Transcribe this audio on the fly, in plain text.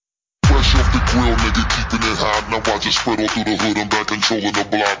grill, nigga, keeping it hot. Now watch it spread all through the hood, I'm back controlling the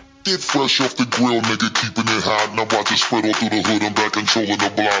block. Get fresh off the grill, nigga, keeping it hot. Now watch it spread all through the hood, I'm back controlling the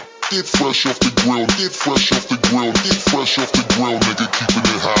block. Get fresh off the grill, get fresh off the grill, get fresh off the grill, nigga, keeping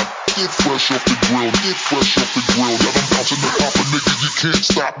it hot. Get fresh off the grill, get fresh off the grill. Yeah, I'm bouncing the hopper, nigga, you can't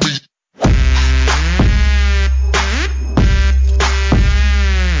stop me.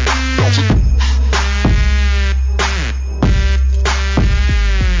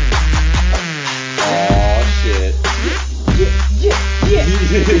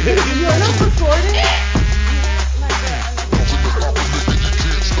 You're not recording?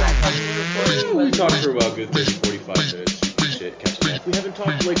 We talked for about a good 30, 45 minutes. Shit, catching up. We haven't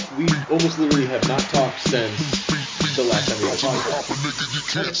talked, we almost literally have not talked since the last time we had a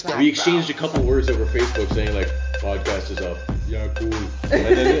podcast. We exchanged a couple words over Facebook saying, podcast is up. Yeah, cool.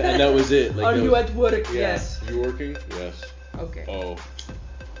 And that was it. Are you at work? Yeah. Yes. You working? Yes. Okay. Oh.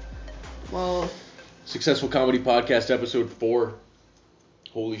 Well. Successful Comedy Podcast, episode 4.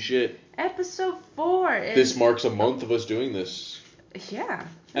 Holy shit. Episode 4. This marks a month of us doing this. Yeah.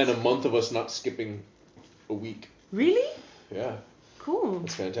 And a month of us not skipping a week. Really? Yeah. Cool.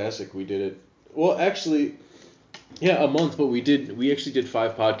 That's fantastic. We did it. Well, actually, yeah, a month, but we actually did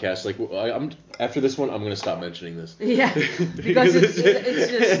 5 podcasts. After this one, I'm going to stop mentioning this. Yeah. Because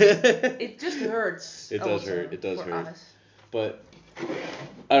it just hurts. It does hurt. It does hurt. Us. But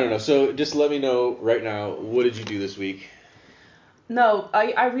I don't know. So just let me know right now, what did you do this week? No,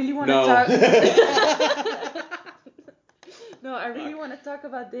 I really want to No. talk. No, I really want to talk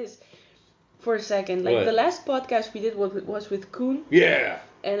about this for a second. What? The last podcast we did was with Koen. Yeah.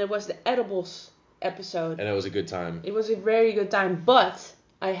 And it was the edibles episode. And it was a good time. It was a very good time, but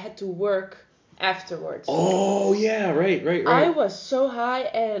I had to work afterwards. Oh, yeah, right. I was so high,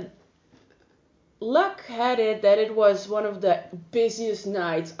 and luck had it that it was one of the busiest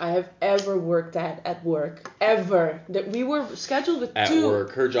nights I have ever worked at work. Ever. That we were scheduled with At two...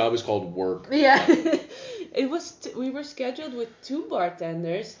 work. Her job is called work. Yeah. We were scheduled with 2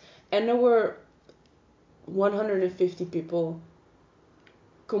 bartenders, and there were 150 people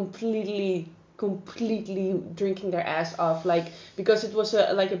completely drinking their ass off, because it was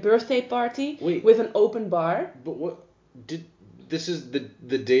a birthday party. Wait. With an open bar. But what did... This is the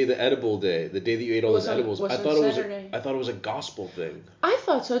day, the edible day, the day that you ate all those edibles. I thought it was a gospel thing. I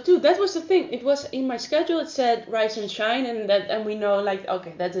thought so too. That was the thing. It was in my schedule. It said rise and shine, and we know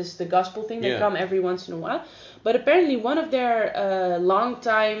okay, that is the gospel thing. They come every once in a while. But apparently one of their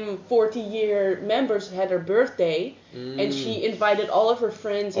long-time 40-year members had her birthday, and she invited all of her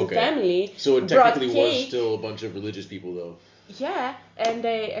friends and family. So it technically was still a bunch of religious people though. Yeah,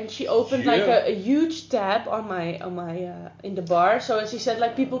 and she opened a huge tab on my in the bar. So she said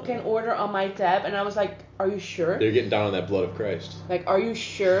people can order on my tab, and I was like, are you sure? They're getting down on that blood of Christ. Are you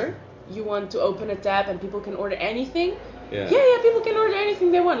sure you want to open a tab and people can order anything? Yeah. Yeah, people can order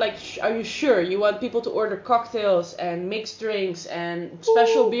anything they want. Are you sure you want people to order cocktails and mixed drinks and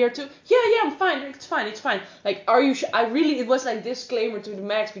special beer too? Yeah, I'm fine. It's fine. Are you sure? It was disclaimer to the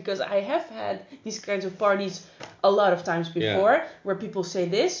max, because I have had these kinds of parties a lot of times before where people say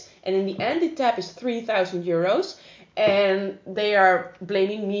this, and in the end the tab is 3,000 euros. And they are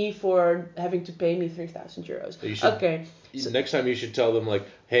blaming me for having to pay me 3,000 euros. Okay. So next time you should tell them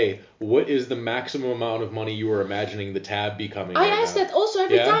hey, what is the maximum amount of money you were imagining the tab becoming? I ask that also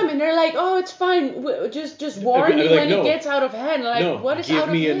every time, and they're like, oh, it's fine. Just warn me when it gets out of hand. What is out of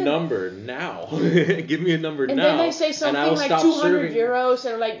hand? Give me a number now. Give me a number now. And then they say something like 200 euros,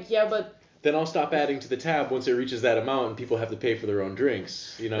 and I'm yeah, but... Then I'll stop adding to the tab once it reaches that amount, and people have to pay for their own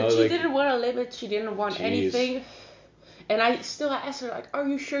drinks. But she didn't want a limit. She didn't want anything. And I asked her, are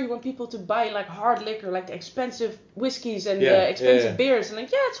you sure you want people to buy hard liquor, the expensive whiskeys and expensive beers? And yeah,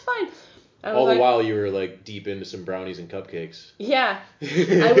 it's fine. All the while you were deep into some brownies and cupcakes. Yeah,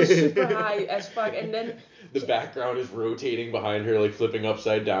 I was super high as fuck, and then the background is rotating behind her, flipping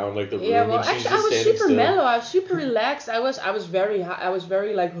upside down, the room. Yeah, well, and she's actually, I was standing super still. mellow. I was super relaxed. I was very high. I was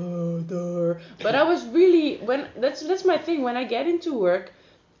very oh, duh. But I was really that's my thing. When I get into work,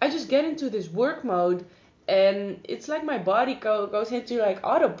 I just get into this work mode. And it's my body goes into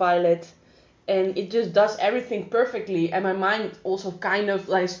autopilot, and it just does everything perfectly. And my mind also kind of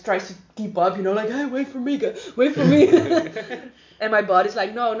tries to keep up, hey, wait for me. And my body's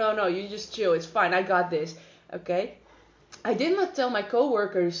no, you just chill. It's fine. I got this. Okay. I did not tell my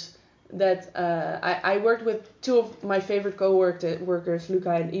coworkers that I worked with 2 of my favorite coworkers,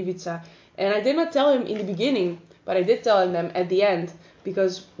 Luca and Ivica, and I did not tell him in the beginning, but I did tell them at the end.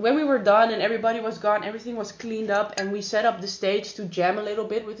 Because when we were done and everybody was gone, everything was cleaned up, and we set up the stage to jam a little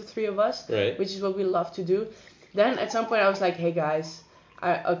bit with the 3 of us, right. Which is what we love to do. Then at some point I was like, hey guys,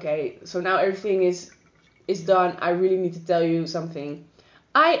 Okay, so now everything is done. I really need to tell you something.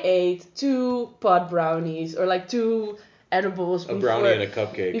 I ate 2 pot brownies, or like 2 edibles. A brownie and a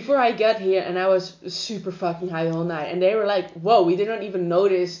cupcake. Before I got here, and I was super fucking high all night. And they were like, whoa, we did not even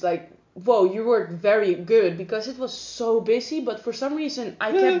notice, like, whoa, you worked very good, because it was so busy. But for some reason,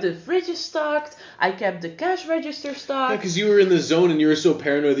 I kept the fridges stocked. I kept the cash register stocked. Yeah, because you were in the zone and you were so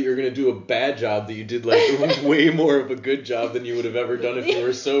paranoid that you were going to do a bad job that you did like way more of a good job than you would have ever done if you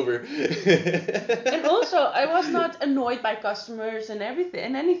were sober. And also, I was not annoyed by customers and everything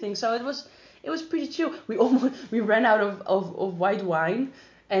and anything, so it was pretty chill. We ran out of white wine.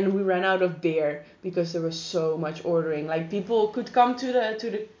 And we ran out of beer because there was so much ordering. Like, people could come to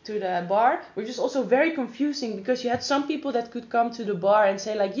the bar, which is also very confusing, because you had some people that could come to the bar and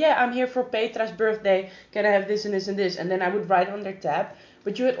say like, yeah, I'm here for Petra's birthday. Can I have this and this and this? And then I would write on their tab.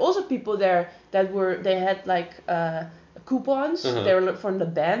 But you had also people there they had like coupons. Uh-huh. They were from the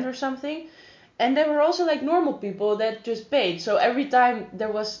band or something. And there were also like normal people that just paid. So every time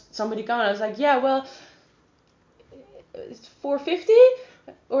there was somebody coming, I was like, yeah, well, it's $4.50.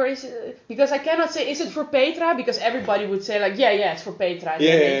 Or is it, because I cannot say, is it for Petra? Because everybody would say like, yeah, it's for Petra. And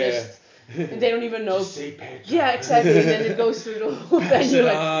then they don't even know. Just say Petra. Yeah, exactly. And then it goes through the whole venue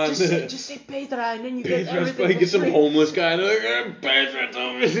like, on. just say Petra, and then you get everything Like, for get some free. homeless guy and they're like, Petra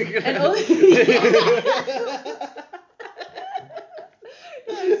told me. And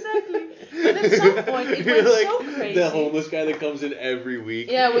yeah, exactly. But at some point it You're went like so crazy. the homeless guy that comes in every week.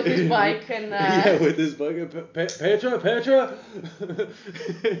 Yeah, with his bike and. Yeah, with his bike. Petra.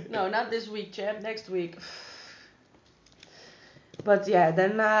 No, not this week, champ. Next week. But yeah,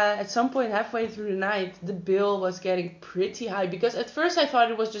 then at some point halfway through the night, the bill was getting pretty high, because at first I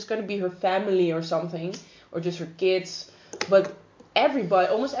thought it was just going to be her family or something, or just her kids. But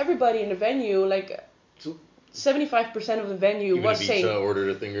almost everybody in the venue, like 75% of the venue Even was if saying. ordered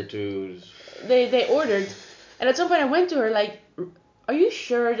a thing or two. They ordered, and at some point I went to her like, are you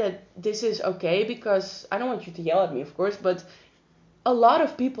sure that this is okay? Because I don't want you to yell at me, of course, but a lot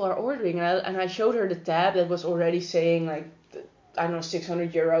of people are ordering, and I showed her the tab that was already saying like, I don't know,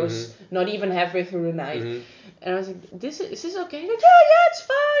 600 euros, not even halfway through the night. And I was like, is this okay? Like, yeah,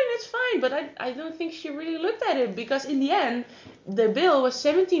 it's fine. But I don't think she really looked at it, because in the end, the bill was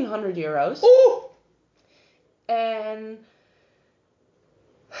 1,700 euros. Ooh! And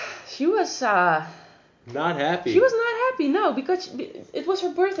she was not happy. She was not happy, no, because it was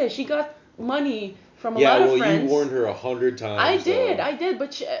her birthday. She got money from a lot of friends. Yeah, well, you warned her 100 times. I did,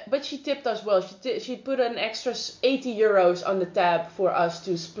 but she tipped us well. She put an extra 80 euros on the tab for us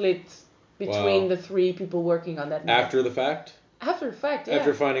to split between the 3 people working on that night. After the fact? After the fact, yeah.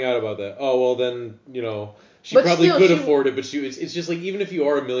 After finding out about that. Oh, well then, she probably could afford it, but it's just like, even if you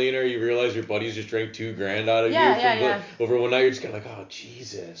are a millionaire, you realize your buddies just drank $2,000 out of you over one night, you're just kind of like, oh,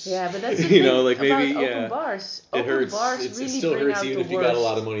 Jesus. Yeah, but that's the thing like about maybe, open bars. It open hurts. bars It really still bring hurts, out even the if you worst. got a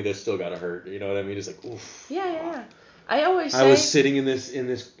lot of money, that's still gotta hurt. You know what I mean? Just like, oof. Yeah. I always say, I was sitting in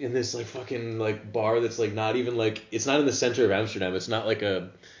this like fucking like bar that's like not even like, it's not in the center of Amsterdam. It's not like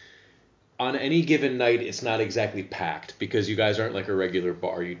on any given night, it's not exactly packed, because you guys aren't like a regular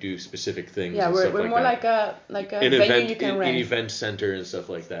bar. You do specific things. Yeah, and we're stuff more like an venue event, you can rent. An event center and stuff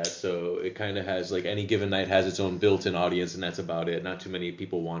like that. So it kind of has like, any given night has its own built-in audience, and that's about it. Not too many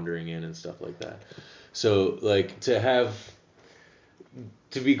people wandering in and stuff like that. So like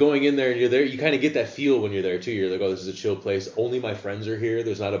to be going in there and you're there, you kind of get that feel when you're there too. You're like, oh, this is a chill place. Only my friends are here.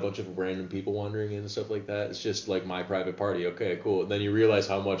 There's not a bunch of random people wandering in and stuff like that. It's just like my private party. Okay, cool. And then you realize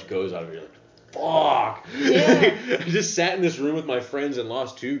how much goes out of it. You're like, fuck. Yeah. I just sat in this room with my friends and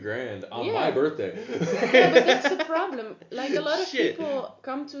lost $2,000 on my birthday. Yeah, but that's the problem. Like, a lot of people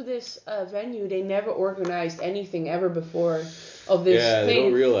come to this venue, they never organized anything ever before of this thing. They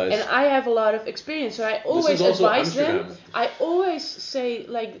don't realize. And I have a lot of experience, so I always advise them. I always say,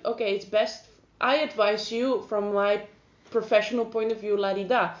 like, okay, it's best, I advise you from my professional point of view,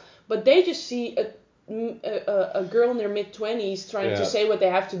 la-di-da. But they just see a girl in their mid-20s trying to say what they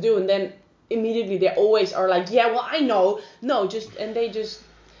have to do, and then immediately they always are like, yeah, well, I know. No, and they just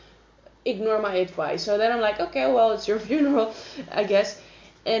ignore my advice. So then I'm like, okay, well, it's your funeral, I guess.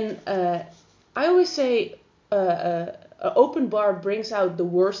 And I always say an open bar brings out the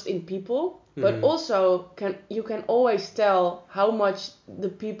worst in people, but also you can always tell how much the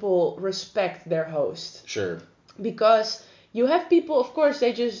people respect their host. Sure. Because you have people, of course,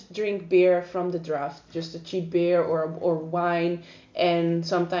 they just drink beer from the draft, just a cheap beer or wine, and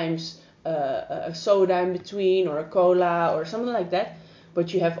sometimes a soda in between, or a cola or something like that.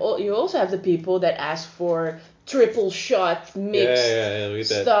 But you also have the people that ask for triple shot mixed Look at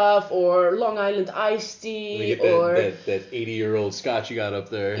that. stuff, or Long Island iced tea, Look at or that 80-year-old scotch you got up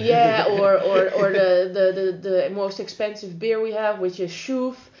there. yeah, or the most expensive beer we have, which is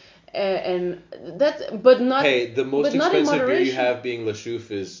Chouf, and that, but not. Hey, the most but not in expensive beer you moderation. have being Le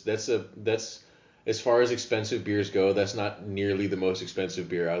Chouffe that's as far as expensive beers go, that's not nearly the most expensive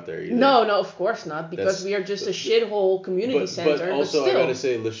beer out there either. No, of course not, because we are just a shithole community center. But also, but still, I gotta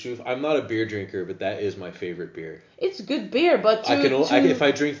say, Le Chouffe, I'm not a beer drinker, but that is my favorite beer. it's good beer, but if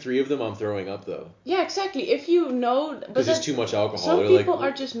I drink 3 of them, I'm throwing up though. yeah, exactly. If you know, Because it's too much alcohol. Some They're people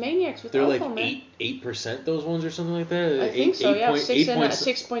like, are just maniacs with they're alcohol, like man. 8% those ones or something like that. I think so. Yeah, 8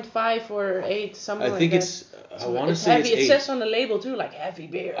 6.5 or 8, something like that. I think it's. I want to say heavy. it's 8. It says on the label too, like heavy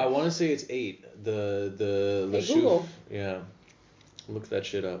beer. I want to say it's 8. The Le Hey, Google. Chouffe. Yeah. Look that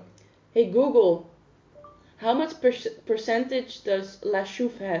shit up. Hey Google, how much percentage does La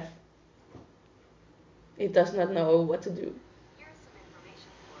Chouffe have? It does not know what to do.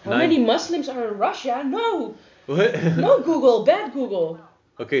 How many Muslims are in Russia? No. What? No Google, bad Google.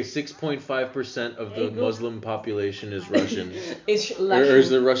 Okay, 6.5% of the Google. Muslim population is Russian. It's La or Chouffe.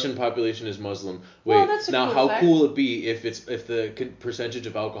 the Russian population is Muslim. Wait, Well, that's a now cool how fact. cool would it be if the percentage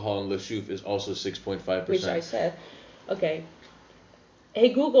of alcohol in Le Chouffe is also 6.5%? Which I said. Okay. Hey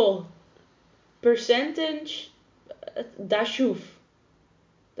Google, percentage Da Chouffe.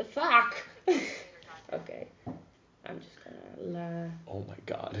 The fuck? Okay. I'm just gonna Oh my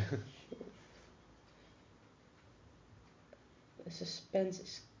god. The suspense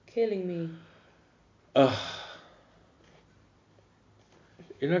is killing me.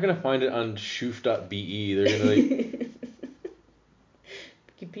 You're not gonna find it on shoof.be. They're gonna like.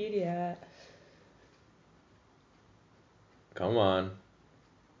 Wikipedia. Come on.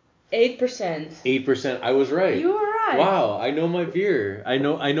 8%. 8%. I was right. You were right. Wow, I know my beer. I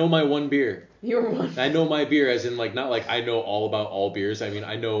know my one beer. You're one. I know my beer, as in like not like I know all about all beers. I mean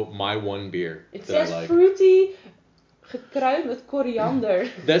I know my one beer It that says I like. fruity, gekruid met koriander.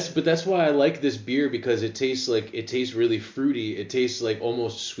 That's why I like this beer, because it tastes really fruity. It tastes like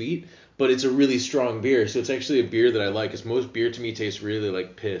almost sweet, but it's a really strong beer. So it's actually a beer that I like. Because most beer to me tastes really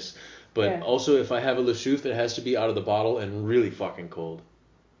like piss. But also, if I have a Le Chouffe, it has to be out of the bottle and really fucking cold.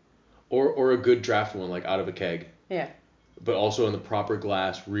 Or a good draft one, like out of a keg. Yeah. But also in the proper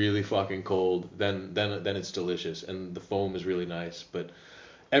glass, really fucking cold. Then it's delicious, and the foam is really nice. But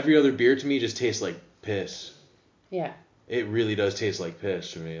every other beer to me just tastes like piss. Yeah. It really does taste like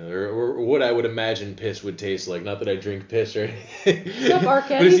piss to me, or what I would imagine piss would taste like. Not that I drink piss or anything. What's up, R.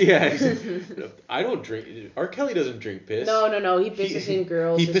 Kelly? I don't drink. R. Kelly doesn't drink piss. No. He pisses in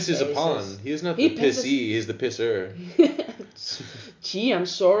girls. He pisses faces. upon. He is not the pissee. He's the pisser. Gee, I'm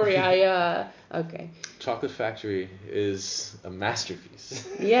sorry. Okay. Chocolate Factory is a masterpiece.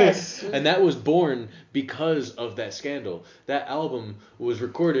 Yes. And that was born because of that scandal. That album was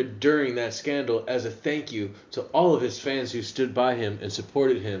recorded during that scandal as a thank you to all of his fans who stood by him and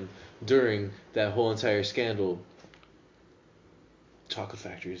supported him during that whole entire scandal. Chocolate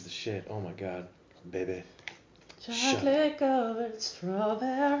Factory is the shit. Oh my god, baby. Chocolate covered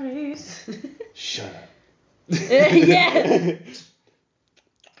strawberries. Shut up. Yeah.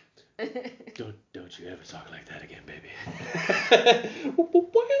 Don't you ever talk like that again, baby.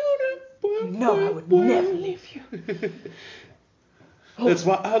 No, I would never leave you. That's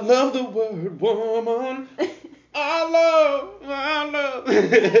why I love the word woman. I love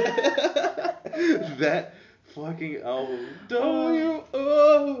that fucking album. W-O-M-A-N.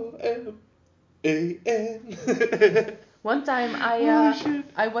 One time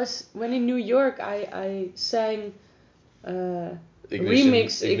I was when in New York I sang Ignition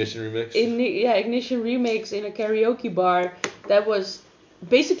remix. Ignition remix in a karaoke bar that was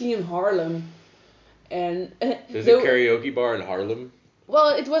basically in Harlem. And There's a karaoke bar in Harlem?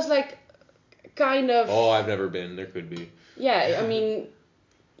 Well, it was like kind of. Oh, I've never been. There could be. Yeah, I mean,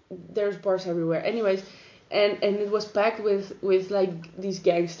 there's bars everywhere. Anyways, and it was packed with like these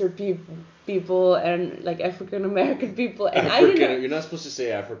gangster people and like African American people. And You're not supposed to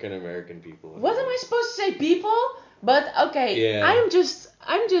say African American people. What am I supposed to say, people? But okay, yeah. I'm just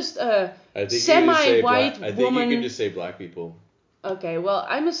a semi-white woman. I think you can just say black people. Okay, well,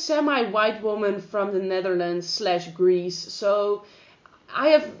 I'm a semi-white woman from the Netherlands / Greece, so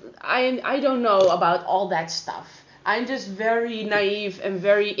I don't know about all that stuff. I'm just very naive and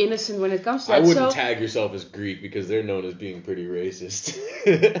very innocent when it comes to that. I wouldn't tag yourself as Greek because they're known as being pretty racist.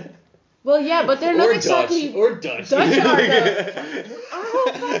 Well, yeah, but they're not exactly Dutch. Dutch are the. Our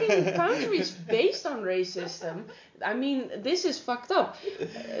whole fucking country is based on racism. I mean, this is fucked up.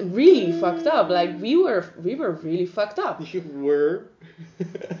 Really fucked up. Like we were really fucked up. You were.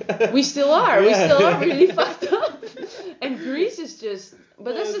 We still are. We Yeah. still are really fucked up. And Greece is just.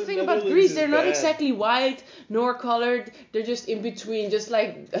 But that's No, the the thing about Netherlands Greece. is They're not bad. exactly white nor colored. They're just in between. Just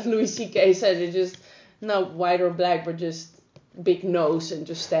like Louis C.K. said, they're just not white or black, but just big nose and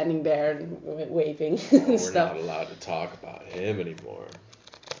just standing there and waving and We're stuff. not allowed to talk about him anymore.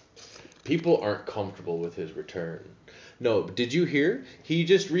 People aren't comfortable with his return. No, did you hear? He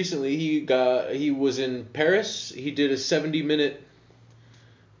just recently he was in Paris. He did a 70-minute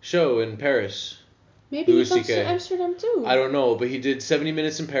show in Paris. Maybe Louis he comes CK. to Amsterdam too. I don't know, but he did 70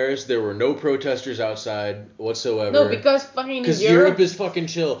 minutes in Paris. There were no protesters outside whatsoever. No, because fucking Because Europe. Europe is fucking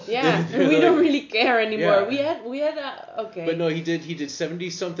chill. Yeah, They're and we like- don't really care anymore. Yeah. We had okay. But no, he did 70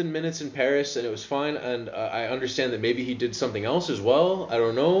 something minutes in Paris, and it was fine. And I understand that maybe he did something else as well. I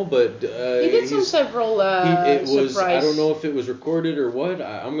don't know, but he did some several it was. surprise. I don't know if it was recorded or what.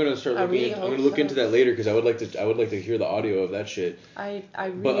 I'm gonna start I looking. really I'm hope gonna look so. into that later because I would like to hear the audio of that shit. I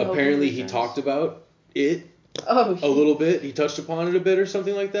really But hope apparently it he returns. talked about it Oh, a little bit. He touched upon it a bit or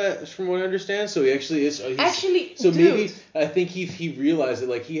something like that, from what I understand. So he actually is. Actually, so dude. maybe I think he realized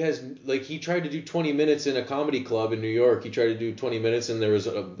that he tried to do 20 minutes in a comedy club in New York. He tried to do 20 minutes and there was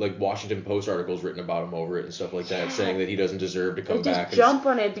like Washington Post articles written about him over it and stuff like that, saying that he doesn't deserve to They come just back. jump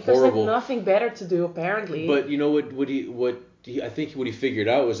on it because they have horrible. nothing better to do apparently. But you know I think what he figured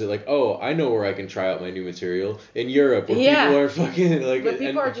out was that like, oh, I know where I can try out my new material in Europe, where Yeah. people are fucking like. But people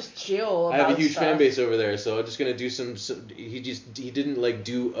and are just chill I about have a huge stuff. fan base over there, so I'm just gonna do some. He didn't like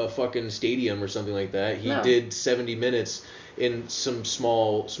do a fucking stadium or something like that. He No. did 70 minutes in some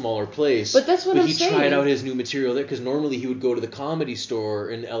smaller place. But that's what I'm he saying. tried out his new material there because normally he would go to the Comedy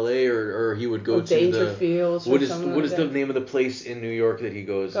Store in L.A. or he would go Or to Dangerfields what or is something what like is the that. name of the place in New York that he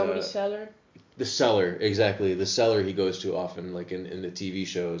goes? Comedy Cellar. The Cellar, exactly. The Cellar he goes to often, like in the TV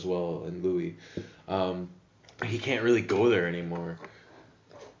show as well, and Louis. He can't really go there anymore.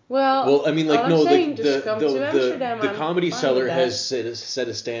 Well, I mean, like, all no, I'm saying, like just come to Amsterdam. the I'm Comedy fine Cellar with that. has set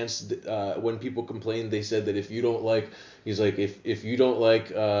a stance. When people complained, they said that if you don't like, he's like, if you don't like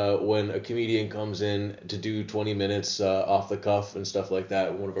when a comedian comes in to do 20 minutes off the cuff and stuff like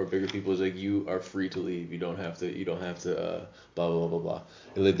that, one of our bigger people is like, you are free to leave. You don't have to blah blah blah blah.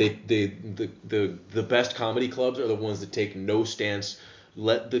 And like the best comedy clubs are the ones that take no stance.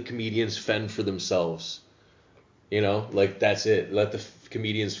 Let the comedians fend for themselves. You know, like that's it. Let the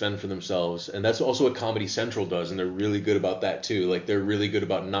comedians fend for themselves, and that's also what Comedy Central does, and they're really good about that too. Like they're really good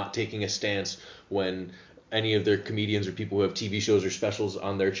about not taking a stance when any of their comedians or people who have TV shows or specials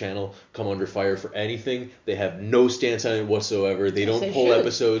on their channel come under fire for anything. They have no stance on it whatsoever. They Yes, don't they pull should.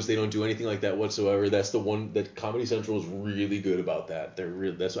 episodes. They don't do anything like that whatsoever. That's the one that Comedy Central is really good about. That they're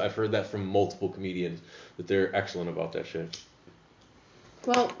real. That's I've heard that from multiple comedians that they're excellent about that shit.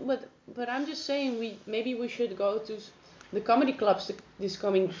 Well, but I'm just saying maybe we should go to the comedy clubs this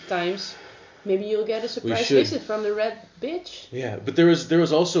coming times. Maybe you'll get a surprise should. visit from the red bitch. Yeah, but there was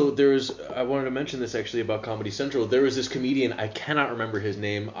I wanted to mention this actually about Comedy Central. There was this comedian, I cannot remember his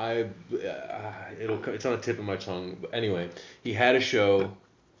name. It's on the tip of my tongue. But anyway, he had a show.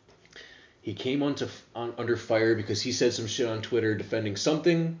 He came under fire because he said some shit on Twitter defending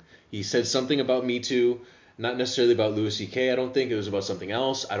something. He said something about Me Too. Not necessarily about Louis C.K., I don't think. It was about something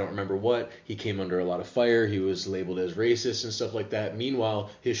else. I don't remember what. He came under a lot of fire. He was labeled as racist and stuff like that.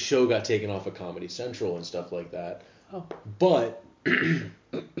 Meanwhile, his show got taken off of Comedy Central and stuff like that. Oh. But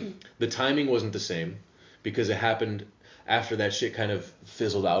the timing wasn't the same because it happened after that shit kind of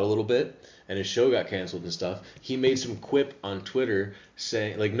fizzled out a little bit and his show got canceled and stuff. He made some quip on Twitter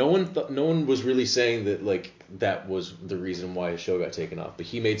saying, like, no one was really saying that, like, that was the reason why his show got taken off, but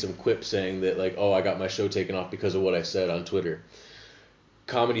he made some quip saying that, like, oh, I got my show taken off because of what I said on Twitter.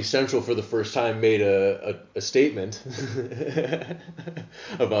 Comedy Central for the first time made a statement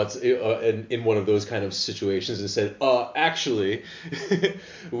about in one of those kind of situations and said, actually,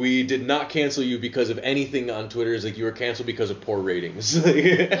 we did not cancel you because of anything on Twitter. It's like you were canceled because of poor ratings. You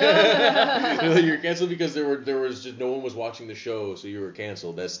were canceled because there was just no one was watching the show, so you were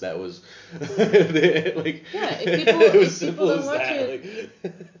canceled. That was like Yeah,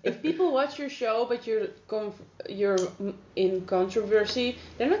 if people watch your show but you're in controversy,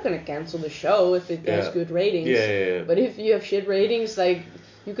 they're not gonna cancel the show if it has good ratings. Yeah. But if you have shit ratings, like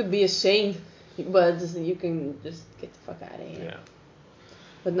you could be a saint, but you can just get the fuck out of here. Yeah.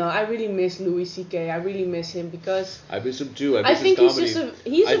 But no, I really miss Louis C.K. I really miss him because I miss him too. I I miss think his he's comedy.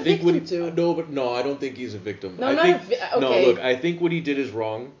 just a victim too. No, I don't think he's a victim. No, I not think, okay. No, look, I think what he did is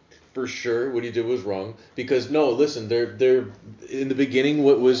wrong. for sure what he did was wrong, because no, listen, they're in the beginning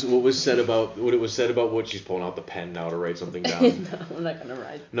what was said about what she's pulling out the pen now to write something down. No, I'm not gonna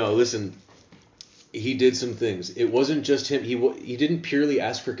write. No, listen, he did some things. It wasn't just him. He didn't purely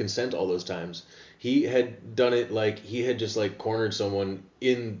ask for consent all those times. He had done it like he had just like cornered someone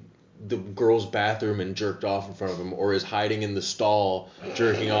in the girl's bathroom and jerked off in front of him, or is hiding in the stall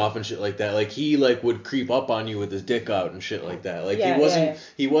jerking off and shit like that. Like he like would creep up on you with his dick out and shit like that. Like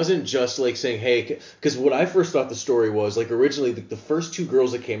he wasn't just like saying, hey, because what I first thought the story was, like originally the first two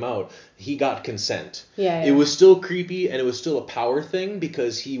girls that came out, he got consent. Yeah. It was still creepy and it was still a power thing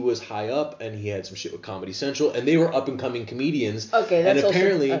because he was high up and he had some shit with Comedy Central and they were up and coming comedians. Okay, that's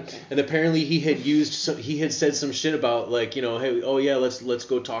and apparently he had said some shit about like, you know, hey, oh yeah, let's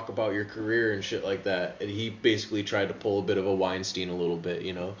go talk about your career and shit like that. And he basically tried to pull a bit of a Weinstein a little bit,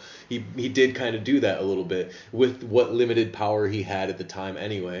 you know. He did kind of do that a little bit with what limited power he had at the time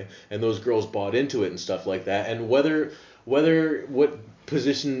anyway. And those girls bought into it and stuff like that. And whether what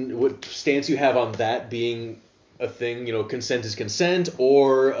stance you have on that being a thing, you know, consent is consent,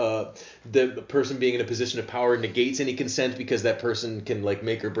 or the person being in a position of power negates any consent because that person can like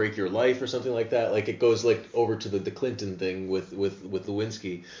make or break your life or something like that. Like it goes like over to the Clinton thing with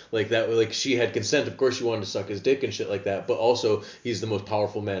Lewinsky, like that, like she had consent, of course she wanted to suck his dick and shit like that, but also he's the most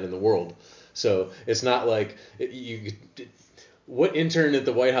powerful man in the world. So it's not like what intern at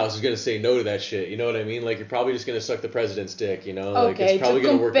the White House is going to say no to that shit? You know what I mean? Like, you're probably just going to suck the president's dick, you know? Like, okay, it's probably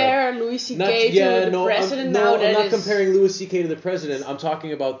going to work out. compare Louis C.K. to the president now, I'm not comparing Louis C.K. to the president. I'm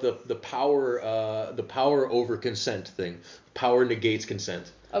talking about the power over consent thing. Power negates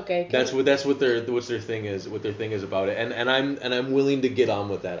consent. Okay. That's what their thing is. What their thing is about it. And I'm willing to get on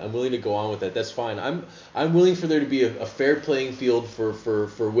with that. I'm willing to go on with that. That's fine. I'm willing for there to be a fair playing field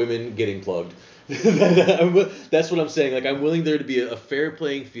for women getting plugged. That's what I'm saying. Like, I'm willing there to be a fair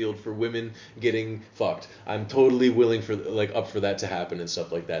playing field for women getting fucked. I'm totally willing for like up for that to happen and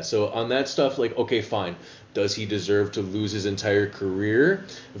stuff like that. So on that stuff, like, okay, fine. Does he deserve to lose his entire career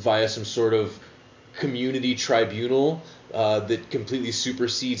via some sort of community tribunal that completely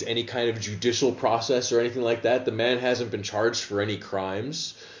supersedes any kind of judicial process or anything like that? The man hasn't been charged for any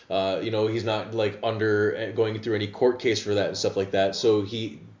crimes. He's not like going through any court case for that and stuff like that. So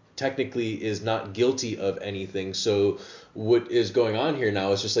he technically is not guilty of anything. So what is going on here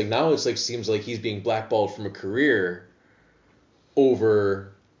now is just like, now it's like, seems like he's being blackballed from a career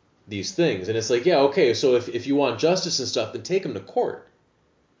over these things. And it's like, yeah, okay, so if you want justice and stuff, then take him to court.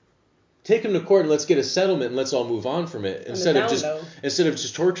 Take him to court and let's get a settlement and let's all move on from it instead of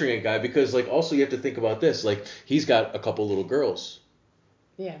just torturing a guy. Because like, also you have to think about this, like, he's got a couple little girls.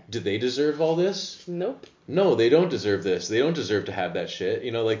 Yeah. Do they deserve all this? Nope. No, they don't deserve this. They don't deserve to have that shit.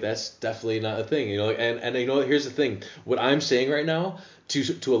 You know, like, that's definitely not a thing. You know, and you know, here's the thing. What I'm saying right now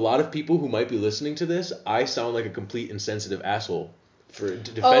to a lot of people who might be listening to this, I sound like a complete insensitive asshole for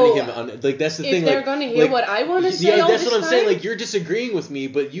defending him on, like, that's the thing. If they're gonna hear what I want to say, yeah, that's what I'm saying. Like, you're disagreeing with me,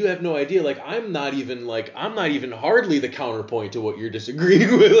 but you have no idea. Like, I'm not even hardly the counterpoint to what you're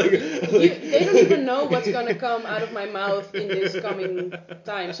disagreeing with. They don't even know what's gonna come out of my mouth in this coming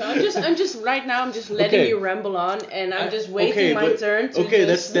time. So I'm just right now. I'm just letting you ramble on, and I'm just waiting my turn.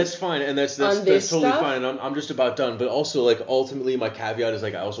 That's fine, and that's totally fine. And I'm just about done. But also, like, ultimately, my caveat is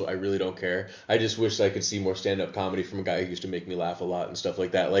like, I really don't care. I just wish I could see more stand-up comedy from a guy who used to make me laugh a lot and stuff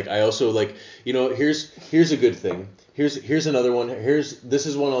like that. Like, I also, like, you know, here's a good thing. Here's another one. This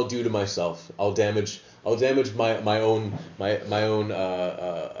is one I'll do to myself. I'll damage my own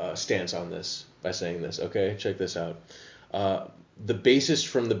stance on this by saying this. Okay, check this out. The bassist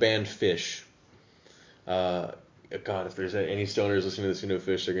from the band Fish. God, if there's any stoners listening to this who know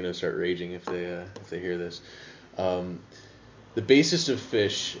Fish, they're gonna start raging if they hear this. The bassist of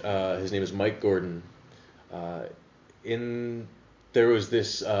Fish, his name is Mike Gordon. There was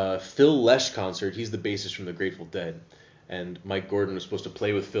this Phil Lesh concert. He's the bassist from the Grateful Dead. And Mike Gordon was supposed to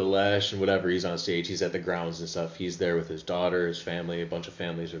play with Phil Lesh and whatever. He's on stage. He's at the grounds and stuff. He's there with his daughter, his family. A bunch of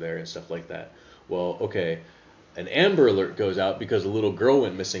families are there and stuff like that. Well, okay. An Amber Alert goes out because a little girl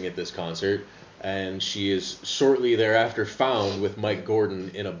went missing at this concert. And she is shortly thereafter found with Mike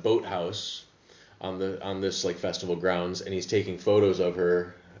Gordon in a boathouse on this like festival grounds. And he's taking photos of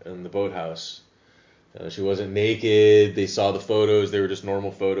her in the boathouse. She wasn't naked. They saw the photos. They were just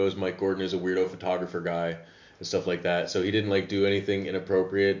normal photos. Mike Gordon is a weirdo photographer guy and stuff like that. So he didn't like do anything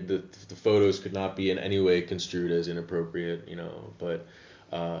inappropriate. The photos could not be in any way construed as inappropriate, you know. But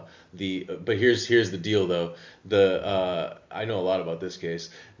here's the deal though. I know a lot about this case.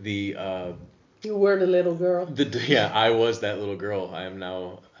 You were the little girl. I was that little girl. I am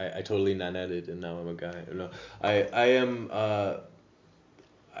now. I totally nanetted and now I'm a guy. No, I am.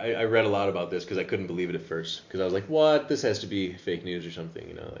 I read a lot about this because I couldn't believe it at first. Because I was like, what? This has to be fake news or something,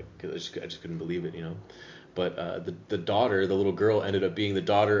 you know? Like, cause I just couldn't believe it, you know? But the daughter, the little girl, ended up being the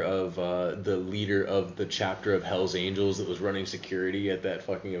daughter of the leader of the chapter of Hell's Angels that was running security at that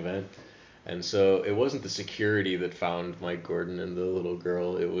fucking event. And so it wasn't the security that found Mike Gordon and the little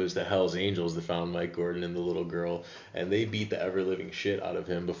girl. It was the Hell's Angels that found Mike Gordon and the little girl. And they beat the ever-living shit out of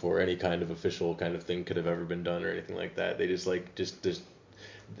him before any kind of official kind of thing could have ever been done or anything like that. They just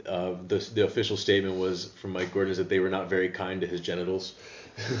the official statement was from Mike Gordon is that they were not very kind to his genitals.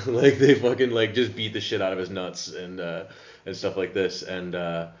 Like they fucking like just beat the shit out of his nuts and stuff like this. And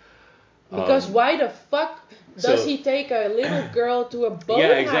because why the fuck does he take a little girl to a boathouse?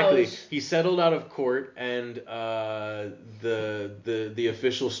 Yeah, exactly. He settled out of court, and the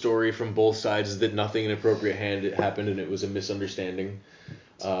official story from both sides is that nothing inappropriate happened, and it was a misunderstanding.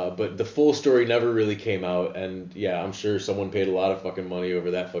 But the full story never really came out, and yeah, I'm sure someone paid a lot of fucking money over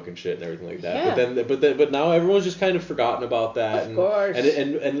that fucking shit and everything like that. Yeah. But now everyone's just kind of forgotten about that. Of course.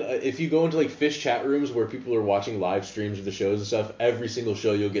 And if you go into like Fish chat rooms where people are watching live streams of the shows and stuff, every single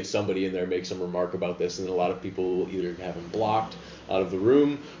show you'll get somebody in there make some remark about this, and then a lot of people will either have him blocked out of the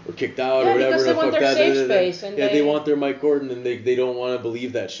room or kicked out or whatever. Because they want their safe space. And they want their Mike Gordon, and they don't want to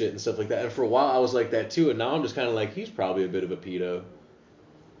believe that shit and stuff like that. And for a while I was like that too, and now I'm just kind of like, he's probably a bit of a pedo.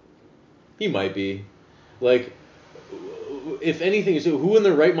 He might be. Like, if anything, so who in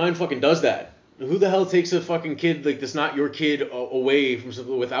their right mind fucking does that? Who the hell takes a fucking kid like that's not your kid away from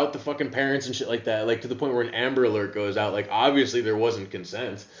something without the fucking parents and shit like that? Like to the point where an Amber Alert goes out. Like obviously there wasn't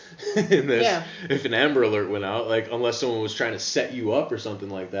consent in this. Yeah. If an Amber Alert went out, like unless someone was trying to set you up or something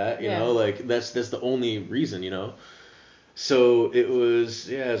like that, you know, like that's the only reason, you know. So it was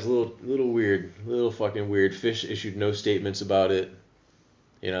it's a little weird, a little fucking weird. Fish issued no statements about it,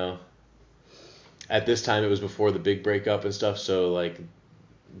 you know. At this time, it was before the big breakup and stuff, so, like,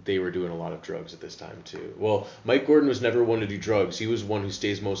 they were doing a lot of drugs at this time, too. Well, Mike Gordon was never one to do drugs. He was one who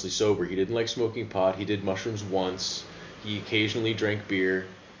stays mostly sober. He didn't like smoking pot. He did mushrooms once. He occasionally drank beer.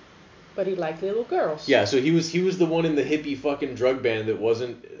 But he liked little girls. Yeah, so he was the one in the hippie fucking drug band that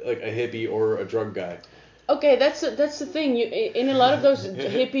wasn't, like, a hippie or a drug guy. Okay, that's the thing. In a lot of those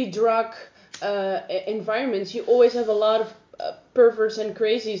hippie drug environments, you always have a lot of perverts and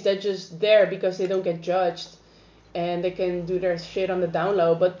crazies that just there because they don't get judged and they can do their shit on the down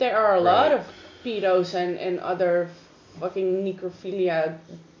low. But there are a lot of pedos and other fucking necrophilia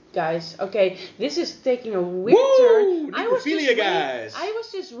guys. Okay, this is taking a weird turn. I was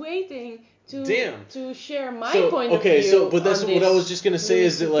just waiting to share my point of view. Okay, so but that's what I was just gonna say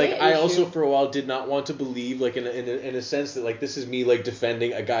is that like I also for a while did not want to believe like in a sense that like this is me like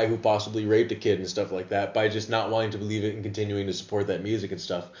defending a guy who possibly raped a kid and stuff like that by just not wanting to believe it and continuing to support that music and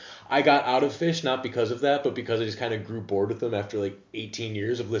stuff. I got out of Fish not because of that, but because I just kind of grew bored with them after like 18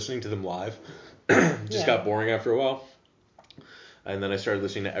 years of listening to them live. Just got boring after a while, and then I started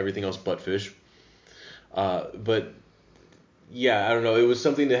listening to everything else but Fish. But yeah, I don't know. It was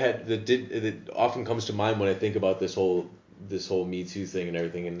something that often comes to mind when I think about this whole Me Too thing and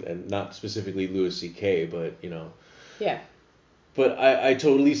everything, and not specifically Louis C.K., but you know. Yeah. But I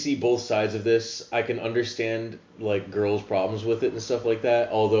totally see both sides of this. I can understand like girls' problems with it and stuff like that.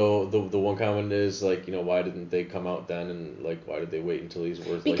 Although the one comment is like, you know, why didn't they come out then, and like why did they wait until he's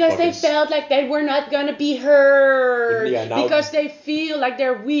worth because they felt like they were not gonna be heard. Yeah, now, because they feel like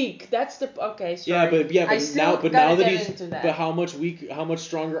they're weak. That's the okay. Sorry. But now that he's but how much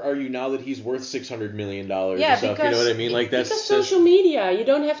stronger are you now that he's worth $600 million? Yeah, or stuff, because you know what I mean. Like that's because social media. You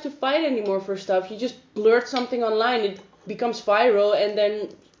don't have to fight anymore for stuff. You just blurt something online. It becomes viral and then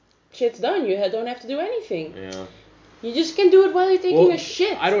shit's done. You don't have to do anything. Yeah. You just can do it while you're taking a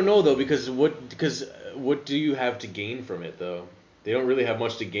shit. I don't know though because what do you have to gain from it though? They don't really have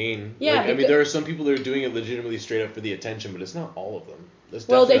much to gain. Yeah. Like, I mean, there are some people that are doing it legitimately straight up for the attention, but it's not all of them.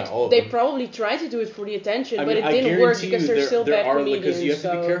 They probably tried to do it for the attention, but it didn't work because they're still bad comedians. Because you have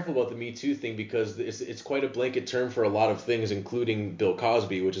to be careful about the Me Too thing because it's quite a blanket term for a lot of things, including Bill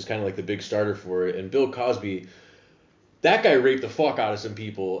Cosby, which is kind of like the big starter for it. And Bill Cosby, that guy raped the fuck out of some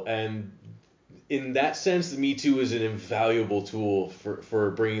people, and in that sense, the Me Too is an invaluable tool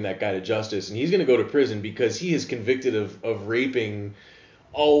for bringing that guy to justice. And he's going to go to prison because he is convicted of raping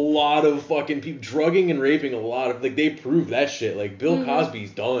a lot of fucking people, drugging and raping a lot of, like, they proved that shit. Like, Bill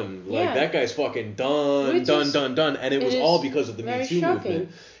Cosby's done. Like, that guy's fucking done. And it was all because of the Me Too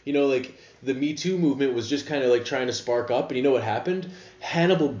movement. You know, like, the Me Too movement was just kind of, like, trying to spark up. And you know what happened?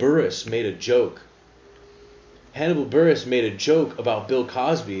 Hannibal Buress made a joke. Hannibal Buress made a joke about Bill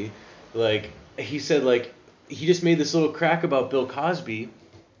Cosby. Like, he said, like, he just made this little crack about Bill Cosby.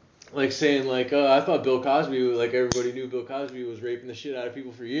 like saying like, I thought Bill Cosby, like everybody knew Bill Cosby was raping the shit out of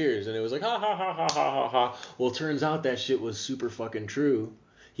people for years, and it was like ha ha ha ha ha ha ha. Well, it turns out that shit was super fucking true.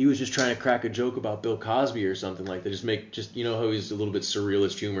 He was just trying to crack a joke about Bill Cosby or something like that. Just you know how he's a little bit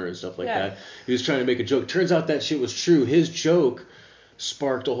surrealist humor and stuff like that. He was trying to make a joke. Turns out that shit was true. His joke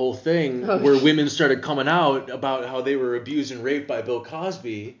sparked a whole thing where women started coming out about how they were abused and raped by Bill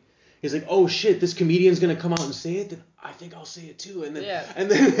Cosby. He's like, oh shit, this comedian's gonna come out and say it. Then I think I'll say it too. And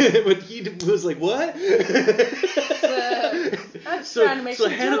then but he was like, what? So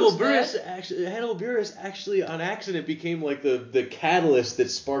Hannibal Buress actually on accident became like the catalyst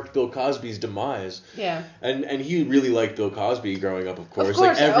that sparked Bill Cosby's demise. Yeah. And he really liked Bill Cosby growing up, of course.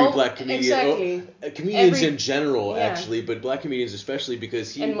 Like every black comedian, comedians in general actually, but black comedians especially,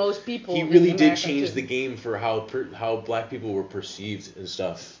 because and most people he really did America change too. the game for how black people were perceived and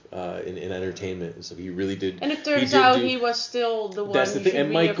stuff. In entertainment and stuff, he really did. And it turns out he was still the one. That's the you thing. should And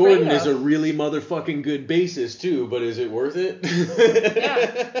be Mike afraid Gordon of. is a really motherfucking good bassist too. But is it worth it?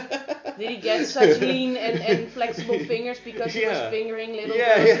 Yeah. Did he get such lean and flexible fingers because he was fingering little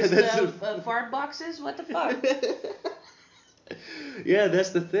girls' fart boxes? What the fuck? Yeah,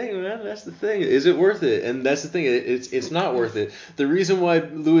 that's the thing, man. That's the thing. Is it worth it? And that's the thing. It's not worth it. The reason why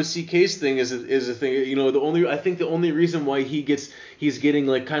Louis C.K.'s thing is a thing. You know, I think the only reason why he's getting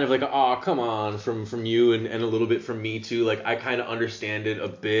like kind of like come on from you and a little bit from me too. Like I kind of understand it a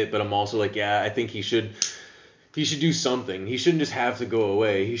bit, but I'm also like I think he should do something. He shouldn't just have to go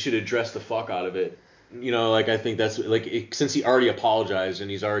away. He should address the fuck out of it. You know, like I think that's like since he already apologized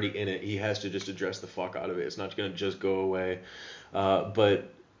and he's already in it, he has to just address the fuck out of it. It's not gonna just go away.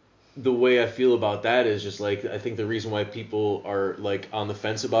 But the way I feel about that is just like I think the reason why people are like on the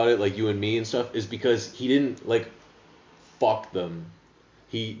fence about it, like you and me and stuff, is because he didn't like fuck them.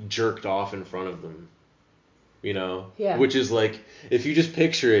 He jerked off in front of them. You know, which is like if you just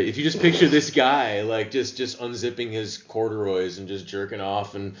picture this guy like just unzipping his corduroys and just jerking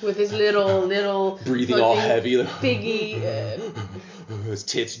off and with his little breathing all heavy, like, piggy, his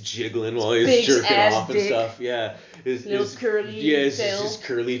tits jiggling while he's jerking off and stuff. Yeah, his curly it's tail. just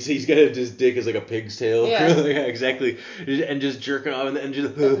curly. He's got his dick is like a pig's tail. Yeah, exactly. And just jerking off and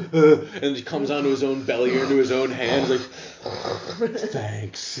just and he comes onto his own belly or into his own hands like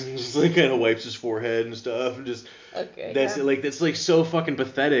thanks. And just like kind of wipes his forehead and stuff and just that's like so fucking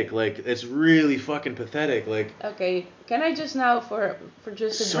pathetic. Like it's really fucking pathetic. Like can I just now for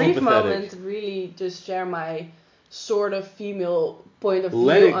just a brief moment really just share my sort of female point of view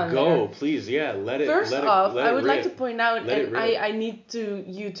let it on go, there. Please. Yeah, let it. First let off, it I would rip. like to point out, let and I need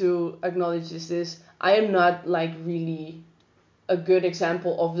you to acknowledge this. I am not like really a good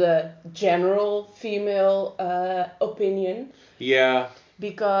example of the general female opinion. Yeah.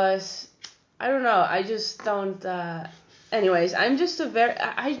 Because I don't know. I just don't. Anyways, I'm just a very.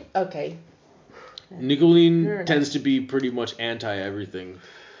 Okay. Nicolene tends to be pretty much anti everything.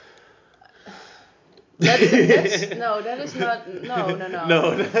 That is not. No.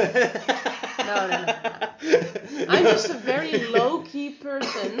 No. I'm just a very low-key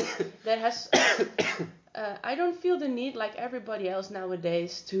person that has. I don't feel the need, like everybody else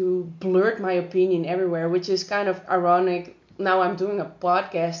nowadays, to blurt my opinion everywhere, which is kind of ironic. Now I'm doing a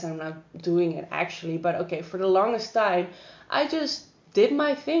podcast and I'm not doing it actually, but okay, for the longest time, I just did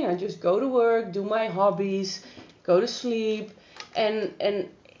my thing. I just go to work, do my hobbies, go to sleep, and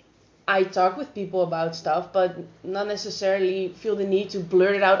I talk with people about stuff, but not necessarily feel the need to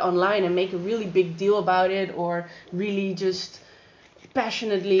blurt it out online and make a really big deal about it or really just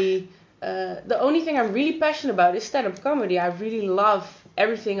passionately. The only thing I'm really passionate about is stand-up comedy. I really love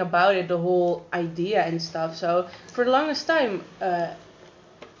everything about it, the whole idea and stuff. So for the longest time,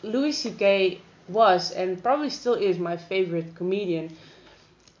 Louis C.K. was and probably still is my favorite comedian.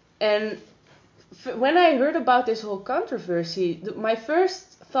 And when I heard about this whole controversy, my first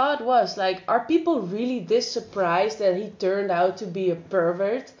thought was like, are people really this surprised that he turned out to be a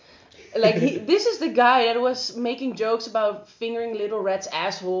pervert? Like this is the guy that was making jokes about fingering little rats'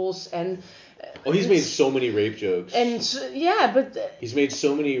 assholes and. He's made so many rape jokes. And but he's made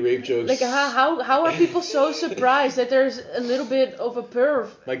so many rape jokes. Like how are people so surprised that there's a little bit of a perv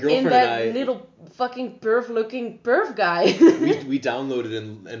My girlfriend in that and I, little fucking perv-looking perv guy? we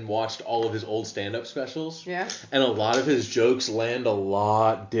downloaded and watched all of his old stand-up specials. Yeah. And a lot of his jokes land a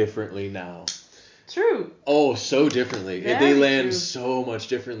lot differently now. True. Oh, so differently. Very they land true. so much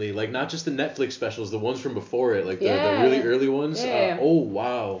differently. Like not just the Netflix specials, the ones from before it, like the Yeah. really early ones. Yeah. Oh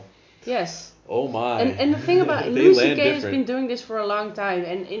wow. Yes. Oh my. And the thing about Louis C.K. has been doing this for a long time,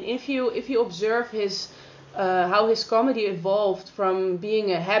 and if you observe his how his comedy evolved from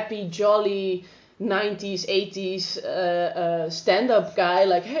being a happy, jolly, 90s, 80s stand-up guy,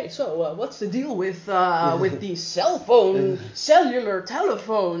 like, hey, so what's the deal with these cellular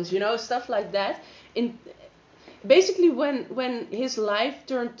telephones, stuff like that. Basically, when his life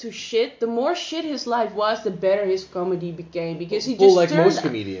turned to shit, the more shit his life was, the better his comedy became, because he just like turned most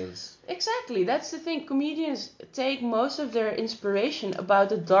comedians. Exactly, that's the thing. Comedians take most of their inspiration about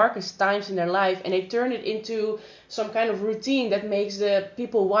the darkest times in their life, and they turn it into some kind of routine that makes the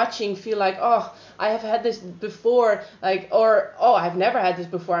people watching feel like, oh, I have had this before, like, or oh, I've never had this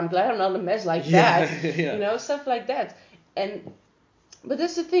before. I'm glad I'm not a mess like that, Yeah. Stuff like that. But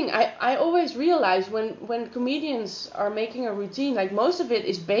that's the thing. I always realize when comedians are making a routine, like, most of it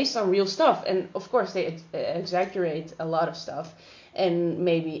is based on real stuff, and of course they exaggerate a lot of stuff. And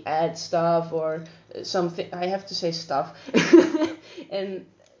maybe add stuff or something. I have to say stuff.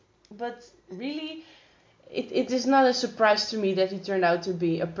 But really, it is not a surprise to me that he turned out to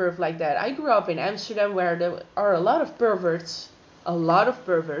be a perv like that. I grew up in Amsterdam, where there are a lot of perverts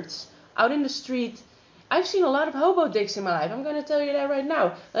out in the street. I've seen a lot of hobo dicks in my life. I'm gonna tell you that right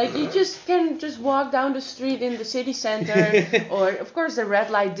now. Like, you can walk down the street in the city center, or of course the red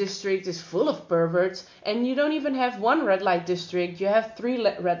light district is full of perverts, and you don't even have one red light district. You have 3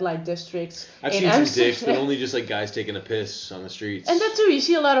 red light districts. I've seen some dicks, but only just like guys taking a piss on the streets. And that too, you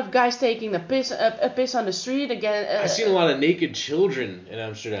see a lot of guys taking a piss on the street again. I've seen a lot of naked children in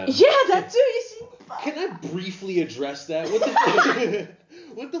Amsterdam. Yeah, that too. You see. Can I briefly address that? What the fuck?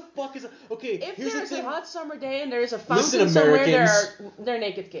 What the fuck is that? Okay, if here's there's the thing. a hot summer day and there's a fountain Listen, somewhere, Americans. they're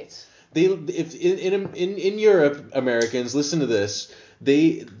naked kids. If in Europe, Americans, listen to this.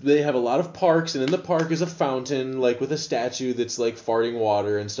 They have a lot of parks, and in the park is a fountain, like with a statue that's like farting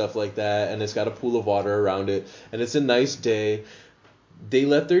water and stuff like that, and it's got a pool of water around it, and it's a nice day. They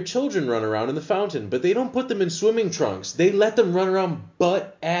let their children run around in the fountain, but they don't put them in swimming trunks. They let them run around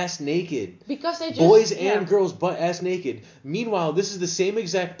butt-ass naked. Because they just... Boys and girls butt-ass naked. Meanwhile, this is the same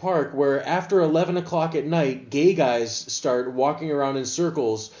exact park where after 11 o'clock at night, gay guys start walking around in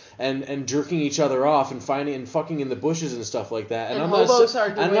circles and jerking each other off and fucking in the bushes and stuff like that. And hobos are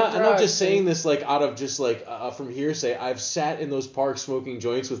doing drugs. I'm not just saying this like out of just like from hearsay. I've sat in those parks smoking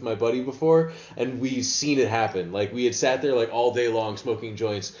joints with my buddy before, and we've seen it happen. Like, we had sat there like all day long smoking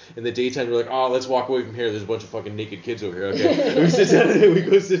joints. In the daytime, we're like, oh, let's walk away from here. There's a bunch of fucking naked kids over here. Okay, and we sit down and we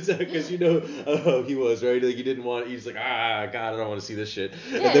go sit down because he was right. Like, he didn't want. He's like, God, I don't want to see this shit.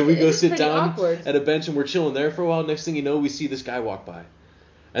 Yeah, and then we go sit down awkward. at a bench and we're chilling there for a while. Next thing you know, we see this guy walk by.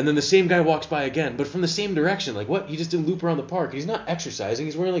 And then the same guy walks by again, but from the same direction. Like, what? He just didn't loop around the park. He's not exercising.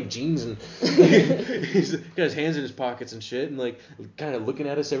 He's wearing like jeans and he's got his hands in his pockets and shit, and like kind of looking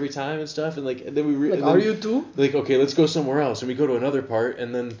at us every time and stuff. And like, and then we are you too? Like, okay, let's go somewhere else. And we go to another part,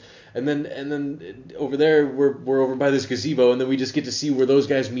 and then over there we're over by this gazebo, and then we just get to see where those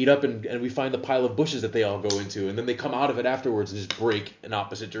guys meet up, and we find the pile of bushes that they all go into, and then they come out of it afterwards and just break in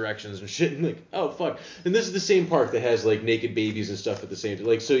opposite directions and shit. And like, oh fuck. And this is the same park that has like naked babies and stuff at the same time.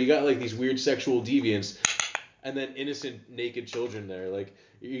 Like, so you got like these weird sexual deviants, and then innocent naked children there. Like,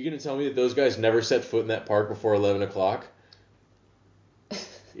 you're gonna tell me that those guys never set foot in that park before 11 o'clock?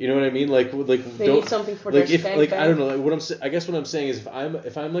 You know what I mean? Like they need something for their spank like bank. I don't know. Like, I guess what I'm saying is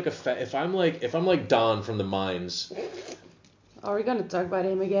if I'm like Don from the Mines. Are we gonna talk about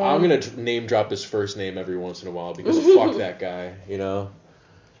him again? I'm gonna name drop his first name every once in a while because fuck that guy. You know.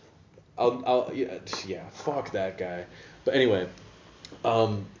 Yeah, fuck that guy. But anyway,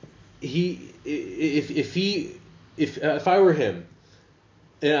 if I were him,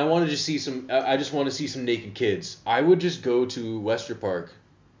 and I wanted to see I just want to see some naked kids, I would just go to Wester Park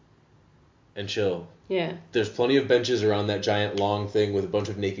and chill. Yeah. There's plenty of benches around that giant long thing with a bunch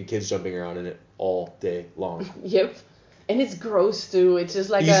of naked kids jumping around in it all day long. Yep. And it's gross too. It's just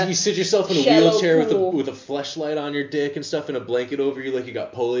like you sit yourself in a wheelchair pool. with a fleshlight on your dick and stuff and a blanket over you like you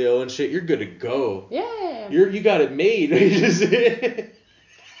got polio and shit. You're good to go. Yeah. You got it made.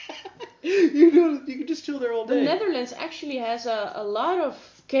 You can just chill there all day. The Netherlands actually has a lot of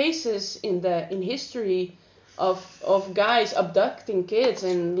cases in history of guys abducting kids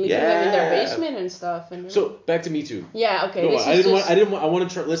and leaving them in their basement and stuff. And so back to Me Too. Yeah, okay. I want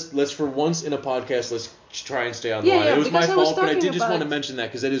to try. Let's for once in a podcast, let's try and stay on the line. It was my fault, but I did just want to mention that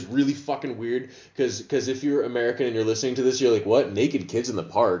because that is really fucking weird. Because if you're American and you're listening to this, you're like, what? Naked kids in the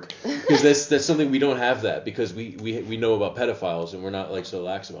park? Because that's something we don't have that because we know about pedophiles and we're not like so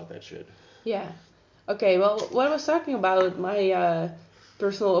lax about that shit. Yeah. Okay. Well, what I was talking about my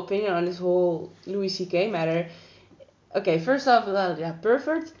personal opinion on this whole Louis C.K. matter. Okay, first off,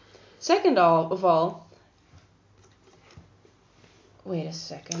 pervert. Second of all, wait a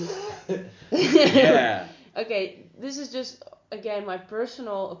second. Yeah. Okay, this is just again my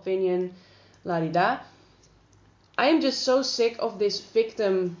personal opinion. la-di-da. I am just so sick of this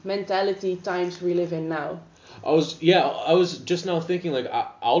victim mentality times we live in now. I was just now thinking, like,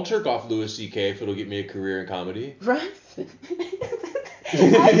 I'll jerk off Louis C.K. if it'll get me a career in comedy. Right?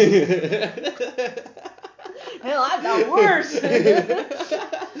 Hell, I've done worse.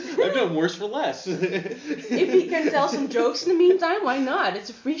 I've done worse for less. If he can tell some jokes in the meantime, why not? It's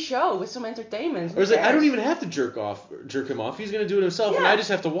a free show with some entertainment. I was like, I don't even have to jerk him off. He's gonna do it himself, and I just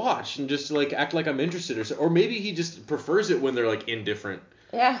have to watch and just like act like I'm interested, or maybe he just prefers it when they're like indifferent.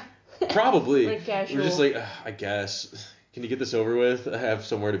 Yeah. Probably. We're casual. We're just like, I guess. Can you get this over with? I have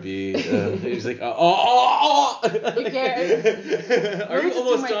somewhere to be. He's like, oh. You care? Are you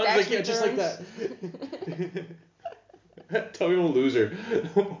almost done? Like, yeah, just like that. Tell me I'm a loser.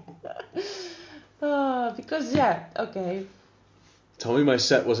 Because yeah, okay. Tell me my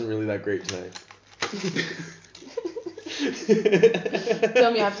set wasn't really that great tonight.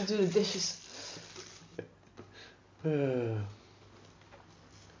 Tell me I have to do the dishes.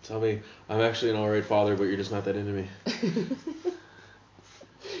 Tell me I'm actually an alright father, but you're just not that into me.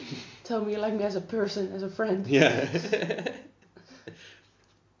 Tell me you like me as a person, as a friend. Yeah.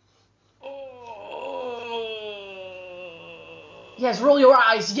 Yes, roll your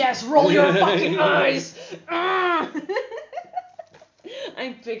eyes. Yes, roll your fucking eyes. I'm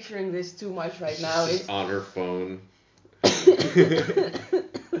picturing this too much right now. She's on her phone.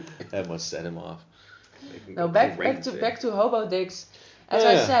 That must set him off. No, back to hobo dicks. As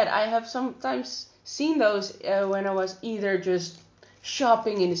I said, I have sometimes seen those when I was either just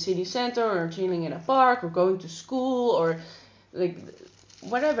shopping in the city center or chilling in a park or going to school or like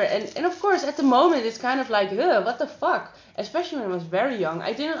whatever. And of course, at the moment, it's kind of like, what the fuck? Especially when I was very young.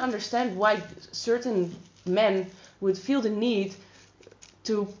 I didn't understand why certain men would feel the need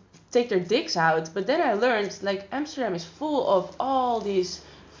to take their dicks out. But then I learned, like, Amsterdam is full of all these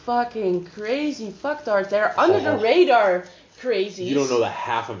fucking crazy fucktards. They're under the radar crazies. You don't know the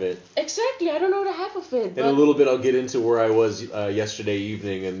half of it. Exactly, I don't know the half of it. In a little bit, I'll get into where I was yesterday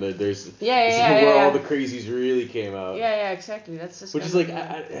evening, and there's where all the crazies really came out. Yeah, exactly. That's just which is like,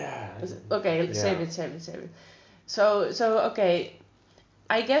 okay, save it. So okay.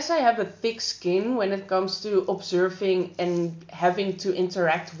 I guess I have a thick skin when it comes to observing and having to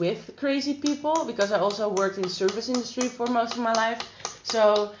interact with crazy people because I also worked in the service industry for most of my life.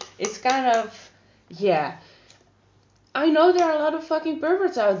 So it's kind of, yeah. I know there are a lot of fucking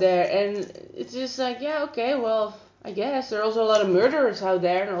perverts out there and it's just like, yeah, okay, well, I guess. There are also a lot of murderers out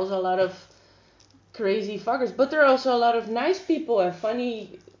there and also a lot of crazy fuckers. But there are also a lot of nice people and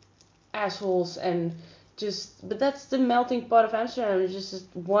funny assholes and but that's the melting pot of Amsterdam. It's just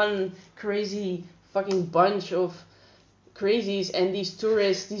one crazy fucking bunch of crazies, and these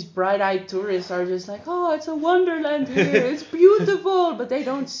tourists, these bright-eyed tourists, are just like, oh, it's a wonderland here, it's beautiful, but they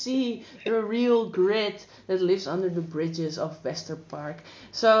don't see the real grit that lives under the bridges of Westerpark.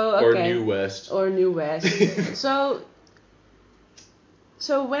 So okay, or New West.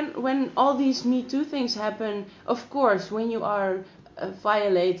 So when all these Me Too things happen, of course, when you are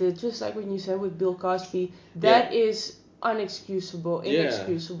violated, just like when you said with Bill Cosby, that is inexcusable,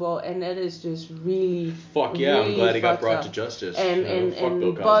 and that is just really really I'm glad he got brought to justice.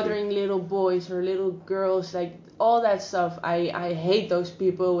 And bothering little boys or little girls, like all that stuff. I hate those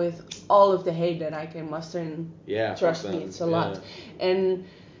people with all of the hate that I can muster, and trust me, it's a lot.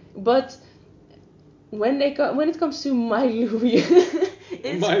 But when it comes to my Louis,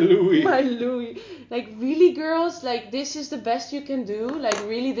 my Louis, like really, girls, like this is the best you can do. Like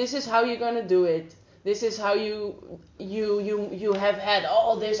really, this is how you're gonna do it. This is how you have had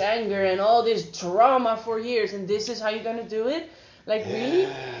all this anger and all this trauma for years, and this is how you're gonna do it. Like really,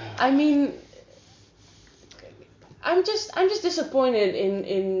 I mean, I'm just disappointed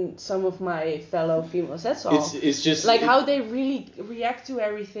in some of my fellow females. That's all. It's just like how they really react to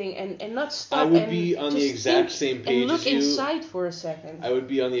everything and not stop. I would be on the exact same page and look as you. inside for a second. I would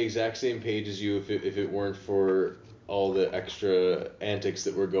be on the exact same page as you if it weren't for all the extra antics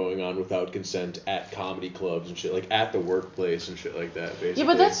that were going on without consent at comedy clubs and shit, like at the workplace and shit like that, basically. Yeah,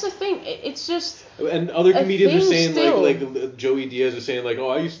 but that's the thing. It's just. And other comedians are saying still. like Joey Diaz was saying like, oh,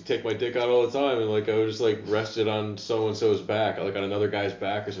 I used to take my dick out all the time, and like I was just like rested on so and so's back, like on another guy's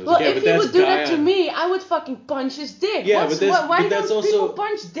back or something. Well, like, if he would do that to me, I would fucking punch his dick. Yeah, why that's don't also, people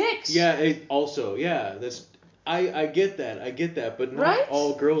punch dicks? Yeah, that's. I get that, but not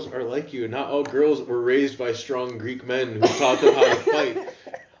all girls are like you. Not all girls were raised by strong Greek men who taught them how to fight.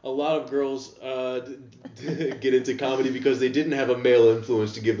 A lot of girls get into comedy because they didn't have a male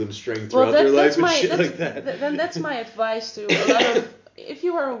influence to give them strength throughout their life and shit like that. Then that's my advice to a lot of if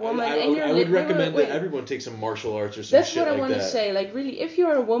you are a woman I and you're would recommend wait, that everyone take some martial arts or some that's shit what I like want to that. say. Like, really, if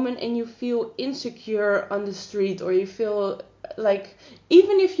you're a woman and you feel insecure on the street, or you feel like,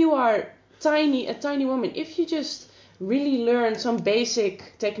 even if you are a tiny woman, if you just really learn some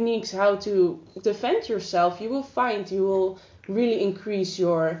basic techniques how to defend yourself, you will really increase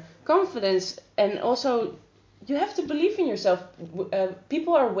your confidence. And also, you have to believe in yourself.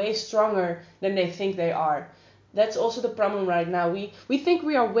 People are way stronger than they think they are. That's also the problem right now. We think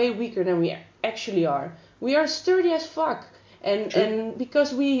we are way weaker than we actually are. We are sturdy as fuck. And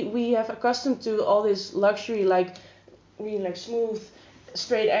because we have accustomed to all this luxury, like really like smooth,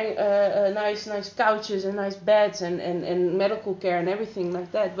 straight, nice couches and nice beds and medical care and everything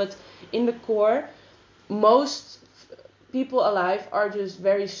like that. But in the core, most people alive are just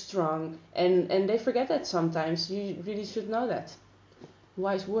very strong, and they forget that sometimes. You really should know that.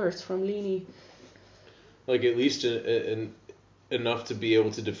 Wise words from Leanie. Like, at least enough to be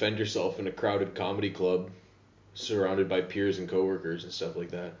able to defend yourself in a crowded comedy club, surrounded by peers and coworkers and stuff like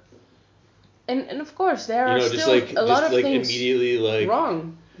that. And of course there are still a lot of things immediately like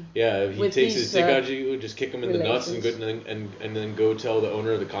wrong. Yeah, if he takes his dick out, you just kick him in the nuts and then go tell the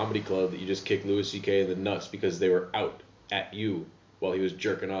owner of the comedy club that you just kicked Louis C.K. in the nuts because they were out at you while he was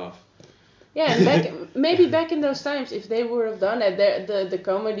jerking off. Yeah, and maybe back in those times, if they would have done that, the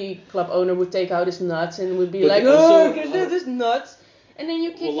comedy club owner would take out his nuts and would be like, oh, can you do this nuts? And then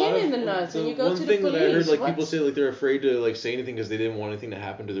you kick him in the nuts and you go to the police. One thing that I heard, like, people say, like, they're afraid to, like, say anything because they didn't want anything to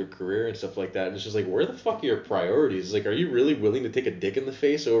happen to their career and stuff like that. And it's just like, where the fuck are your priorities? Like, are you really willing to take a dick in the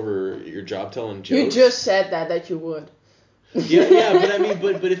face over your job telling jokes? You just said that you would. yeah, but I mean,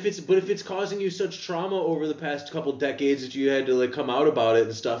 but if it's causing you such trauma over the past couple decades that you had to, like, come out about it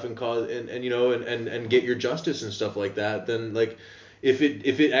and stuff and cause and you know and get your justice and stuff like that, then, like, if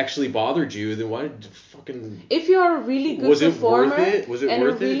it actually bothered you, then why did you fucking... If you are a really good performer and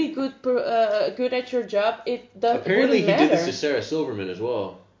really good at your job, Apparently wouldn't matter. He did this to Sarah Silverman as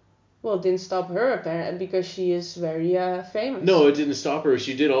well. Well, it didn't stop her apparently because she is very famous. No, it didn't stop her.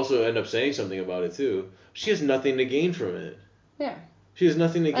 She did also end up saying something about it too. She has nothing to gain from it. Yeah. She has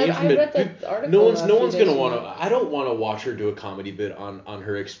nothing to gain from it. I read that article. No one's gonna want to. I don't want to watch her do a comedy bit on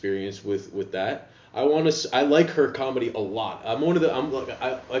her experience with that. I like her comedy a lot.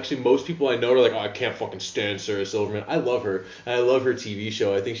 Actually, most people I know are like, oh, I can't fucking stand Sarah Silverman. I love her. And I love her TV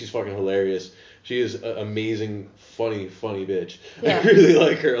show. I think she's fucking hilarious. She is an amazing, funny bitch. Yeah. I really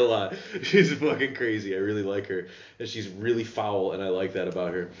like her a lot. She's fucking crazy. I really like her. And she's really foul, and I like that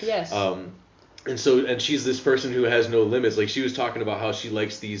about her. Yes. And she's this person who has no limits. Like, she was talking about how she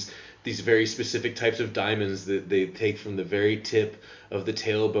likes these very specific types of diamonds that they take from the very tip of the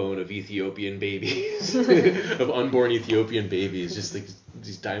tailbone of Ethiopian babies, of unborn Ethiopian babies. Just like,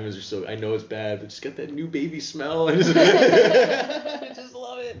 these diamonds are so, I know it's bad, but just get that new baby smell. I just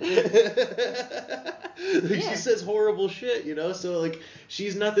love it. Like, she says horrible shit, you know? So, like,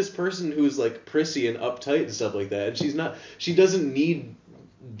 she's not this person who's, like, prissy and uptight and stuff like that. And she doesn't need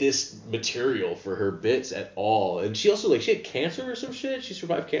this material for her bits at all. And she also, like, she had cancer or some shit. She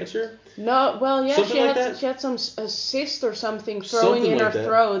survived cancer. No, well, yeah, she had some a cyst or something growing in her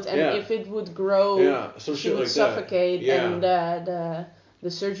throat, and if it would grow, she would suffocate. Yeah. And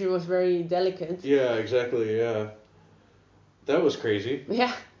the surgery was very delicate. Yeah, exactly. Yeah, that was crazy.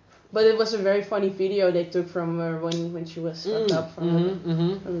 Yeah, but it was a very funny video they took from her when she was fucked up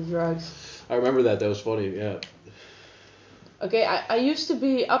from the drugs. I remember that. That was funny. Yeah. Okay, I used to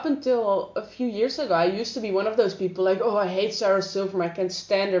be, up until a few years ago, I used to be one of those people like, oh, I hate Sarah Silverman, I can't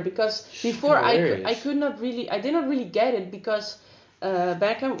stand her, because before I did not really get it, because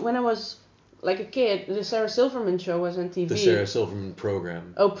back when I was like a kid, the Sarah Silverman show was on TV. The Sarah Silverman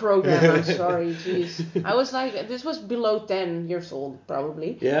program. Oh, program, I'm sorry, jeez. I was like, this was below 10 years old,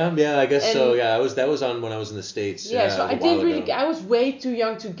 probably. Yeah, I guess so, yeah. That was on when I was in the States. Yeah, so I was way too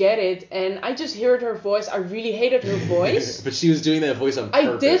young to get it, and I just heard her voice, I really hated her voice. But she was doing that voice on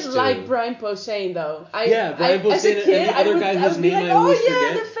purpose, I did like Brian Posehn, though. Brian Posehn, as a kid, and the other guy whose name I always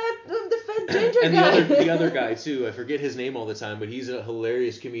forget. The fat ginger and guy. And the other guy, too. I forget his name all the time, but he's a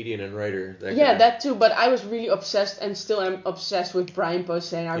hilarious comedian and writer. That too, but I was really obsessed, and still am obsessed with Brian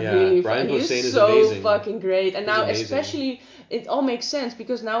Posehn. Brian Posehn is so amazing. Fucking great. And now especially, it all makes sense,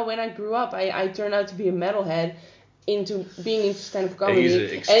 because now when I grew up, I turned out to be a metalhead into being into stand-up comedy. He's an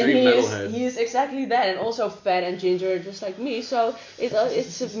extreme metalhead. He is exactly that, and also fat and ginger, just like me. So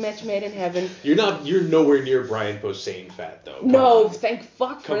it's a match made in heaven. You're nowhere near Brian Posehn fat, though. No, thank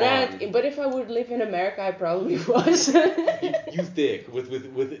fuck for that. But if I would live in America, I probably was. you thick with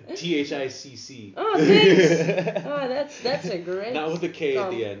THICC. Oh, thanks. Oh, that's a great. Not with a K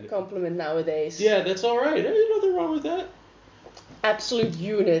at the end. Compliment nowadays. Yeah, that's all right. There's nothing wrong with that. Absolute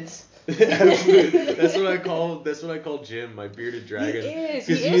unit. Absolutely. That's what I call Jim, my bearded dragon.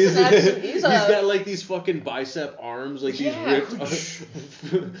 He's got like these fucking bicep arms, like these ripped. He's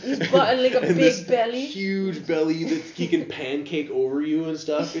like a big belly. Huge belly that he can pancake over you and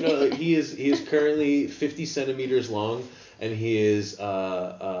stuff. You know, like he is currently 50 centimeters long. And he is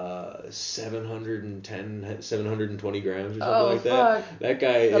 720 grams or something like that. Fuck. That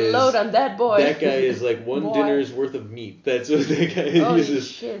guy the is load on that boy. That guy is like one dinner's worth of meat. That's what that guy is. Holy he's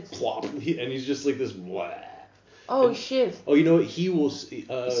just shit. plop, and he's just like this. Blah. Shit. Oh, you know what? He will. Is he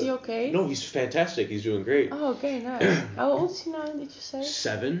okay? No, he's fantastic. He's doing great. Oh, okay, nice. How old is he now? Did you say?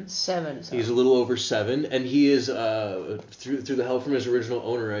 7. 7. So. He's a little over 7, and he is through the help from his original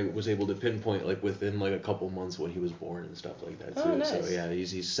owner. I was able to pinpoint like within like a couple months when he was born and stuff like that too. Oh, nice. So yeah,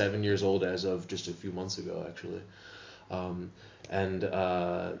 he's 7 years old as of just a few months ago actually. And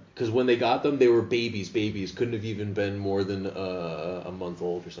because when they got them, they were babies, couldn't have even been more than a month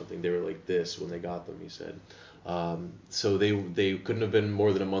old or something. They were like this when they got them, he said. So they couldn't have been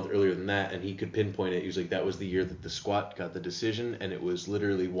more than a month earlier than that, and he could pinpoint it. He was like, that was the year that the squat got the decision, and it was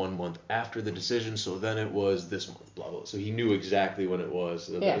literally 1 month after the decision, so then it was this month, blah, blah. So he knew exactly when it was.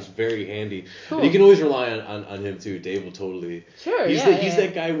 So that was very handy. Cool. And you can always rely on him, too. Dave will totally... Sure, he's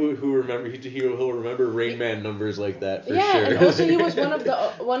that guy who remember he'll remember Rain Man numbers like that for sure. Yeah, and also he was one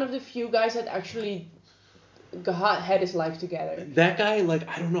of the few guys that actually had his life together. That guy, like,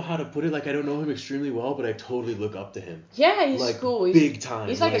 I don't know how to put it. Like, I don't know him extremely well, but I totally look up to him. Yeah, he's like, cool. Big time.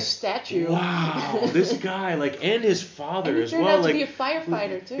 He's like a statue. Wow, this guy, like, and his father and as turned well. out like, to be a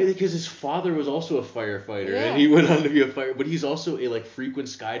firefighter too. Because his father was also a firefighter, Yeah. and he went on to be a fire. But he's also a like frequent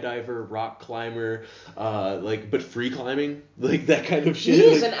skydiver, rock climber, but free climbing, like that kind of shit. He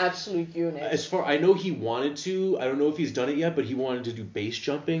is like, an absolute unit. As far I know, he wanted to. I don't know if he's done it yet, but he wanted to do base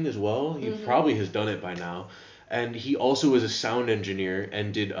jumping as well. He probably has done it by now. And he also was a sound engineer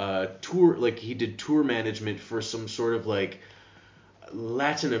and did tour management for some sort of like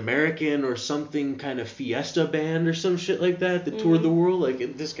Latin American or something kind of fiesta band or some shit like that that toured the world.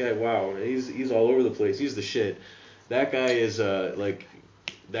 Like this guy, wow, he's all over the place. He's the shit. That guy is like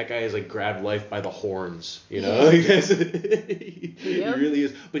grabbed life by the horns, you know. Yeah. He really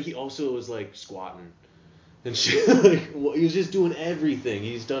is. But he also was like squatting and shit. Like he was just doing everything.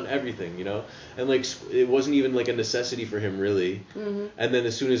 He's done everything, you know. And like it wasn't even like a necessity for him really. And then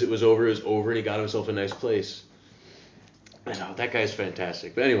as soon as it was over, and he got himself a nice place. I know, that guy's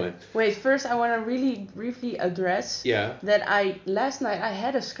fantastic. But anyway. Wait, first I want to really briefly address that last night I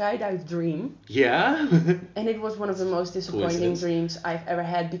had a skydive dream. Yeah? And it was one of the most disappointing dreams I've ever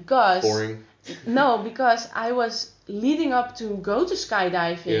had because... Boring? No, because I was leading up to go to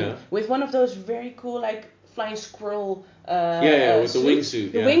skydiving with one of those very cool like flying squirrel with the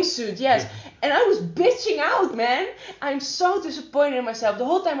wingsuit. The wingsuit, yes. And I was bitching out, man. I'm so disappointed in myself. The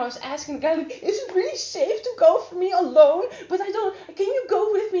whole time I was asking the guy, like, is it really safe to go for me alone? But can you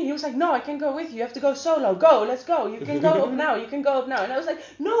go with me? He was like, no, I can't go with you. You have to go solo. Go, let's go. You can go up now. And I was like,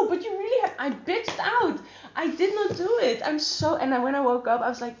 no, but you really have... I bitched out. I did not do it. And when I woke up, I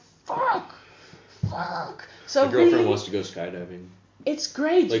was like, fuck. So my girlfriend really, wants to go skydiving. It's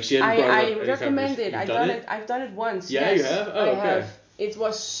great. Like she hadn't brought it up. I recommend it. I've done it. I've done it once. Yeah, yes, you have? Oh, I okay. have. It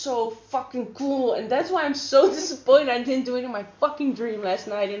was so fucking cool, and that's why I'm so disappointed I didn't do it in my fucking dream last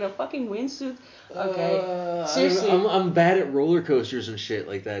night in a fucking windsuit. Okay, seriously. I'm bad at roller coasters and shit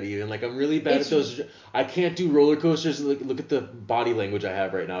like that. Even like I'm really bad at those. I can't do roller coasters. Look at the body language I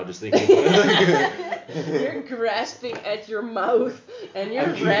have right now. Just thinking about it. You're grasping at your mouth, and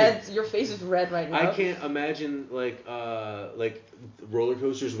you're red. Your face is red right now. I can't imagine like roller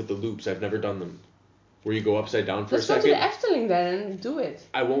coasters with the loops. I've never done them. Where you go upside down for a second. Let's go to the Efteling then and do it.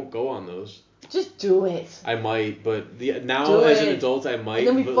 I won't go on those. Just do it. I might, but as an adult I might.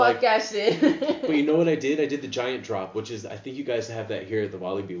 And then we podcast it. But you know what I did? I did the giant drop, which is I think you guys have that here at the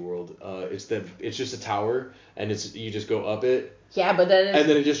Walibi World. It's just a tower and you just go up it. Yeah, but then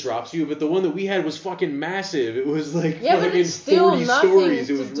it just drops you. But the one that we had was fucking massive. It was like but it's still 40 nothing stories.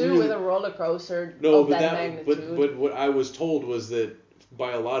 It to was do really... with a roller coaster. No, of that magnitude. but what I was told was that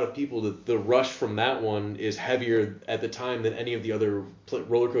by a lot of people that the rush from that one is heavier at the time than any of the other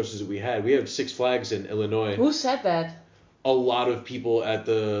roller coasters that we had. We have Six Flags in Illinois. Who said that? A lot of people at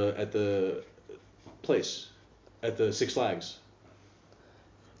the place, at the Six Flags.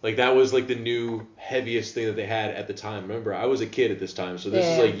 Like that was like the new heaviest thing that they had at the time. Remember, I was a kid at this time, so this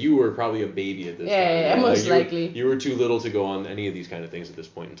is like you were probably a baby at this time. Yeah, most likely. You were too little to go on any of these kind of things at this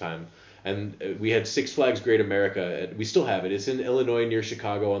point in time. And we had Six Flags Great America. We still have it. It's in Illinois near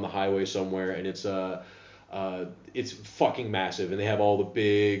Chicago on the highway somewhere, and it's It's fucking massive, and they have all the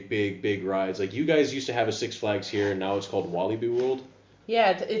big rides. Like, you guys used to have a Six Flags here, and now it's called Walibi World.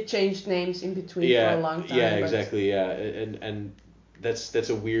 Yeah, it changed names in between for a long time. Yeah, exactly. Yeah, and that's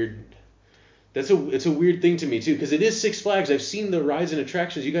a weird. It's a weird thing to me too, because it is Six Flags. I've seen the rides and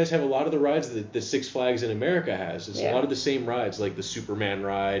attractions. You guys have a lot of the rides that the Six Flags in America has. It's a lot of the same rides, like the Superman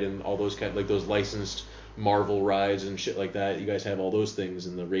ride and all those like those licensed Marvel rides and shit like that. You guys have all those things,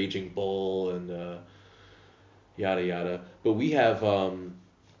 and the Raging Bull and yada yada. But we have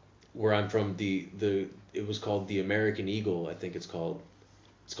where I'm from, it was called the American Eagle, I think it's called.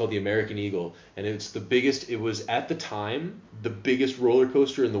 It's called the American Eagle, and it's the biggest. It was at the time the biggest roller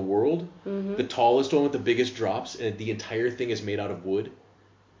coaster in the world, the tallest one with the biggest drops, and the entire thing is made out of wood.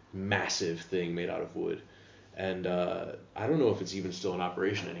 Massive thing made out of wood, and I don't know if it's even still in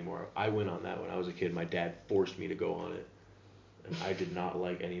operation anymore. I went on that when I was a kid. My dad forced me to go on it, and I did not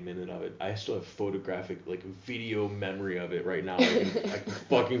like any minute of it. I still have photographic, like, video memory of it right now. I can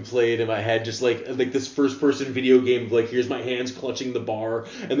fucking play it in my head, just like this first person video game of, like, here's my hands clutching the bar,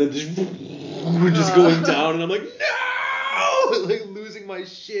 and then just going down, and I'm like, no! Like, losing my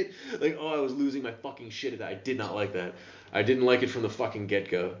shit. Like, I was losing my fucking shit at that. I did not like that. I didn't like it from the fucking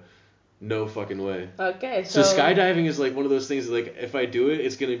get-go. No fucking way. Okay, so skydiving is like one of those things that, like, if I do it,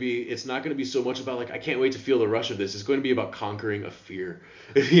 it's not gonna be so much about, like, I can't wait to feel the rush of this. It's going to be about conquering a fear.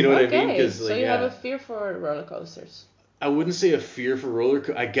 You know what I mean? 'Cause, like, so you have a fear for roller coasters. I wouldn't say a fear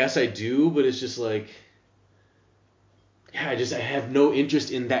for I guess I do, but it's just like, I have no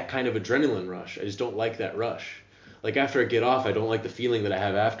interest in that kind of adrenaline rush. I just don't like that rush. Like, after I get off, I don't like the feeling that I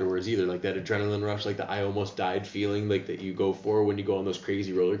have afterwards either. Like, that adrenaline rush, like the I almost died feeling, like, that you go for when you go on those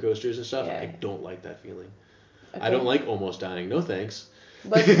crazy roller coasters and stuff. I don't like that feeling. Okay. I don't like almost dying. No thanks.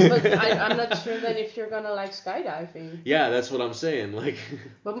 But I'm not sure then if you're gonna like skydiving. Yeah, that's what I'm saying. Like,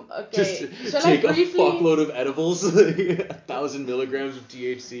 just take a fuckload of edibles, 1,000 milligrams of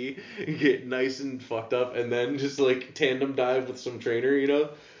THC, get nice and fucked up, and then just, like, tandem dive with some trainer, you know?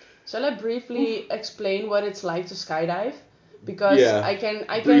 Shall I briefly explain what it's like to skydive? Because I can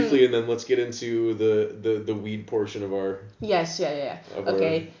briefly, and then let's get into the weed portion of our. Yes, yeah.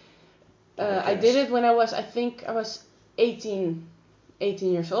 Okay. I did it when I was 18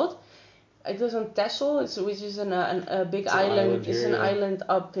 years old. It was on Texel, which is a big island. It's an island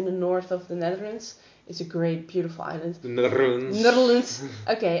up in the north of the Netherlands. It's a great, beautiful island. The Netherlands. Netherlands.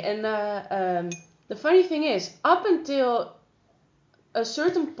 Okay, and the funny thing is, up until a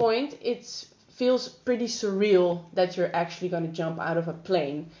certain point, it feels pretty surreal that you're actually going to jump out of a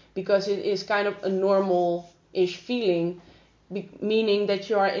plane, because it is kind of a normal-ish feeling, meaning that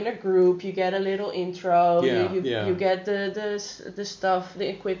you are in a group, you get a little intro, you get the stuff, the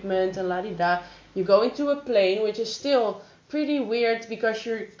equipment, and la-di-da. You go into a plane, which is still pretty weird because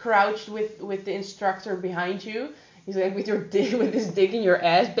you're crouched with the instructor behind you. He's like with his dick in your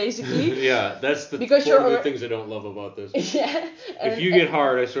ass, basically. Yeah, that's one of the things I don't love about this. Yeah. If you get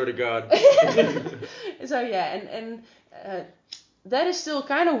hard, I swear to God. So yeah, and that is still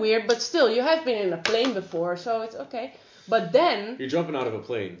kind of weird, but still, you have been in a plane before, so it's okay. But then you're jumping out of a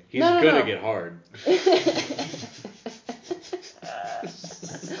plane. He's gonna get hard.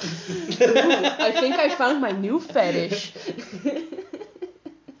 I think I found my new fetish.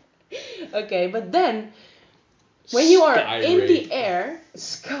 Okay, but then when you are in the air,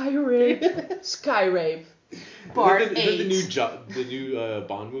 sky rape. Part 8. Is that the new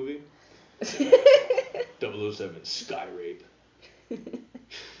Bond movie? 007, Sky Rape.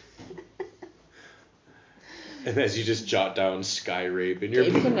 And as you just jot down Sky Rape in your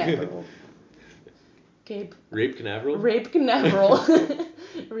Cape book. Canaveral. Rape Canaveral? Rape Canaveral.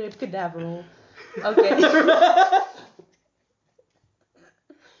 Rape Canaveral. Okay.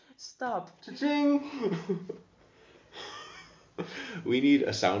 Stop. Cha-ching! We need a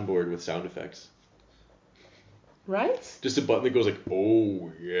soundboard with sound effects. Right? Just a button that goes like,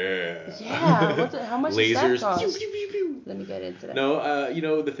 oh yeah. Yeah. How much Lasers. does that cost? Let me get into that.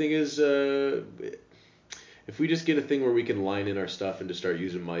 No, the thing is, if we just get a thing where we can line in our stuff and just start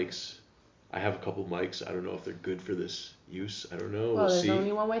using mics. I have a couple mics. I don't know if they're good for this use. I don't know. Well, we'll see. There's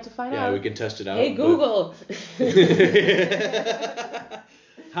only one way to find out. Yeah, we can test it out. Hey, Google.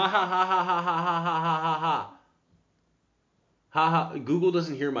 Ha ha ha ha ha ha ha ha ha. Haha, Google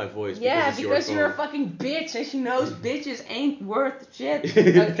doesn't hear my voice because you're a fucking bitch, and she knows bitches ain't worth shit.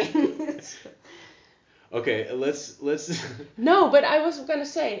 Okay. Okay, let's. No, but I was gonna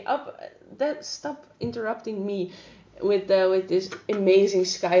say stop interrupting me with this amazing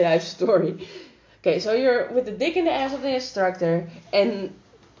skydive story. Okay, so you're with the dick in the ass of the instructor, and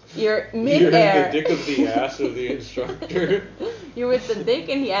you're mid-air. You're the dick of the ass of the instructor. You're with the dick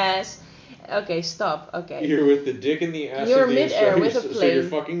in the ass. Okay, stop. Okay. You're with the dick in the ass You're of the mid-air instructor. with a So you're plane.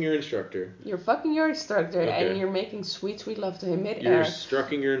 fucking your instructor. You're fucking your instructor Okay. and you're making sweet, sweet love to him You're mid-air.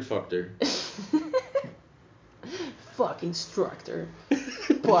 strucking your infuctor. Fuck instructor.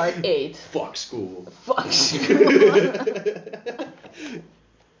 Part 8. Fuck school. Fuck school.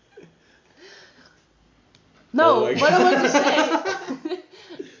 No, Oh my what I want to God. say.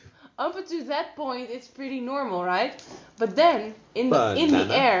 Up to that point, it's pretty normal, right? But then, in the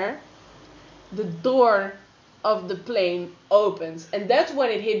Banana. air, the door of the plane opens. And that's when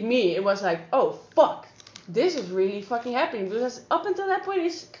it hit me. It was like, oh, fuck. This is really fucking happening. Because up until that point,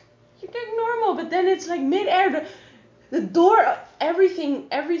 you're doing normal. But then it's like mid-air. The door, everything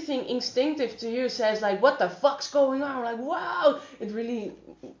instinctive to you says like, what the fuck's going on? Like, wow. It really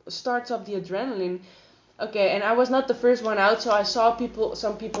starts up the adrenaline. Okay, and I was not the first one out, so I saw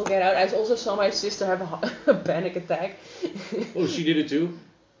some people get out. I also saw my sister have a panic attack. Oh, she did it too?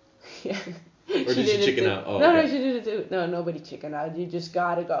 Yeah. Or did she chicken out? Oh, no, okay. she did it too. No, nobody chicken out. You just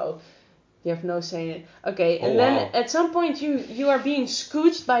gotta go. You have no say in it. Okay, and Oh, then wow. at some point you are being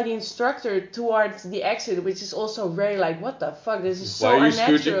scooched by the instructor towards the exit, which is also very like, what the fuck? This is so Why are you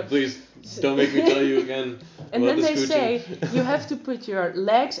unnatural. scooching? Please, don't make me tell you again. And about then the they say scooching. you have to put your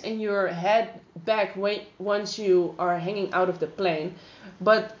legs and your head back once you are hanging out of the plane.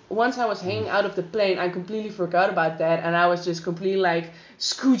 But once I was hanging out of the plane, I completely forgot about that, and I was just completely like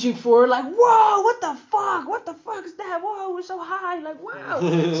scooching forward, like, whoa, what the fuck? What the fuck is that? Whoa, we're so high, like, wow. So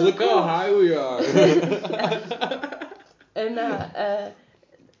Look cool. how high we are. And I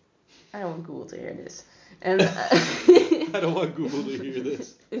don't want Google to hear this. And I don't want Google to hear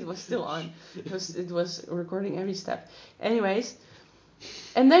this. It was still on. It was recording every step. Anyways,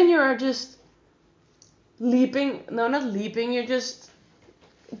 and then you're just leaping. No, not leaping. You're just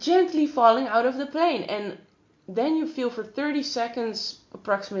gently falling out of the plane, and then you feel for 30 seconds,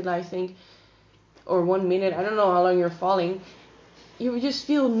 approximately, I think, or 1 minute. I don't know how long you're falling. You just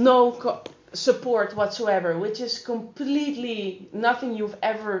feel no support whatsoever, which is completely nothing you've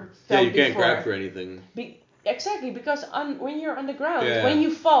ever felt before. Yeah, you can't grab for anything. Exactly, because when you're on the ground, Yeah. when you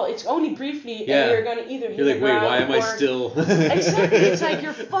fall, it's only briefly, Yeah. and you're gonna either hit You're the like, wait, ground why am I or... still? Exactly, it's like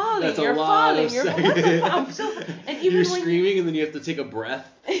you're falling, That's a you're lot falling, of you're seconds. what the fuck? I'm so... And even You're when screaming, and then you have to take a breath,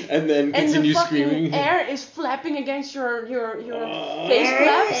 and then and continue the fucking screaming. air is flapping against your face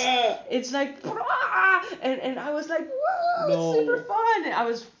flaps. It's like, and I was like, whoa, No. super fun. And I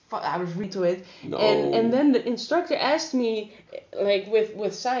was really to it. No. And then the instructor asked me, like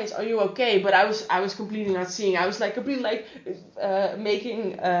with signs, are you okay? But I was completely not seeing. I was like completely like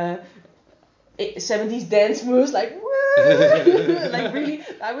making 70s dance moves, like woo, like really.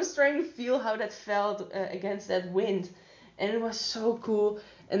 I was trying to feel how that felt against that wind, and it was so cool.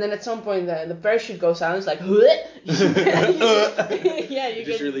 And then at some point the parachute goes out. It's like, yeah, you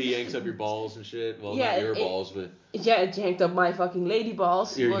just get, really yanks up your balls and shit. Well, yeah, not your balls, but yeah, it yanked up my fucking lady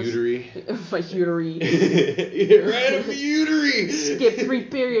balls. your uterine. My uterine. Right up the uterine. Skip 3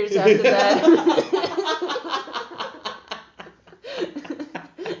 periods after that.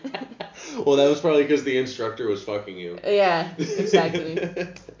 Well, that was probably because the instructor was fucking you. Yeah, exactly.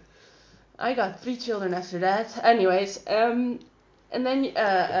 I got 3 children after that. Anyways, and then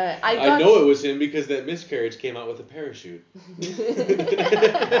I know it was him because that miscarriage came out with a parachute.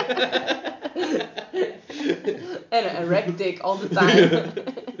 And a erect dick all the time.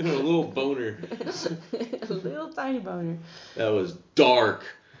 And a little boner. A little tiny boner. That was dark.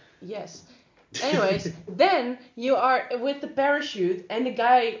 Yes. Anyways, then you are with the parachute, and the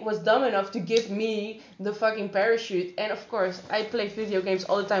guy was dumb enough to give me the fucking parachute. And of course, I play video games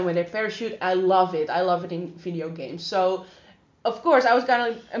all the time with a parachute. I love it. I love it in video games. So, of course, I was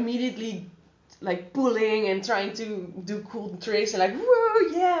gonna immediately like pulling and trying to do cool tricks and like,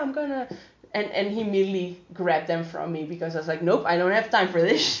 whoa, yeah, I'm gonna. And he immediately grabbed them from me because I was like, nope, I don't have time for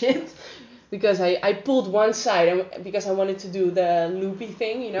this shit. Because I pulled one side because I wanted to do the loopy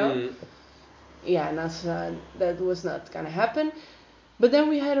thing, you know. Mm. Yeah, and that was not gonna happen. But then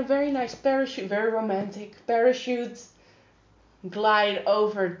we had a very nice parachute, very romantic parachute glide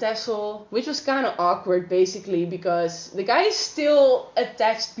over Texel, which was kind of awkward basically because the guy is still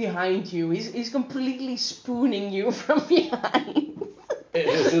attached behind you. He's completely spooning you from behind.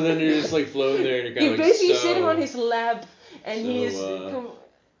 So then you're just like floating there and you're kind You're of like basically sitting on his lap, and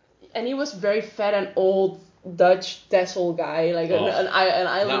and he was very fat and old Dutch Texel guy, like an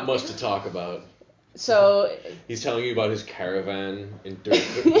island. Not much to talk about. So he's telling you about his caravan in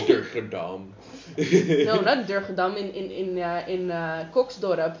Durgedam. No, not Durgedam, in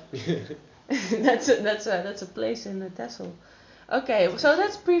Koksdorp. That's a place in Texel. Okay, so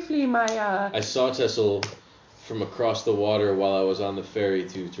that's briefly my. I saw Texel from across the water while I was on the ferry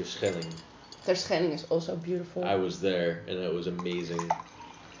to Terschelling. Terschelling is also beautiful. I was there, and it was amazing.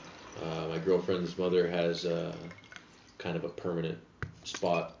 My girlfriend's mother has kind of a permanent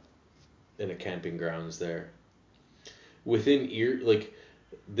spot in a camping grounds there. Within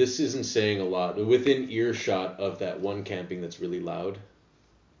this isn't saying a lot, but within earshot of that one camping that's really loud,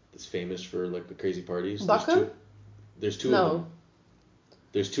 that's famous for like the crazy parties. Bakken? There's two of them.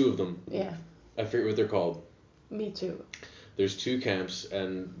 There's two of them. Yeah. I forget what they're called. Me too. There's two camps,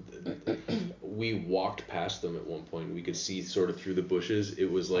 and we walked past them at one point. We could see sort of through the bushes. It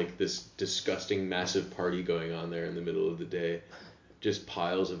was like this disgusting, massive party going on there in the middle of the day. Just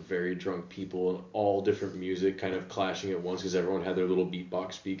piles of very drunk people and all different music kind of clashing at once because everyone had their little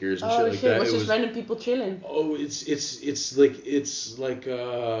beatbox speakers and shit like that. It was just random people chilling. Oh, it's like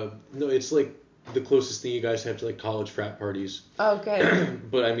no, it's like the closest thing you guys have to like college frat parties. Okay.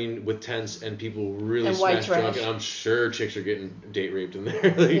 But I mean with tents and people really And white smash drunk, trash. and I'm sure chicks are getting date raped in there.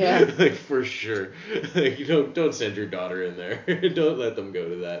 Like, Yeah. like for sure. Like you don't send your daughter in there. Don't let them go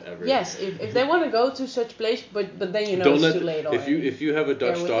to that ever. Yes, if they want to go to such place, but then you know it's too late already. If you have a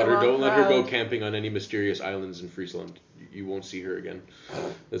Dutch with the daughter, wrong don't let her go crowd. camping on any mysterious islands in Friesland. You won't see her again.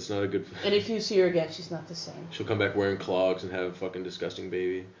 That's not a good. And if you see her again, she's not the same. She'll come back wearing clogs and have a fucking disgusting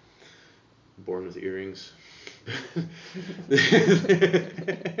baby. Born with earrings.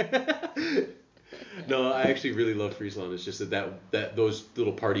 No, I actually really love Friesland. It's just that those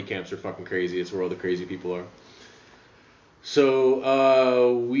little party camps are fucking crazy. It's where all the crazy people are.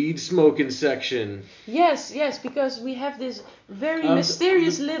 So, weed smoking section. Yes, because we have this very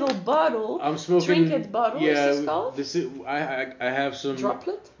mysterious little bottle. I'm smoking. Trinket bottle. Yeah, is this called? I have some.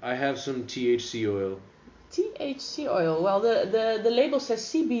 Droplet. I have some THC oil. THC oil. Well, the label says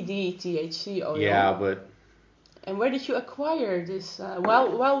CBD THC oil. Yeah, but. And where did you acquire this?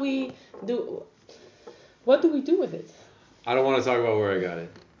 While we do, what do we do with it? I don't want to talk about where I got it,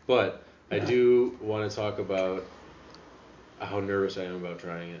 but I do want to talk about how nervous I am about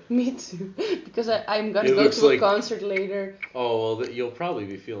trying it. Me too, because I'm gonna go to a concert later. Oh well, you'll probably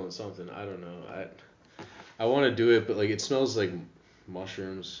be feeling something. I don't know. I want to do it, but like it smells like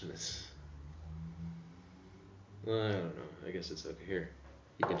mushrooms, and it's. I don't know. I guess it's okay. Here,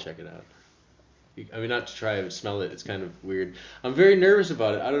 you can check it out. I mean, not to try and smell it. It's kind of weird. I'm very nervous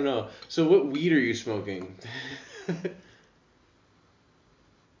about it. I don't know. So, what weed are you smoking?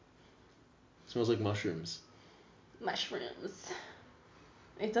 Smells like mushrooms. Mushrooms.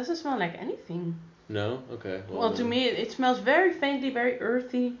 It doesn't smell like anything. No? Okay. Well, to me, it smells very faintly, very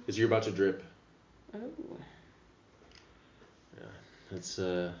earthy. Is you're about to drip? Oh. Yeah. That's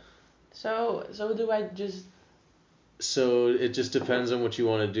So do I just? So it just depends on what you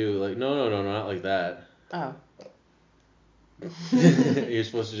want to do. Like no, not like that. Oh. You're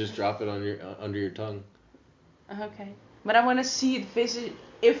supposed to just drop it on your under your tongue. Okay. But I want to see it visit.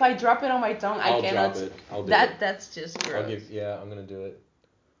 If I drop it on my tongue, I cannot. Drop it. I'll do that. it. That's just gross. I'm gonna do it.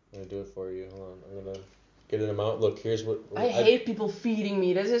 I'm gonna do it for you. Hold on. I'm gonna get an amount. Look, here's what. I hate people feeding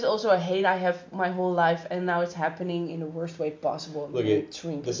me. This is also a hate I have my whole life, and now it's happening in the worst way possible. Look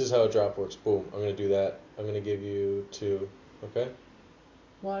this is how a drop works. Boom. I'm gonna do that. I'm gonna give you 2. Okay.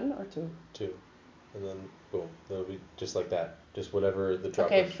 1 or 2. 2, and then boom. That'll be just like that. Just whatever the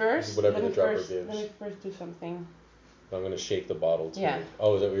dropper. Okay, first. Whatever the dropper gives. Let me first do something. I'm gonna shake the bottle too. Yeah.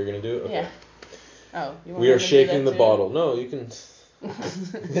 Oh, is that what you're gonna do? Okay. Yeah. Oh, you want We are shaking the too? bottle. No, you can.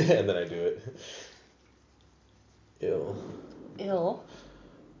 And then I do it. Ill.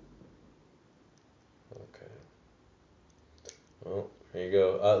 Okay. Oh, here you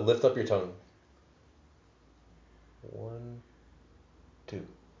go. Lift up your tongue. 1, 2.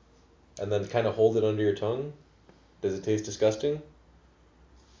 And then kind of hold it under your tongue. Does it taste disgusting?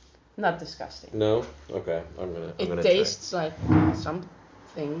 Not disgusting. No? Okay. I'm gonna It tastes like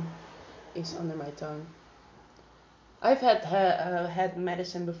something is under my tongue. I've had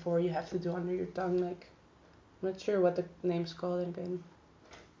medicine before you have to do under your tongue, like, I'm not sure what the name's called again.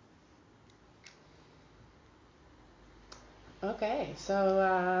 Okay,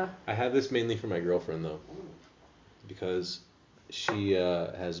 so I have this mainly for my girlfriend though, because she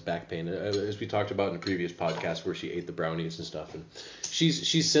has back pain, as we talked about in a previous podcast where she ate the brownies and stuff, and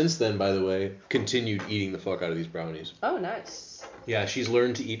she's since then, by the way, continued eating the fuck out of these brownies. Oh, nice. Yeah, she's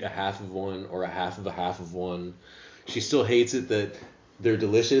learned to eat a half of one or a half of one. She still hates it that they're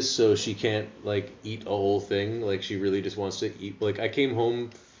delicious, so she can't like eat a whole thing. Like she really just wants to eat. Like I came home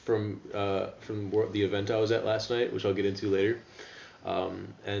from the event I was at last night, which I'll get into later,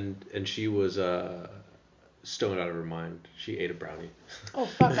 and she was stoned out of her mind. She ate a brownie. Oh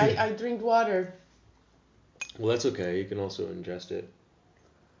fuck! I drink water. Well, that's okay. You can also ingest it.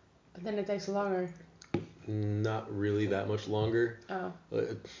 But then it takes longer. Not really that much longer. Oh.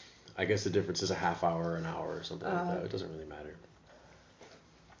 I guess the difference is a half hour or an hour or something like that. It doesn't really matter.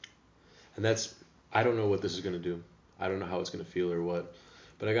 And I don't know what this is going to do. I don't know how it's going to feel or what.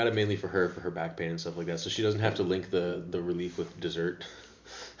 But I got it mainly for her back pain and stuff like that. So she doesn't have to link the relief with dessert.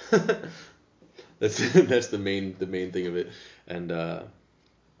 That's the main thing of it. And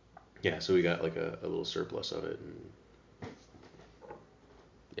yeah, so we got like a little surplus of it. And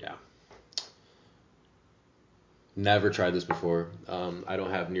yeah. Never tried this before. I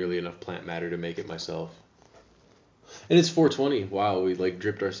don't have nearly enough plant matter to make it myself. And it's 420. Wow, we like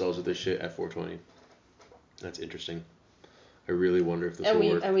dripped ourselves with this shit at 420. That's interesting. I really wonder if this will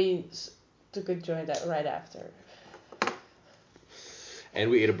work. And we took a joint right after. And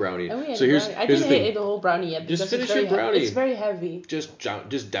we ate a brownie. So here's I didn't eat the whole brownie yet because just finish your brownie. It's very heavy. Just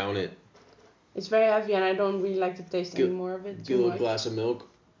down it. It's very heavy and I don't really like the taste anymore of it. Get a little glass of milk.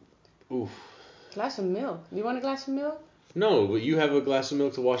 Oof. Glass of milk? Do you want a glass of milk? No, but you have a glass of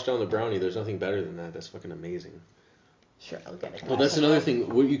milk to wash down the brownie. There's nothing better than that. That's fucking amazing. Sure, I'll get it. Well, that's another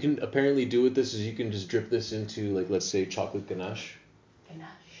thing. What you can apparently do with this is you can just drip this into, like, let's say chocolate ganache.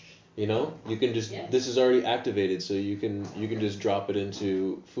 You know, you can just this is already activated, so you can just drop it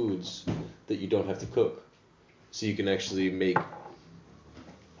into foods that you don't have to cook. So you can actually make.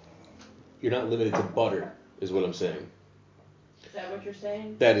 You're not limited to butter, is what I'm saying. Is that what you're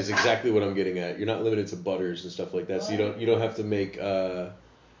saying? That is exactly what I'm getting at. You're not limited to butters and stuff like that. So you don't have to make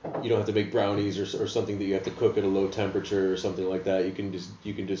brownies or something that you have to cook at a low temperature or something like that. You can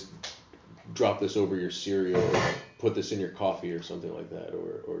just drop this over your cereal, or put this in your coffee or something like that,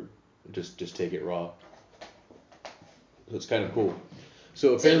 or just take it raw. So it's kind of cool.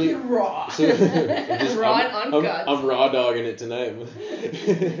 So apparently take it raw. So raw and uncut. I'm raw dogging it tonight.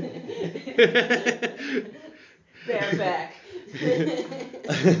 Bareback.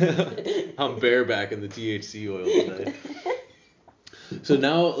 I'm bareback in the THC oil tonight. So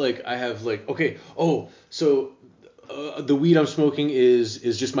now, like, I have, like, okay, so the weed I'm smoking is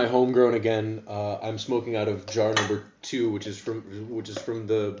just my homegrown again. I'm smoking out of jar number 2, which is from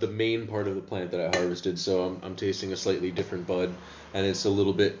the main part of the plant that I harvested. So I'm tasting a slightly different bud, and it's a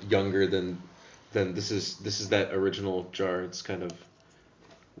little bit younger than this is that original jar. It's kind of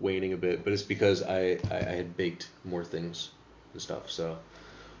waning a bit, but it's because I had baked more things and stuff. So.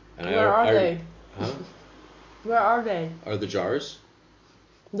 And Where are they? Huh? Where are they? Are the jars?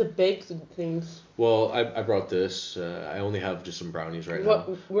 The baked things. Well, I brought this. I only have just some brownies right now.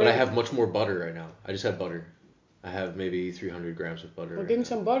 But I have much more butter right now. I just have butter. I have maybe 300 grams of butter. Well, give me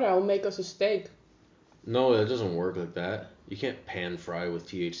some butter. I'll make us a steak. No, that doesn't work like that. You can't pan fry with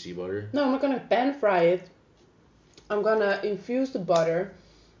THC butter. No, I'm not gonna pan fry it. I'm gonna infuse the butter,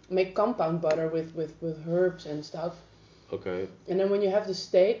 make compound butter with herbs and stuff. Okay. And then when you have the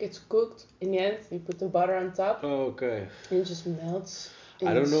steak, it's cooked. In the end, you put the butter on top. Oh, okay. And it just melts.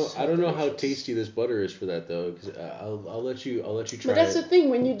 I don't know how tasty this butter is for that though, because I'll let you try. But that's the thing.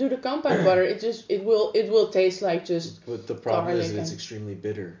 When you do the compound butter, it will taste like just. But the problem is that it's extremely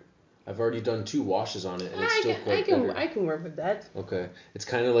bitter. I've already done 2 washes on it, and it's still quite bitter. I can work with that. Okay, it's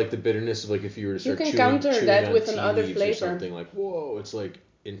kind of like the bitterness of like if you were to start chewing counter that with another flavor or something, like whoa, it's like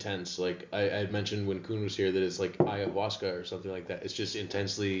intense. Like I had mentioned when Kuhn was here that it's like ayahuasca or something like that. It's just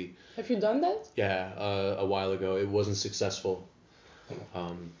intensely. Have you done that? Yeah, a while ago. It wasn't successful.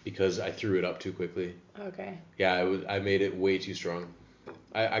 Because I threw it up too quickly. Okay. Yeah, I made it way too strong.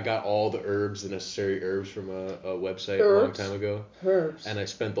 I got all the herbs, the necessary herbs from a website a long time ago. Herbs. And I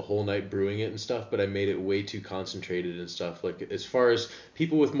spent the whole night brewing it and stuff, but I made it way too concentrated and stuff. Like, as far as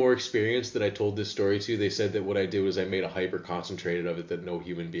people with more experience that I told this story to, they said that what I did was I made a hyper concentrated of it that no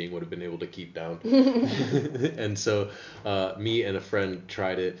human being would have been able to keep down. And so me and a friend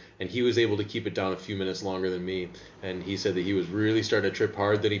tried it, and he was able to keep it down a few minutes longer than me. And he said that he was really starting to trip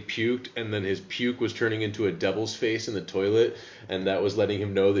hard, then he puked, and then his puke was turning into a devil's face in the toilet, and that was letting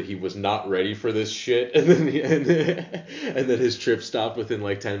him know that he was not ready for this shit. And then his trip stopped within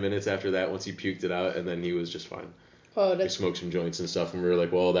like 10 minutes after that once he puked it out, and then he was just fine. Oh, we smoked some joints and stuff, and we were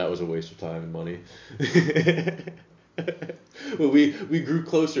like, well, that was a waste of time and money. Well, we grew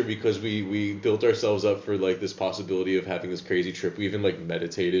closer because we built ourselves up for like this possibility of having this crazy trip. We even like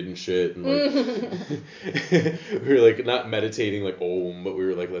meditated and shit, and like we were like not meditating like but we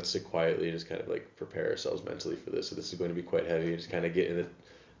were like, let's sit quietly and just kind of like prepare ourselves mentally for this. So this is going to be quite heavy. Just kind of get in it.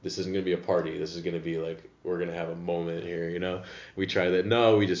 This isn't going to be a party. This is going to be like we're going to have a moment here, you know. We tried that.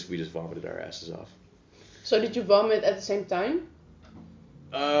 No, we just vomited our asses off. So did you vomit at the same time?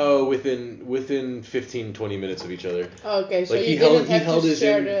 Oh, within 15, 20 minutes of each other. Okay, so like he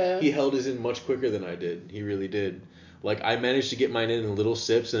held his in much quicker than I did. He really did. Like I managed to get mine in little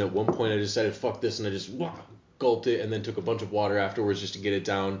sips, and at one point I decided fuck this, and I just gulped it, and then took a bunch of water afterwards just to get it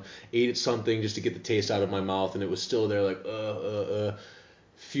down. Ate something just to get the taste out of my mouth, and it was still there like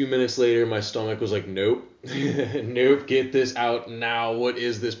Few minutes later, my stomach was like, nope, nope, get this out now. What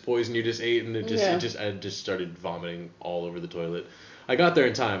is this poison you just ate? And I just started vomiting all over the toilet. I got there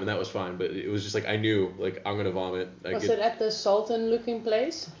in time, and that was fine. But it was just like I knew, like I'm gonna vomit. Was it at the Sultan-looking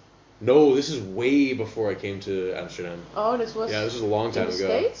place? No, this is way before I came to Amsterdam. Oh, this was. Yeah, this was a long time in the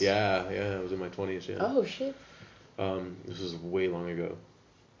ago. States? Yeah, it was in my 20s. Yeah. Oh shit. This was way long ago.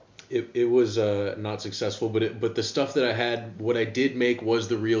 It was not successful, but the stuff that I had, what I did make was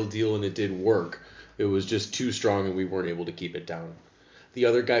the real deal, and it did work. It was just too strong, and we weren't able to keep it down. The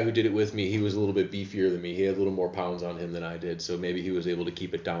other guy who did it with me, he was a little bit beefier than me. He had a little more pounds on him than I did, so maybe he was able to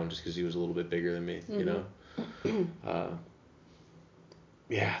keep it down just because he was a little bit bigger than me, you know.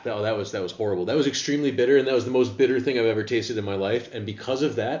 Yeah, that was horrible. That was extremely bitter, and that was the most bitter thing I've ever tasted in my life. And because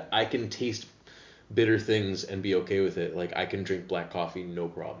of that, I can taste bitter things and be okay with it. Like I can drink black coffee, no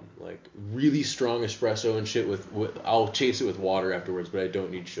problem. Like really strong espresso and shit with I'll chase it with water afterwards, but I don't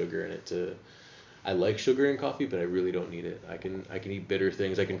need sugar in it to. I like sugar in coffee, but I really don't need it. I can eat bitter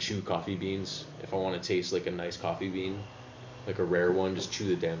things. I can chew coffee beans if I want to taste like a nice coffee bean, like a rare one. Just chew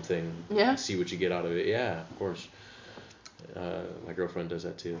the damn thing. Yeah. And see what you get out of it. Yeah, of course. My girlfriend does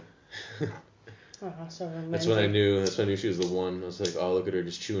that too. Oh, so romantic. That's when I knew she was the one. I was like, oh, look at her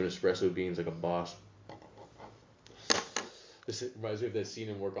just chewing espresso beans like a boss. This reminds me of that scene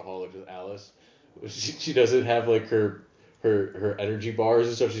in Workaholics with Alice. She doesn't have like her energy bars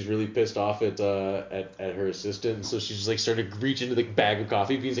and stuff. She's really pissed off at her assistant, so she just like started reaching into the bag of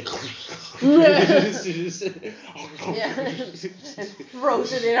coffee beans like yeah, and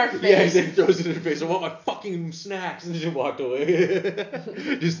throws it in her face. Yeah, then throws it in her face. I want my fucking snacks, and she walked away.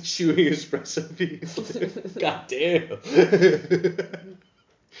 Just chewing espresso beans. God damn.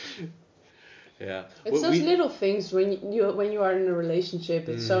 Yeah. It's those little things when you are in a relationship.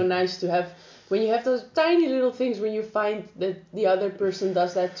 It's so nice to have. When you have those tiny little things when you find that the other person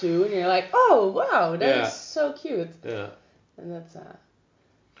does that too, and you're like, oh wow, that's so cute. Yeah. And that's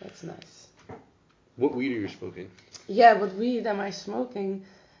nice. What weed are you smoking? Yeah, what weed am I smoking?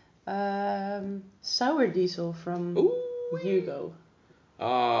 Sour Diesel from Hugo.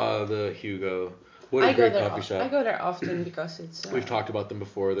 Ah, the Hugo. What a great coffee shop. I go there often because it's. We've talked about them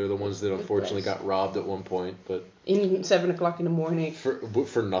before. They're the ones that unfortunately got robbed at one point, but. In 7 o'clock in the morning. For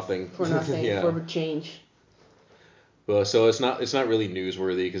nothing. For nothing. Yeah. For a change. Well, so it's not really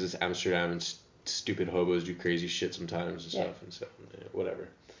newsworthy because it's Amsterdam and stupid hobos do crazy shit sometimes and stuff and whatever.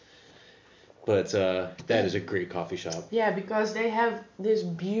 But that is a great coffee shop. Yeah, because they have this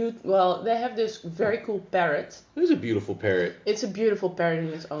very cool parrot. It is a beautiful parrot. It's a beautiful parrot in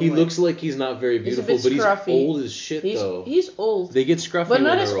its own way. He looks like he's not very beautiful, but scruffy. He's old as shit though. He's old. They get scruffy but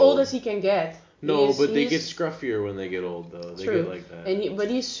not when as they're old as he can get. No, but they get scruffier when they get old though. They True. get like that.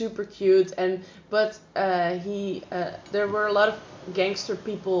 But he's super cute but there were a lot of gangster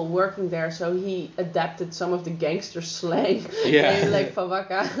people working there, so he adapted some of the gangster slang. Yeah. Like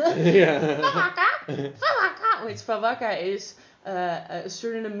favaka. Yeah. Favaka. Which favaka is a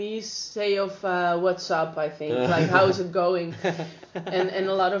Surinamese say of what's up, I think. Like how's it going? and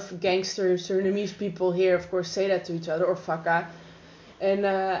a lot of gangster Surinamese people here of course say that to each other, or faka.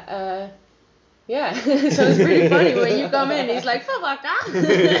 And yeah, so it's pretty funny when you come in. He's like, "Favaka."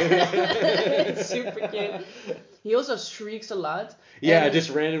 It's super cute. He also shrieks a lot. Yeah, just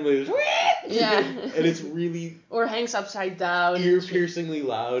randomly. Yeah. And it's really. Or hangs upside down. Ear-piercingly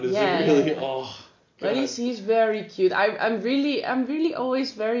loud. It's oh. But he's very cute. I'm really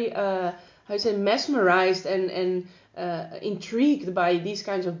always very mesmerized and intrigued by these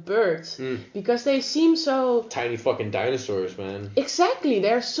kinds of birds because they seem so tiny fucking dinosaurs, man. Exactly,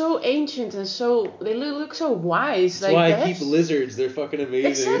 they're so ancient and they look so wise. That's why I keep lizards. They're fucking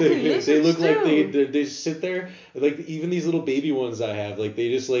amazing. Exactly, they look too. like they just sit there. Like even these little baby ones I have, like they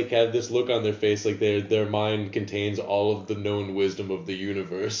just like have this look on their face, like their mind contains all of the known wisdom of the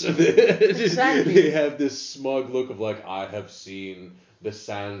universe. Exactly. They have this smug look of like I have seen the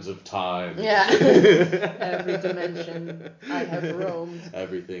sands of time. Yeah. Every dimension I have roamed.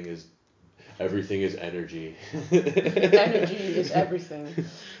 Everything is energy. Energy is everything.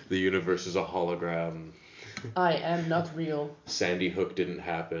 The universe is a hologram. I am not real. Sandy Hook didn't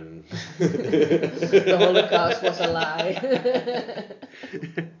happen. The Holocaust was a lie.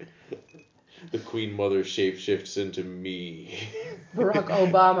 The Queen Mother shapeshifts into me. Barack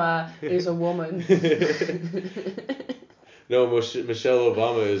Obama is a woman. No, Michelle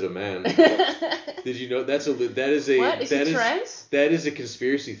Obama is a man. Did you know that is a what? Is he trans? That is a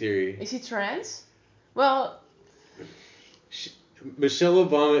conspiracy theory. Is he trans? Well, Michelle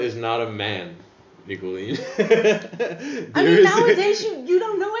Obama is not a man. Nicolene. I mean, nowadays you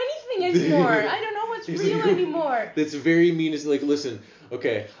don't know anything anymore. I don't know what's real anymore. That's very mean. Is like, listen,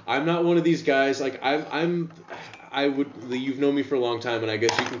 okay, I'm not one of these guys. Like, you've known me for a long time, and I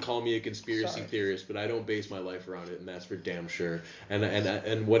guess you can call me a conspiracy theorist, but I don't base my life around it, and that's for damn sure.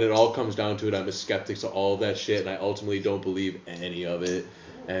 And when it all comes down to it, I'm a skeptic to all of that shit, and I ultimately don't believe any of it.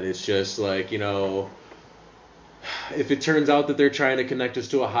 And it's just like, if it turns out that they're trying to connect us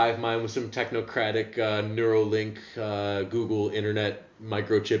to a hive mind with some technocratic Neuralink, Google Internet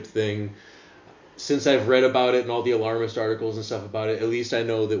microchip thing, since I've read about it and all the alarmist articles and stuff about it, at least I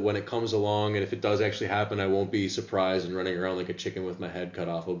know that when it comes along and if it does actually happen, I won't be surprised and running around like a chicken with my head cut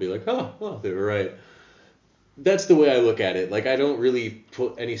off. I'll be like, oh, well, they were right. That's the way I look at it. Like, I don't really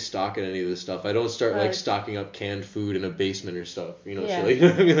put any stock in any of this stuff. I don't start like stocking up canned food in a basement or stuff. Shit like, you know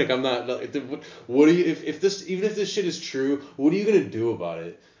what I mean? Like, I'm not. What do you? If this shit is true, what are you gonna do about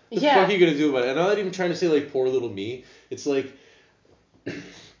it? The fuck are you gonna do about it? And I'm not even trying to say like poor little me. It's like.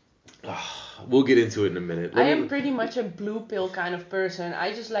 We'll get into it in a minute. I am pretty much a blue pill kind of person.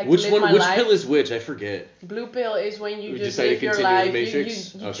 I just like which to live my Which life. pill is which? I forget. Blue pill is when you just decide live to your continue in life. the You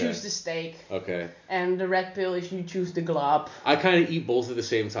Matrix? Okay. choose the steak. Okay. And the red pill is you choose the glob. I kind of eat both at the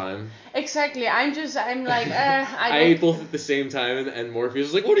same time. Exactly. I'm like, I ate both at the same time, and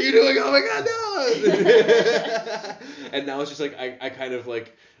Morpheus was like, "What are you doing? Oh my god, no!" And now it's just like I kind of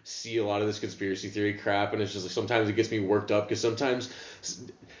like see a lot of this conspiracy theory crap, and it's just like sometimes it gets me worked up because sometimes.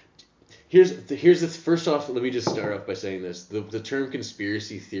 Here's the first off. Let me just start off by saying this: the term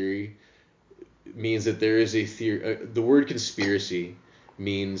conspiracy theory means that there is a theory. The word conspiracy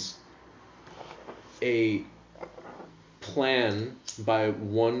means a plan by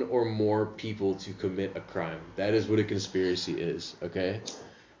one or more people to commit a crime. That is what a conspiracy is. Okay.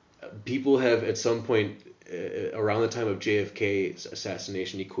 People have at some point around the time of JFK's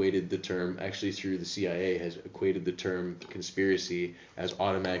assassination equated the term, actually through the CIA, has equated the term conspiracy as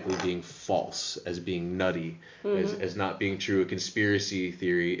automatically being false, as being nutty, as not being true. A conspiracy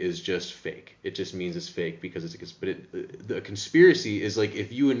theory is just fake. It just means it's fake because it's a conspiracy is like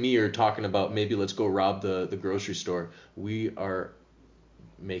if you and me are talking about maybe let's go rob the grocery store, we are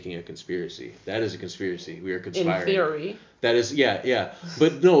making a conspiracy. That is a conspiracy. We are conspiring. In theory. That is, yeah.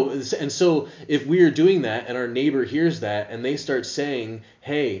 But no, and so if we are doing that and our neighbor hears that and they start saying,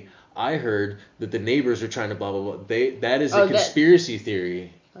 hey, I heard that the neighbors are trying to blah, blah, blah, that is a conspiracy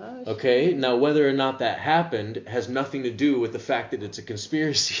theory. Okay? Now, whether or not that happened has nothing to do with the fact that it's a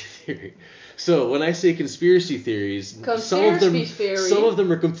conspiracy theory. So when I say conspiracy theories, some of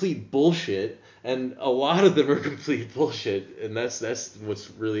them are complete bullshit. And a lot of them are complete bullshit, and that's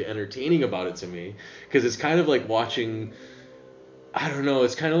what's really entertaining about it to me, because it's kind of like watching, I don't know,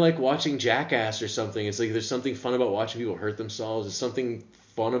 it's kind of like watching Jackass or something. It's like there's something fun about watching people hurt themselves. There's something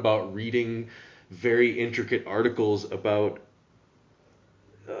fun about reading very intricate articles about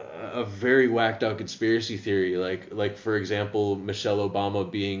a very whacked out conspiracy theory, like for example, Michelle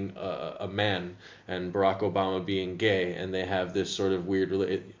Obama being a man and Barack Obama being gay, and they have this sort of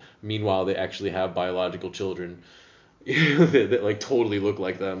weird. Meanwhile, they actually have biological children that like totally look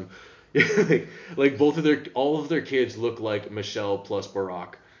like them. like all of their kids look like Michelle plus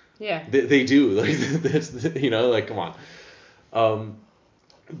Barack. Yeah. They do. Like that's like come on.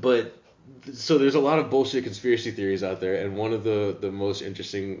 But so there's a lot of bullshit conspiracy theories out there, and one of the most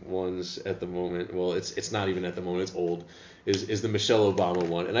interesting ones at the moment, well, it's not even at the moment, it's old, is the Michelle Obama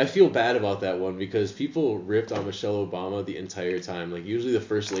one. And I feel bad about that one because people ripped on Michelle Obama the entire time. Like, usually the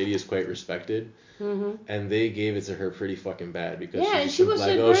first lady is quite respected, and they gave it to her pretty fucking bad because she was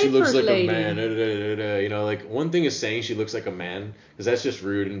like, she looks like lady. a man, like one thing is saying she looks like a man because that's just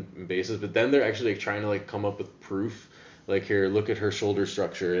rude and baseless, but then they're actually like trying to like come up with proof. Like, here, look at her shoulder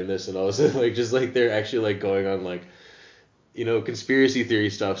structure and this and all this. Like, just like they're actually like going on like, conspiracy theory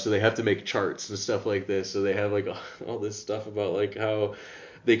stuff. So they have to make charts and stuff like this. So they have like all this stuff about like how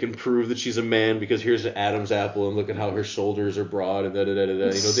they can prove that she's a man because here's an Adam's apple and look at how her shoulders are broad and da da da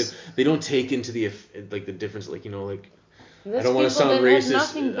da. They don't take into the difference, like, I don't want to sound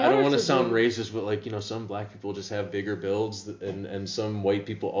racist. I don't want to sound racist, but like, some black people just have bigger builds, and some white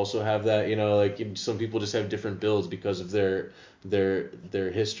people also have that. Like some people just have different builds because of their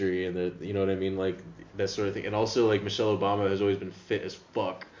history and you know what I mean, like that sort of thing. And also, like, Michelle Obama has always been fit as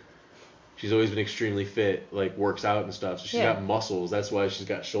fuck. She's always been extremely fit, like works out and stuff. So she's got muscles. That's why she's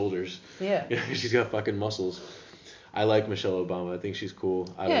got shoulders. Yeah. She's got fucking muscles. I like Michelle Obama. I think she's cool.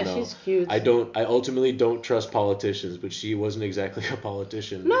 I don't know. She's cute. I ultimately don't trust politicians, but she wasn't exactly a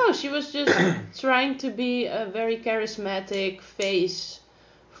politician. No, she was just trying to be a very charismatic face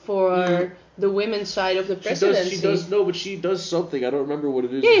for the women's side of the presidency. She does something. I don't remember what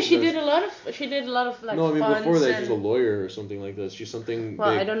it is. Yeah, she did a lot of like. No, I mean funds before that and... she's a lawyer or something like that. She's something.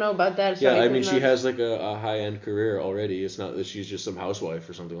 Well, big. I don't know about that. So yeah, I mean she has like a high end career already. It's not that she's just some housewife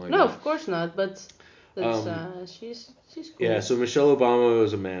or something like that. No, of course not. But she's cool. Yeah, so Michelle Obama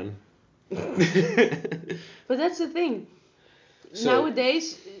was a man. But that's the thing.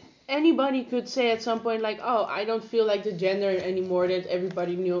 Nowadays, anybody could say at some point like, oh, I don't feel like the gender anymore that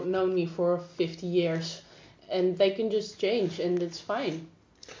everybody known me for 50 years. And they can just change and it's fine.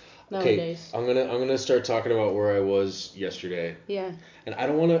 Nowadays. Okay, I'm gonna start talking about where I was yesterday. Yeah. And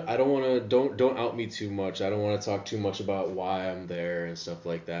don't out me too much. I don't want to talk too much about why I'm there and stuff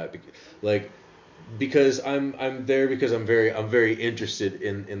like that. Because I'm there because I'm very interested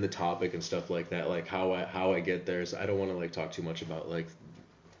in the topic and stuff like that, like how I get there. So I don't want to like talk too much about like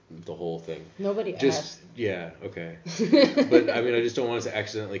the whole thing. Nobody asked. Yeah, okay. But I mean I just don't want it to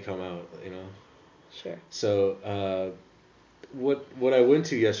accidentally come out, you know. Sure. So what I went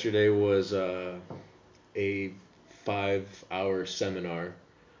to yesterday was a 5-hour seminar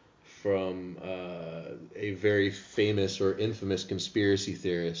from a very famous or infamous conspiracy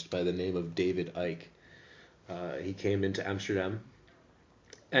theorist by the name of David Icke. He came into Amsterdam,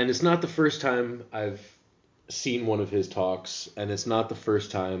 and it's not the first time I've seen one of his talks, and it's not the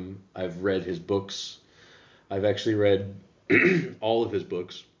first time I've read his books. I've actually read all of his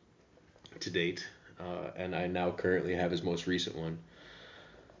books to date, and I now currently have his most recent one.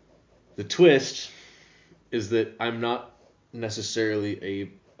 The twist is that I'm not necessarily a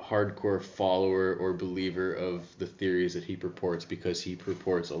hardcore follower or believer of the theories that he purports, because he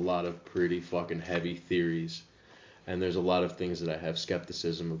purports a lot of pretty fucking heavy theories, and there's a lot of things that I have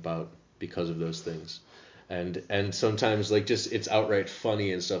skepticism about because of those things, and sometimes like just it's outright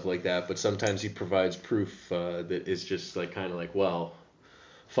funny and stuff like that, but sometimes he provides proof that is just like kind of like, well,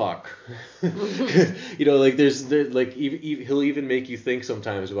 fuck. You know, like there's like he'll even make you think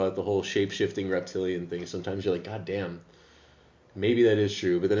sometimes about the whole shape-shifting reptilian thing. Sometimes you're like, god damn, maybe that is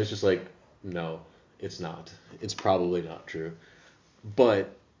true, but then it's just like, no, it's not. It's probably not true.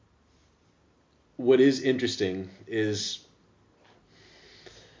 But what is interesting is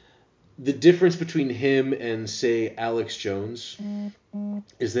the difference between him and, say, Alex Jones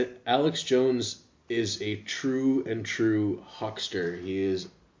is that Alex Jones is a true huckster. He is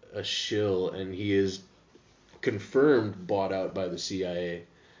a shill, and he is confirmed bought out by the CIA.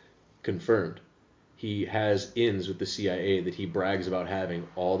 Confirmed. He has ins with the CIA that he brags about having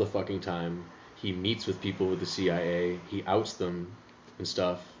all the fucking time. He meets with people with the CIA. He outs them and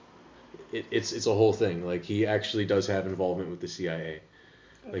stuff. It's a whole thing. Like, he actually does have involvement with the CIA.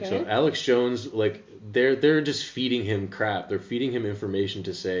 Like, so Alex Jones, like, they're just feeding him crap. They're feeding him information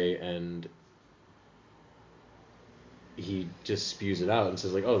to say, and he just spews it out and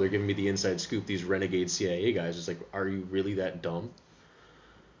says, like, oh, they're giving me the inside scoop, these renegade CIA guys. It's like, are you really that dumb?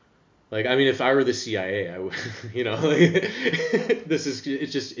 Like, I mean, if I were the CIA, I would, you know, like, it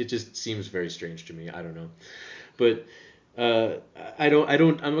just seems very strange to me. I don't know. But I'm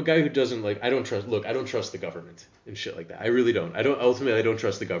a guy who doesn't like, I don't trust the government and shit like that. I really don't. I don't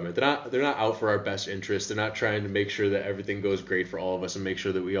trust the government. They're not out for our best interest. They're not trying to make sure that everything goes great for all of us and make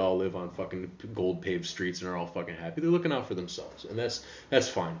sure that we all live on fucking gold paved streets and are all fucking happy. They're looking out for themselves, and that's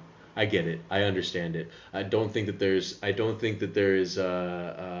fine. I get it. I understand it. I don't think that there is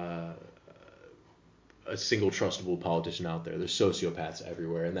a single trustable politician out there. There's sociopaths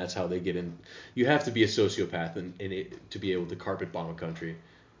everywhere, and that's how they get in. You have to be a sociopath to be able to carpet bomb a country.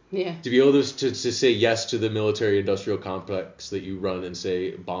 Yeah. To be able to say yes to the military-industrial complex that you run and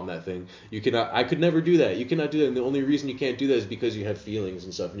say bomb that thing. You cannot. I could never do that. You cannot do that. And the only reason you can't do that is because you have feelings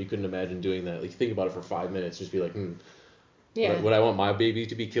and stuff, and you couldn't imagine doing that. Like, think about it for 5 minutes, just be like, Yeah. Would I want my baby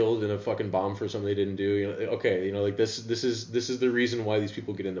to be killed in a fucking bomb for something they didn't do? You know, okay, you know, like this is the reason why these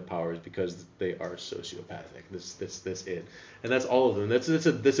people get into power, is because they are sociopathic. That's it, and that's all of them.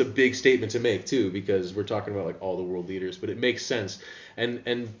 That's a big statement to make too, because we're talking about like all the world leaders, but it makes sense,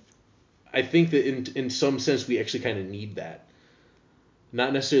 and I think that in some sense we actually kind of need that.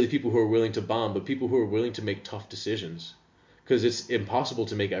 Not necessarily people who are willing to bomb, but people who are willing to make tough decisions. Because it's impossible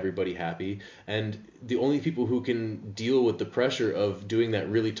to make everybody happy, and the only people who can deal with the pressure of doing that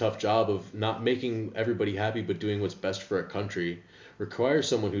really tough job of not making everybody happy but doing what's best for a country requires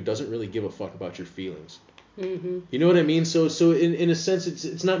someone who doesn't really give a fuck about your feelings. Mm-hmm. You know what I mean? So in a sense,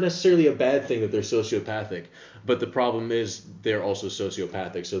 it's not necessarily a bad thing that they're sociopathic, but the problem is they're also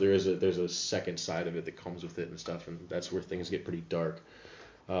sociopathic. So there's a second side of it that comes with it and stuff, and that's where things get pretty dark.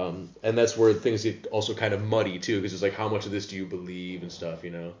 And that's where things get also kind of muddy too, because it's like, how much of this do you believe and stuff, you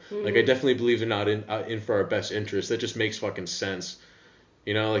know? Mm-hmm. Like, I definitely believe they're not in for our best interest. That just makes fucking sense.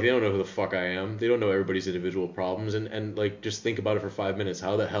 You know, like, they don't know who the fuck I am. They don't know everybody's individual problems. And like, just think about it for 5 minutes.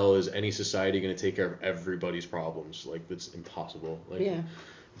 How the hell is any society going to take care of everybody's problems? Like, that's impossible. Like, Yeah.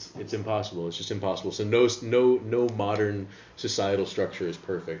 it's impossible. It's just impossible. So no modern societal structure is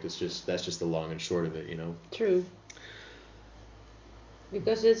perfect. That's just the long and short of it, you know. True.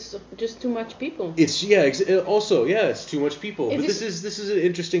 Because it's just too much people. It's also it's too much people. But this is an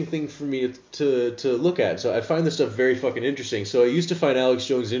interesting thing for me to look at. So I find this stuff very fucking interesting. So I used to find Alex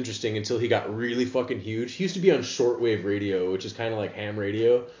Jones interesting until he got really fucking huge. He used to be on shortwave radio, which is kind of like ham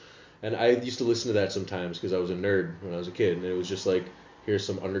radio, and I used to listen to that sometimes because I was a nerd when I was a kid, and it was just like, here's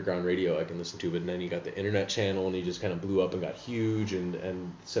some underground radio I can listen to. But then he got the internet channel, and he just kind of blew up and got huge.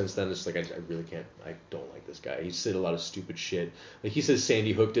 And since then, it's like, I really can't. I don't like this guy. He said a lot of stupid shit. Like, he says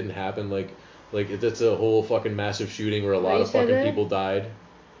Sandy Hook didn't happen. Like that's a whole fucking massive shooting where a lot of fucking people died.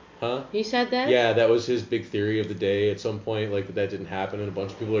 Huh? He said that? Yeah, that was his big theory of the day at some point, like, that didn't happen, and a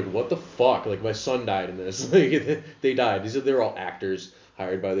bunch of people were like, what the fuck? Like, my son died in this. Like, they died. He said they were all actors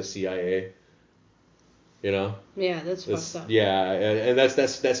hired by the CIA. You know? Yeah, that's fucked up. Yeah, and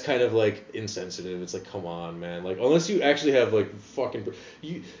that's kind of like insensitive. It's like, come on, man. Like, unless you actually have like fucking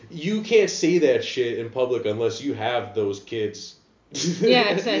you can't say that shit in public unless you have those kids. Yeah,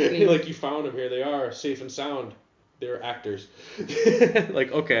 exactly. Like, you found them, here they are, safe and sound. They're actors.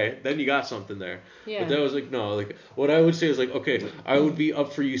 Like, okay, then you got something there. Yeah. But that was like, no, like, what I would say is like, okay, I would be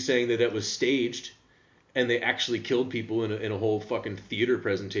up for you saying that was staged and they actually killed people in a whole fucking theater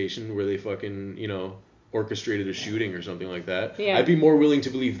presentation where they fucking, you know, orchestrated a shooting or something like that. Yeah. I'd be more willing to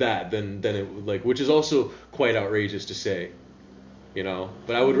believe that than it would, like, which is also quite outrageous to say, you know.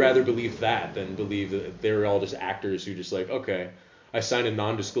 But I would rather believe that than believe that they were all just actors who just like, okay, I signed a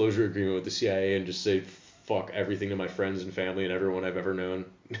non-disclosure agreement with the CIA and just say fuck everything to my friends and family and everyone I've ever known.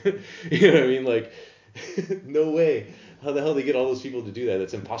 You know what I mean? Like, no way. How the hell they get all those people to do that?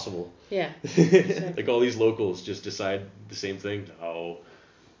 That's impossible. Yeah. Exactly. Like, all these locals just decide the same thing? No.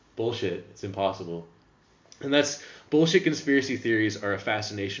 Bullshit. It's impossible. And that's bullshit. Conspiracy theories are a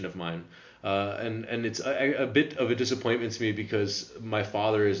fascination of mine, and it's a bit of a disappointment to me because my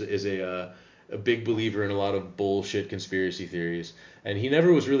father is a big believer in a lot of bullshit conspiracy theories, and he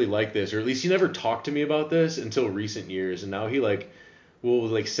never was really like this, or at least he never talked to me about this until recent years, and now he like will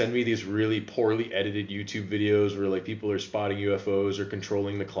like send me these really poorly edited YouTube videos where like people are spotting UFOs or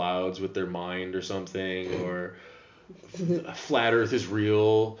controlling the clouds with their mind or something, or flat Earth is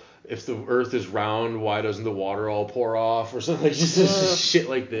real. If the Earth is round, why doesn't the water all pour off or something? Like, just shit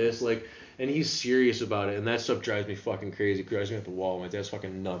like this. Like, and he's serious about it, and that stuff drives me fucking crazy. It drives me up the wall. My dad's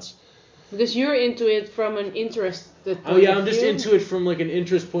fucking nuts. Because you're into it from an interest. Oh yeah, I'm just into it from like an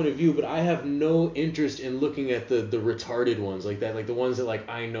interest point of view, but I have no interest in looking at the retarded ones like that, like the ones that like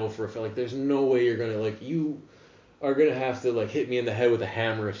I know for a fact. Like, there's no way you're gonna like you are gonna have to like hit me in the head with a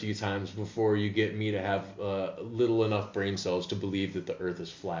hammer a few times before you get me to have little enough brain cells to believe that the Earth is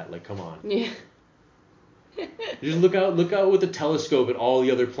flat. Like, come on. Yeah. Just look out with the telescope at all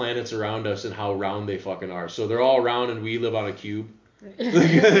the other planets around us and how round they fucking are. So they're all round and we live on a cube.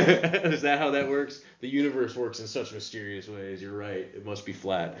 Is that how that works? The universe works in such mysterious ways. You're right. It must be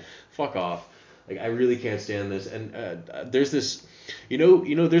flat. Fuck off. Like, I really can't stand this. And there's this, you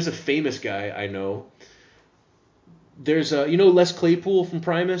know, there's a famous guy I know. There's you know Les Claypool from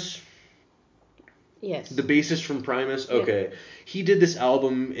Primus? Yes. The bassist from Primus? Okay. Yeah. He did this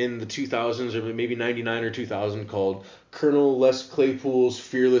album in the 2000s, or maybe 99 or 2000, called Colonel Les Claypool's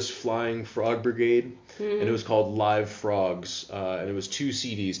Fearless Flying Frog Brigade. And it was called Live Frogs. And it was 2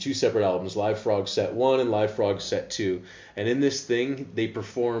 CDs, 2 separate albums, Live Frogs Set 1 and Live Frogs Set 2. And in this thing, they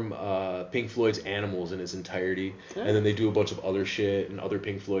perform Pink Floyd's Animals in its entirety. Oh. And then they do a bunch of other shit and other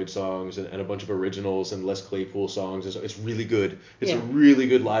Pink Floyd songs and a bunch of originals and Les Claypool songs. It's really good. It's a really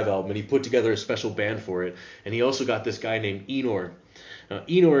good live album. And he put together a special band for it. And he also got this guy named Enor.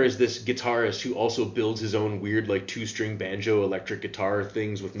 Enor is this guitarist who also builds his own weird like 2-string banjo electric guitar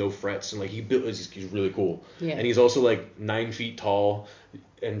things with no frets, and like he's really cool. Yeah. And he's also like 9 feet tall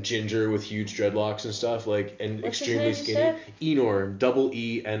and ginger with huge dreadlocks and stuff, like, and what's extremely skinny. Enor,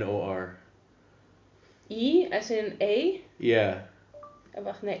 Enor. E as in A? Yeah.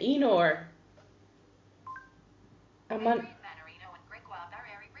 Wacht, nee, Enor.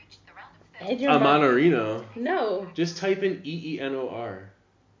 Amanorino. No. Just type in Eenor.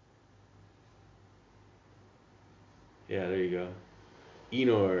 Yeah, there you go.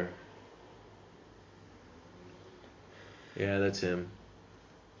 Enor. Yeah, that's him.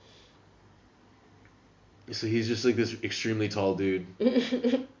 So he's just like this extremely tall dude.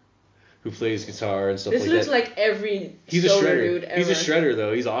 who plays guitar and stuff This like looks that. like every He's a stoner shredder. dude ever. He's a shredder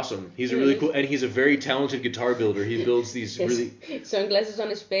though. He's awesome. He's Yeah, really he cool, is. and he's a very talented guitar builder. He builds these Yes. really. Sunglasses on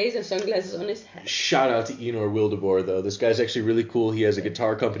his face and sunglasses on his head. Shout out to Enor Wildeboer though. This guy's actually really cool. He has a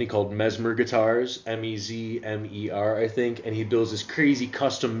guitar company called Mesmer Guitars, Mezmer, I think, and he builds this crazy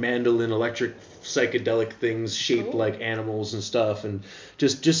custom mandolin electric psychedelic things shaped Cool. like animals and stuff, and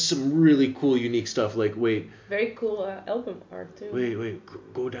just some really cool unique stuff. Like Very cool album art too. wait,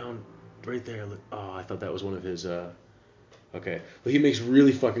 go down right there. Look. Oh, I thought that was one of his. Okay, but he makes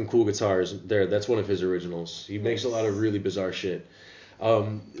really fucking cool guitars. There, that's one of his originals. He makes a lot of really bizarre shit.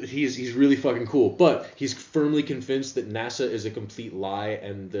 He's really fucking cool, but he's firmly convinced that NASA is a complete lie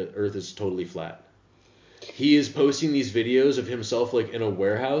and the Earth is totally flat. He is posting these videos of himself like in a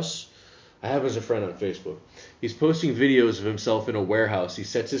warehouse. I have him as a friend on Facebook. He's posting videos of himself in a warehouse. He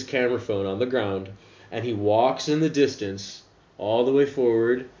sets his camera phone on the ground and he walks in the distance all the way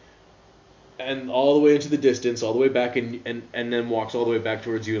forward and all the way into the distance, all the way back and then walks all the way back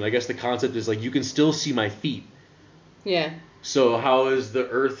towards you. And I guess the concept is like you can still see my feet. Yeah. So how is the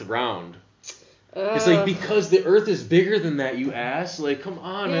Earth round? It's like because the Earth is bigger than that, you ass. Like, come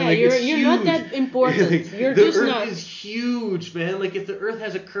on, yeah, man. Like, you're it's you're huge. not that important. Like, You're the just Earth not. is huge, man. Like, if the Earth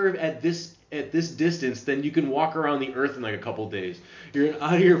has a curve at this distance, then you can walk around the Earth in like a couple days. You're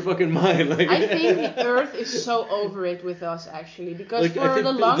out of your fucking mind. Like, I think the Earth is so over it with us actually, because like, I for think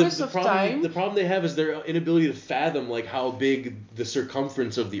the longest of problem, time. the problem they have is their inability to fathom like how big the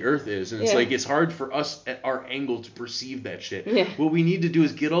circumference of the Earth is, and it's Yeah. like it's hard for us at our angle to perceive that shit. Yeah. What we need to do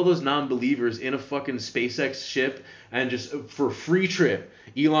is get all those non-believers in a fucking SpaceX ship and just for a free trip.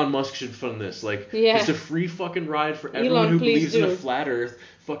 Elon Musk should fund this, like Yeah. just a free fucking ride for everyone Elon, who please believes in a do. flat Earth.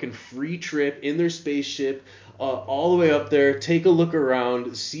 Fucking free trip in their spaceship. All the way up there, take a look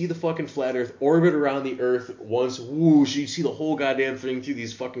around, see the fucking flat Earth, orbit around the Earth once, whoosh, you see the whole goddamn thing through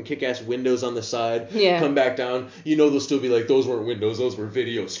these fucking kick-ass windows on the side, Yeah. come back down, they'll still be like, those weren't windows, those were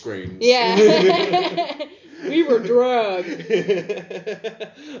video screens. Yeah. We were drugged.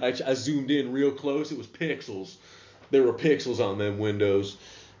 I zoomed in real close, it was pixels. There were pixels on them windows.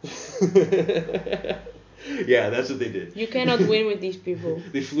 Yeah, that's what they did. You cannot win with these people.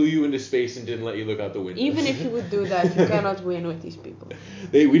 They flew you into space and didn't let you look out the window. Even if you would do that, you cannot win with these people.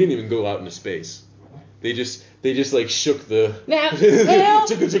 We didn't even go out into space. They just like shook the. Now, just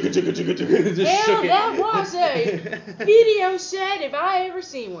shook it. that was a video set if I ever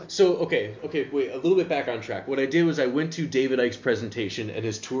seen one. So okay, wait, a little bit back on track. What I did was I went to David Icke's presentation, and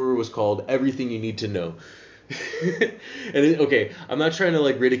his tour was called Everything You Need to Know. And I'm not trying to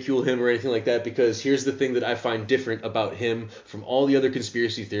like ridicule him or anything like that, because here's the thing that I find different about him from all the other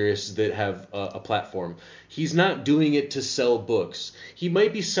conspiracy theorists that have a platform. He's not doing it to sell books. He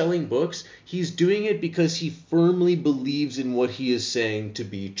might be selling books. He's doing it because he firmly believes in what he is saying to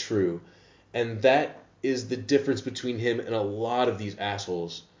be true. And that is the difference between him and a lot of these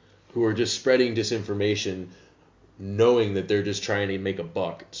assholes who are just spreading disinformation, knowing that they're just trying to make a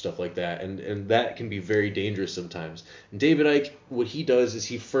buck, stuff like that, and that can be very dangerous sometimes. And David Icke, what he does is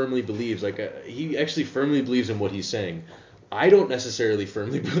he firmly believes, he actually firmly believes in what he's saying. I don't necessarily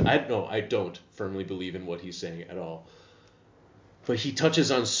I don't firmly believe in what he's saying at all. But he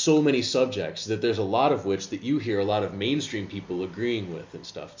touches on so many subjects that there's a lot of which that you hear a lot of mainstream people agreeing with and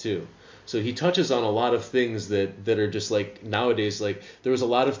stuff too. So he touches on a lot of things that are just like nowadays, like there was a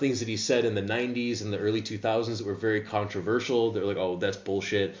lot of things that he said in the 90s and the early 2000s that were very controversial. They're like, oh, that's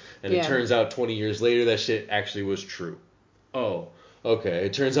bullshit. And Yeah. It turns out 20 years later that shit actually was true. Oh, okay.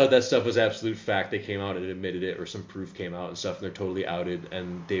 It turns out that stuff was absolute fact. They came out and admitted it, or some proof came out and stuff, and they're totally outed,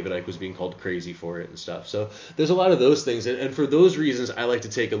 and David Icke was being called crazy for it and stuff. So there's a lot of those things, and for those reasons, I like to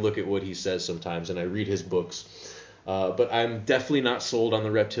take a look at what he says sometimes, and I read his books. But I'm definitely not sold on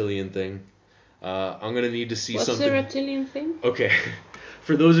the reptilian thing. I'm going to need to see What's something. the reptilian thing? Okay.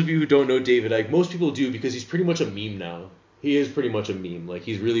 For those of you who don't know David Icke, most people do because he's pretty much a meme now. He is pretty much a meme. Like,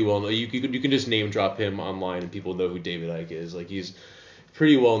 he's really well known. You can just name drop him online and people know who David Icke is. Like, he's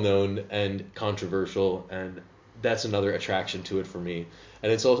pretty well known and controversial, and that's another attraction to it for me.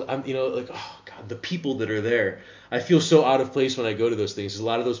 And it's also, oh God, the people that are there. I feel so out of place when I go to those things. A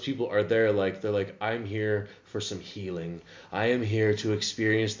lot of those people are there, like, they're like, I'm here for some healing. I am here to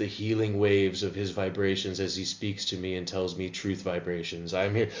experience the healing waves of his vibrations as he speaks to me and tells me truth vibrations.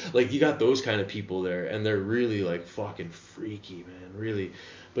 I'm here. Like, you got those kind of people there, and they're really, like, fucking freaky, man, really.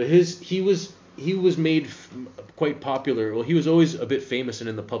 But he was made quite popular. Well, he was always a bit famous and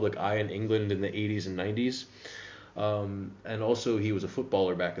in the public eye in England in the 80s and 90s. And also he was a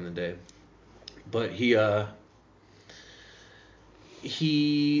footballer back in the day. But he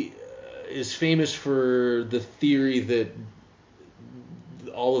is famous for the theory that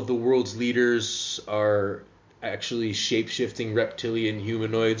all of the world's leaders are actually shape-shifting reptilian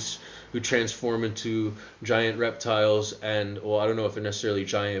humanoids who transform into giant reptiles, and well, I don't know if they're necessarily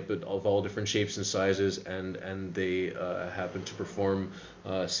giant, but of all different shapes and sizes, and they happen to perform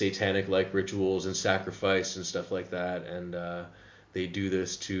satanic-like rituals and sacrifice and stuff like that, and they do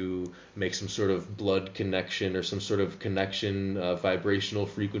this to make some sort of blood connection or some sort of connection, vibrational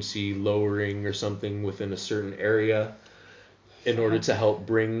frequency lowering or something within a certain area, in order to help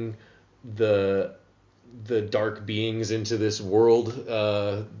bring the dark beings into this world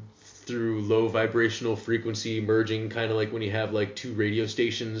through low vibrational frequency merging, kind of like when you have like two radio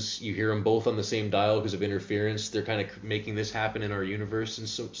stations, you hear them both on the same dial because of interference. They're kind of making this happen in our universe, and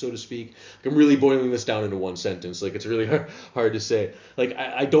so to speak. I'm really boiling this down into one sentence. Like, it's really hard to say. Like,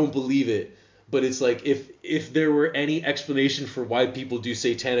 I don't believe it, but it's like if there were any explanation for why people do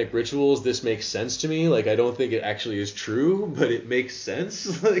satanic rituals, this makes sense to me. Like, I don't think it actually is true, but it makes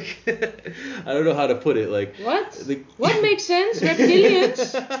sense. Like, I don't know how to put it. Like, what makes sense?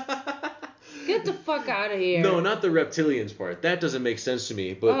 Reptilians? Get the fuck out of here. No, not the reptilians part. That doesn't make sense to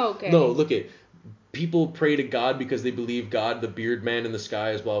me. But okay. No, look at. People pray to God because they believe God, the beard man in the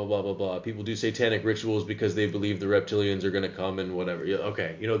sky, is blah, blah, blah, blah, blah. People do satanic rituals because they believe the reptilians are going to come and whatever. Yeah,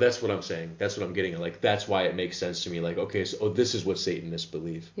 okay, that's what I'm saying. That's what I'm getting at. Like, that's why it makes sense to me. Like, okay, so this is what Satanists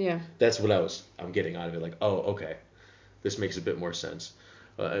believe. Yeah. That's what I'm getting out of it. Like, oh, okay, this makes a bit more sense.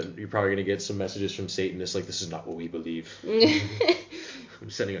 You're probably going to get some messages from Satanists like, this is not what we believe. I'm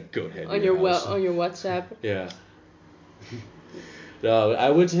sending a goat head on your WhatsApp. Yeah.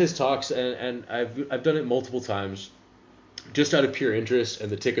 I went to his talks, and I've done it multiple times, just out of pure interest, and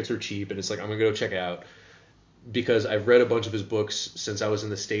the tickets were cheap, and it's like, I'm gonna go check it out, because I've read a bunch of his books since I was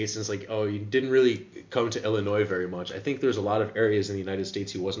in the States, and it's like, oh, you didn't really come to Illinois very much. I think there's a lot of areas in the United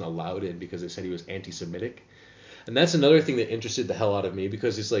States he wasn't allowed in because they said he was anti-Semitic, and that's another thing that interested the hell out of me,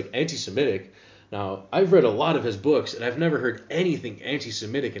 because it's like, anti-Semitic. Now, I've read a lot of his books, and I've never heard anything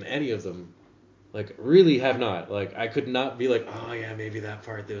anti-Semitic in any of them. Like, really have not. Like, I could not be like, oh, yeah, maybe that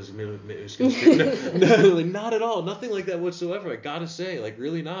part that was no, like, not at all. Nothing like that whatsoever. I gotta say, like,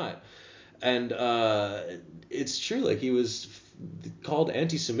 really not. And it's true. Like, he was called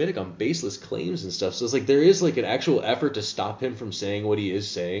anti-Semitic on baseless claims and stuff. So it's like, there is, like, an actual effort to stop him from saying what he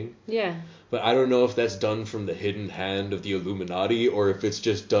is saying. Yeah. But I don't know if that's done from the hidden hand of the Illuminati, or if it's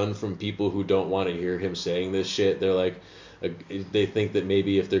just done from people who don't want to hear him saying this shit. They're like, they think that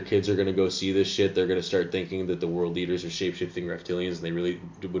maybe if their kids are going to go see this shit, they're going to start thinking that the world leaders are shape-shifting reptilians, and they really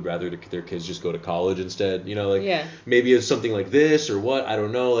would rather their kids just go to college instead. Yeah. Maybe it's something like this or what, I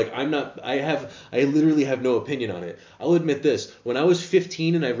don't know. Like, I literally have no opinion on it. I'll admit this. When I was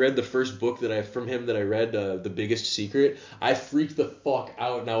 15 and I read the first book from him that I read, The Biggest Secret, I freaked the fuck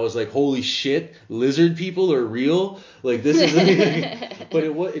out, and I was like, holy shit, lizard people are real? Like, this is... But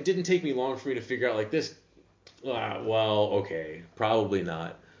it didn't take me long for me to figure out, like, this... well, okay, probably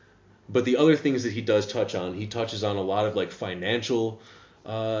not. But the other things that he does touch on, he touches on a lot of, like, financial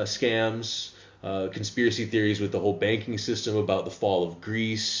scams, conspiracy theories with the whole banking system, about the fall of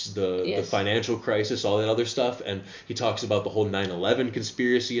Greece, the financial crisis, all that other stuff. And he talks about the whole 9/11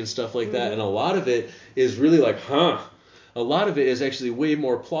 conspiracy and stuff like that. And a lot of it is really like, a lot of it is actually way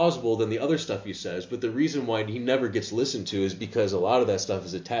more plausible than the other stuff he says, but the reason why he never gets listened to is because a lot of that stuff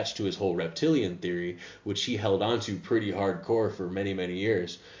is attached to his whole reptilian theory, which he held on to pretty hardcore for many, many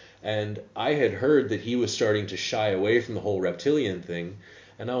years. And I had heard that he was starting to shy away from the whole reptilian thing,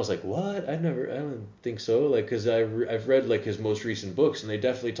 and I was like, what? I don't think so. Like, because I've read, like, his most recent books, and they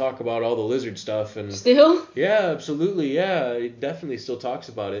definitely talk about all the lizard stuff. And still? Yeah, absolutely, yeah. He definitely still talks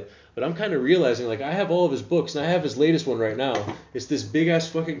about it. But I'm kind of realizing, like, I have all of his books, and I have his latest one right now. It's this big-ass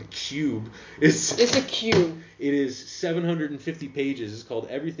fucking cube. It's a cube. It is 750 pages. It's called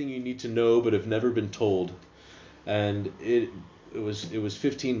Everything You Need to Know But Have Never Been Told. And it was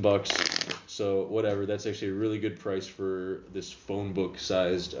 $15, so whatever. That's actually a really good price for this phone book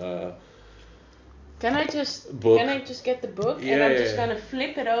sized Can I just get the book? Yeah, and I'm just gonna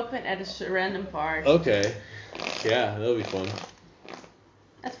flip it open at a random part. Okay. Yeah, that'll be fun.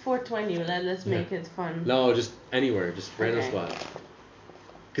 At 420, let's make it fun. No, just anywhere, just random spot.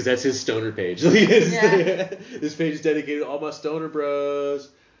 Because that's his stoner page. Yeah. This page is dedicated to all my stoner bros.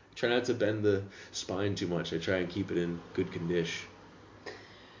 Try not to bend the spine too much. I try and keep it in good condition.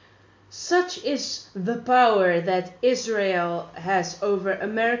 Such is the power that Israel has over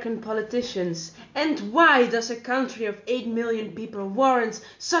American politicians. And why does a country of 8 million people warrant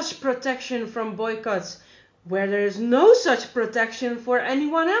such protection from boycotts, where there is no such protection for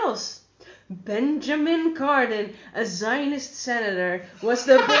anyone else? Benjamin Cardin, a Zionist senator, was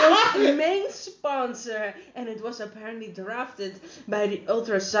the bill's main sponsor, and it was apparently drafted by the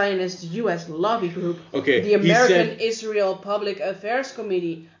ultra-Zionist U.S. lobby group, the American Israel Public Affairs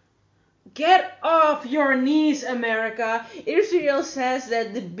Committee. Get off your knees, America. Israel says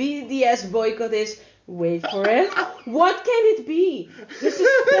that the BDS boycott is, wait for it, what can it be? The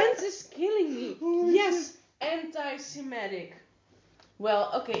suspense is killing me. Yes, anti-Semitic.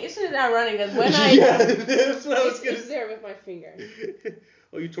 Well, okay, isn't it ironic that when I... Yeah, that's what I was going to say. It's there with my finger.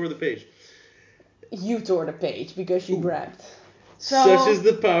 Oh, you tore the page. You tore the page because you bragged. So, such is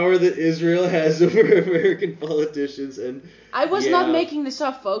the power that Israel has over American politicians and... I was not making this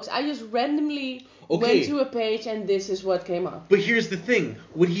up, folks. I just randomly went to a page and this is what came up. But here's the thing.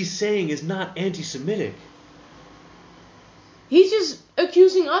 What he's saying is not anti-Semitic. He's just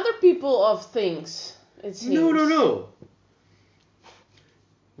accusing other people of things, it seems. No.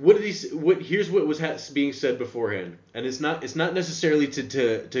 What did he say? Here's what was being said beforehand, and it's not necessarily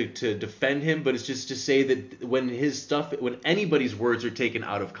to defend him, but it's just to say that when anybody's words are taken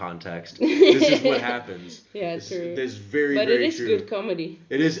out of context, this is what happens. Yeah, true. That's very, but very it is true. Good comedy.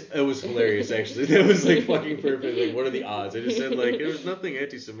 It was hilarious actually. That was like fucking perfect. Like, what are the odds? I just said like there was nothing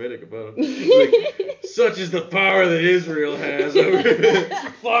anti-Semitic about him. Like, such is the power that Israel has over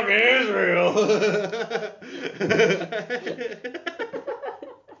fucking Israel.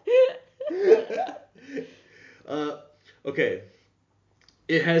 Okay.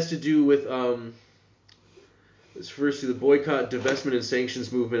 It has to do with this refers to the boycott, divestment, and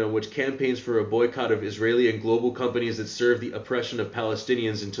sanctions movement, on which campaigns for a boycott of Israeli and global companies that serve the oppression of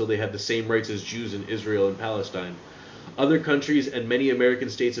Palestinians until they have the same rights as Jews in Israel and Palestine. Other countries and many American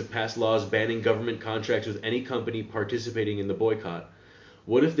states have passed laws banning government contracts with any company participating in the boycott.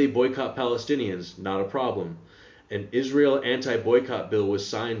 What if they boycott Palestinians? Not a problem. An Israel anti-boycott bill was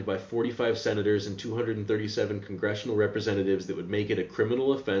signed by 45 senators and 237 congressional representatives that would make it a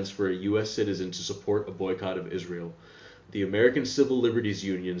criminal offense for a U.S. citizen to support a boycott of Israel. The American Civil Liberties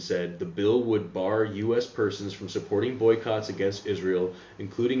Union said the bill would bar U.S. persons from supporting boycotts against Israel,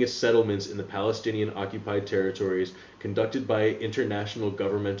 including its settlements in the Palestinian-occupied territories, conducted by international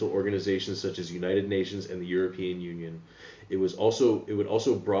governmental organizations such as United Nations and the European Union. It would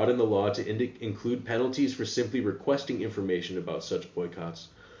also broaden the law to include penalties for simply requesting information about such boycotts.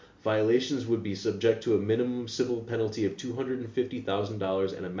 Violations would be subject to a minimum civil penalty of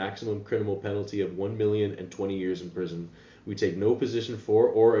 $250,000 and a maximum criminal penalty of 1 million and 20 years in prison. We take no position for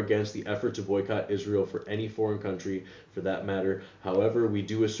or against the effort to boycott Israel for any foreign country, for that matter. However, we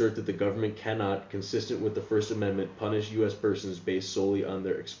do assert that the government cannot, consistent with the First Amendment, punish U.S. persons based solely on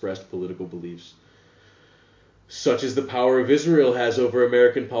their expressed political beliefs. Such is the power of Israel has over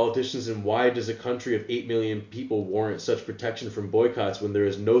American politicians, and why does a country of 8 million people warrant such protection from boycotts when there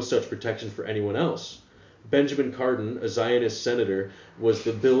is no such protection for anyone else? Benjamin Cardin, a Zionist senator, was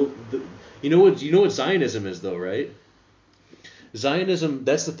the bill... You know what Zionism is, though, right? Zionism,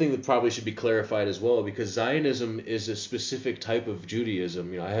 that's the thing that probably should be clarified as well, because Zionism is a specific type of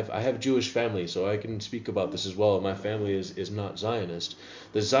Judaism. I have Jewish family, so I can speak about this as well. My family is not Zionist.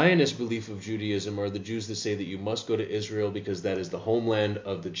 The Zionist belief of Judaism are the Jews that say that you must go to Israel because that is the homeland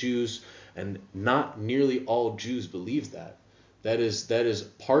of the Jews, and not nearly all Jews believe that. That is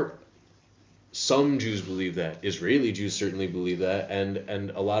part... Some Jews believe that. Israeli Jews certainly believe that, and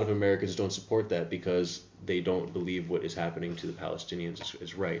a lot of Americans don't support that because they don't believe what is happening to the Palestinians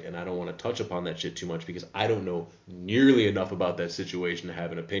is right. And I don't want to touch upon that shit too much because I don't know nearly enough about that situation to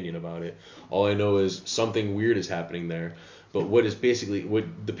have an opinion about it. All I know is something weird is happening there. But what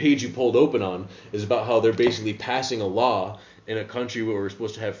the page you pulled open on is about how they're basically passing a law in a country where we're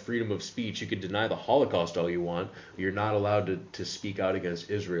supposed to have freedom of speech. You can deny the Holocaust all you want. You're not allowed to speak out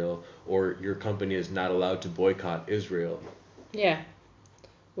against Israel, or your company is not allowed to boycott Israel. Yeah.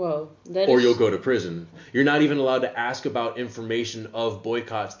 Well, you'll go to prison. You're not even allowed to ask about information of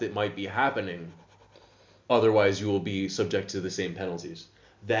boycotts that might be happening. Otherwise, you will be subject to the same penalties.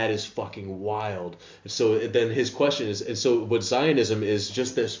 That is fucking wild. So then his question is, and so what Zionism is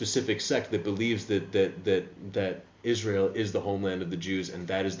just that specific sect that believes that Israel is the homeland of the Jews and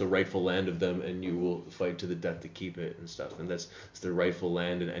that is the rightful land of them, and you will fight to the death to keep it and stuff. And it's their rightful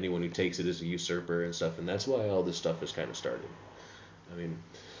land, and anyone who takes it is a usurper and stuff. And that's why all this stuff has kind of started. I mean,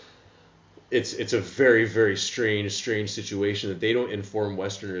 it's a very, very strange situation that they don't inform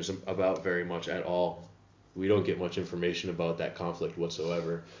Westerners about very much at all. We don't get much information about that conflict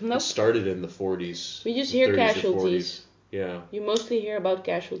whatsoever. Nope. It started in the 40s. We just hear casualties. Yeah. You mostly hear about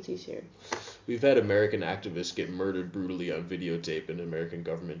casualties here. We've had American activists get murdered brutally on videotape, and the American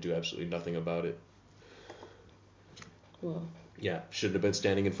government do absolutely nothing about it. Well, Yeah, shouldn't have been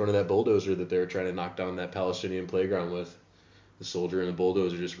standing in front of that bulldozer that they were trying to knock down that Palestinian playground with. The soldier and the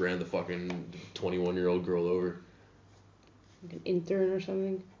bulldozer just ran the fucking 21-year-old girl over. Like an intern or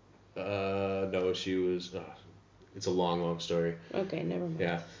something? No, she was... it's a long, long story. Okay, never mind.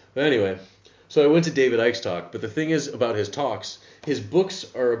 Yeah. But anyway, so I went to David Icke's talk, but the thing is about his talks, his books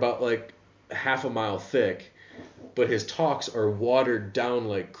are about like half a mile thick, but his talks are watered down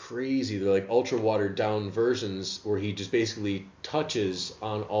like crazy. They're like ultra watered down versions where he just basically touches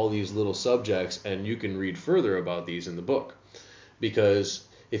on all these little subjects, and you can read further about these in the book. Because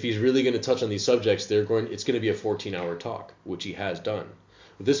if he's really going to touch on these subjects, it's going to be a 14-hour talk, which he has done.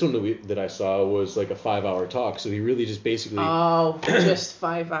 This one that I saw was like a 5-hour talk, so he really just basically... Oh, just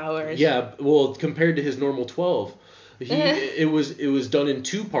 5 hours. Yeah, well, compared to his normal 12, it was done in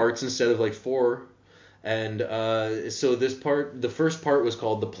 2 parts instead of like 4, and so the first part was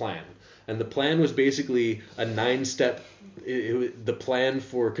called The Plan, and the plan was basically a 9-step... the plan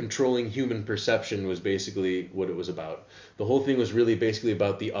for controlling human perception was basically what it was about. The whole thing was really basically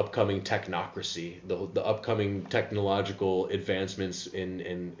about the upcoming technocracy, the upcoming technological advancements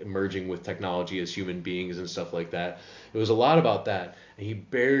in merging with technology as human beings and stuff like that. It was a lot about that, and he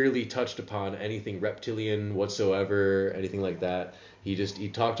barely touched upon anything reptilian whatsoever, anything like that. He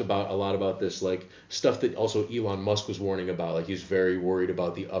talked about a lot about this like stuff that also Elon Musk was warning about. Like he's very worried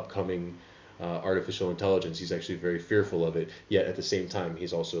about the upcoming artificial intelligence. He's actually very fearful of it. Yet at the same time,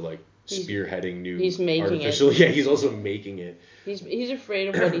 he's also like spearheading new artificial. It. Yeah, he's also making it. He's afraid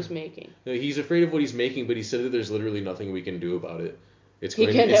of what he's making. He's afraid of what he's making, but he said that there's literally nothing we can do about it. He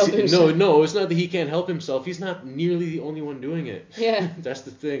can't help himself. No, it's not that he can't help himself. He's not nearly the only one doing it. Yeah. That's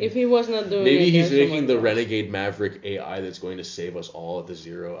the thing. If he was not doing maybe it, he's making the Renegade Maverick AI that's going to save us all at the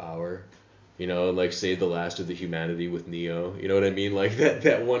 0 hour. You know, and like save the last of the humanity with Neo. You know what I mean? Like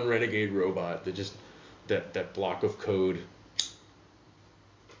that one Renegade robot that just that block of code.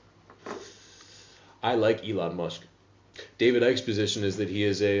 I like Elon Musk. David Icke's position is that he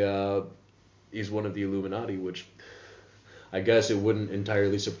is he's one of the Illuminati, which I guess it wouldn't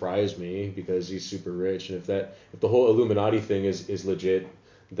entirely surprise me because he's super rich, and if the whole Illuminati thing is legit,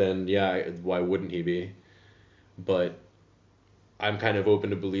 then yeah, why wouldn't he be? But I'm kind of open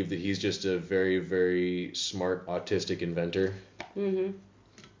to believe that he's just a very, very smart autistic inventor. Mm-hmm.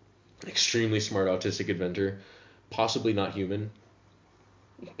 Extremely smart autistic inventor. Possibly not human.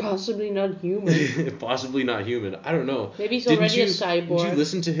 Possibly not human. Possibly not human. I don't know. Maybe he's already a cyborg. Did you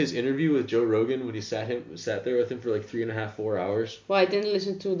listen to his interview with Joe Rogan when he sat there with him for like 3.5, 4 hours? Well, I didn't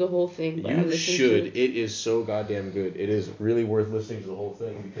listen to the whole thing. But you should. It is so goddamn good. It is really worth listening to the whole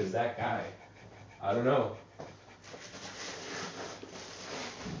thing because that guy, I don't know.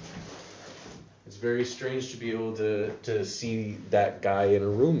 It's very strange to be able to see that guy in a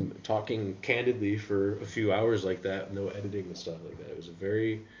room talking candidly for a few hours like that, no editing and stuff like that. It was a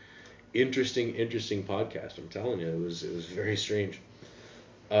very interesting podcast. I'm telling you, it was very strange.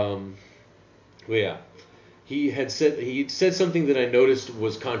 Well, yeah, he said something that I noticed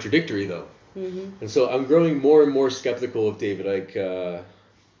was contradictory though, and so I'm growing more and more skeptical of David Icke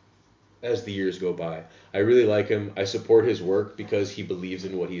as the years go by. I really like him. I support his work because he believes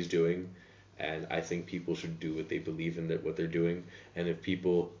in what he's doing. And I think people should do what they believe in, what they're doing. And if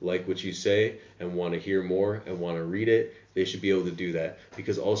people like what you say and want to hear more and want to read it, they should be able to do that.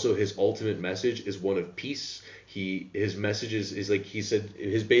 Because also his ultimate message is one of peace. His message is like he said,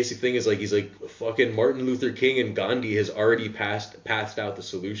 his basic thing is like he's like fucking Martin Luther King and Gandhi has already passed out the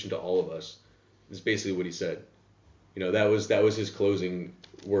solution to all of us. That's basically what he said. You know, that was his closing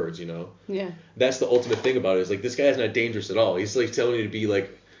words, you know. Yeah. That's the ultimate thing about it. Is like this guy's not dangerous at all. He's like telling you to be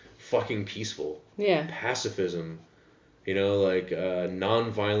like fucking peaceful. Yeah. Pacifism. You know, like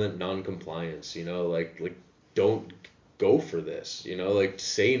non-violent non-compliance. You know, like don't go for this. You know, like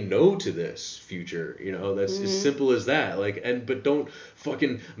say no to this future. You know, that's as simple as that. Like but don't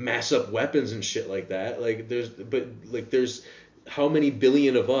fucking mass up weapons and shit like that. Like there's how many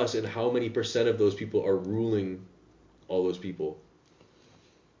billion of us and how many percent of those people are ruling all those people.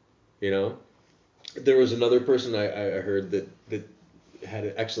 You know, there was another person I heard that had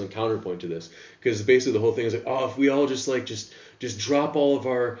an excellent counterpoint to this, because basically the whole thing is like, oh, if we all just drop all of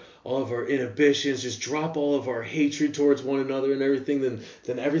our inhibitions, just drop all of our hatred towards one another and everything,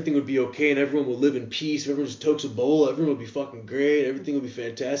 then everything would be okay and everyone will live in peace. If everyone just tokes Ebola, everyone will be fucking great. Everything will be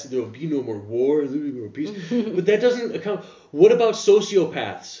fantastic. There will be no more war. There will be more peace. But that doesn't account. What about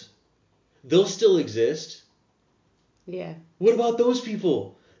sociopaths? They'll still exist. Yeah. What about those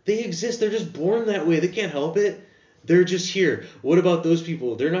people? They exist. They're just born that way. They can't help it. They're just here. What about those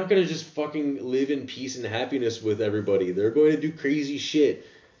people? They're not going to just fucking live in peace and happiness with everybody. They're going to do crazy shit.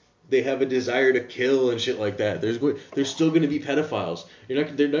 they have a desire to kill and shit like that. There's still going to be pedophiles. They're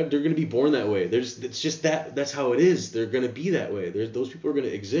going to be born that way. It's just that's how it is. They're going to be that way. Those people are going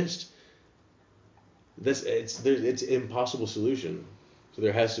to exist. It's an impossible solution. So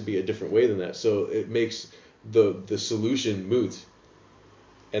there has to be a different way than that. So it makes the solution moot.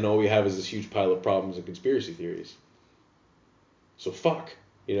 And all we have is this huge pile of problems and conspiracy theories. So fuck,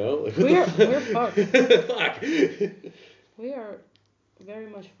 you know? Like, we're fucked. Fuck. We are very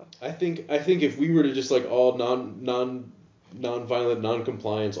much fucked. I think if we were to just like all non-violent,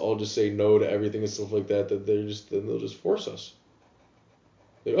 non-compliance, all just say no to everything and stuff like that, then they'll just force us.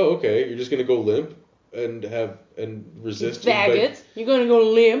 Like, oh, okay, you're just gonna go limp and resist. Faggot, you're gonna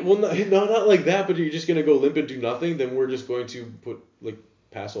go limp. Well, no, not like that, but you're just gonna go limp and do nothing. Then we're just going to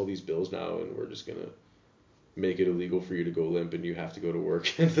pass all these bills now, and we're just gonna make it illegal for you to go limp, and you have to go to work.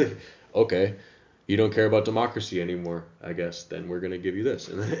 And like, okay, you don't care about democracy anymore, I guess. Then we're gonna give you this,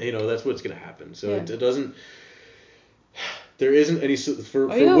 and that's what's gonna happen. So it doesn't. There isn't any for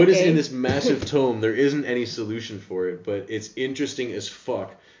what is in this massive tome. There isn't any solution for it, but it's interesting as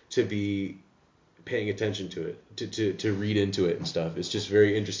fuck to be paying attention to it, to read into it and stuff. It's just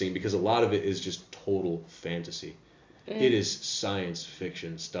very interesting because a lot of it is just total fantasy. It is science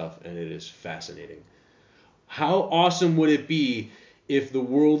fiction stuff, and it is fascinating. How awesome would it be if the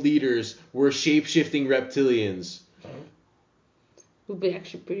world leaders were shape-shifting reptilians? Would be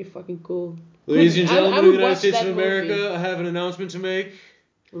actually pretty fucking cool. Ladies and gentlemen of the United States of movie. America, I have an announcement to make.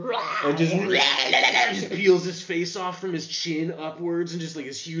 And just peels his face off from his chin upwards, and just like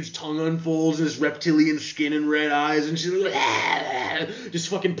his huge tongue unfolds, and his reptilian skin and red eyes, and just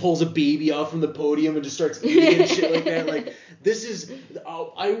fucking pulls a baby out from the podium and just starts eating and shit like that. Like, this is,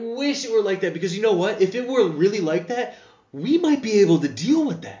 I wish it were like that, because you know what? If it were really like that, we might be able to deal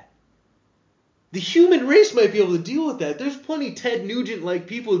with that. The human race might be able to deal with that. There's plenty Ted Nugent-like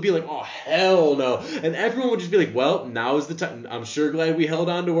people who'd be like, oh, hell no. And everyone would just be like, well, now is the time. I'm sure glad we held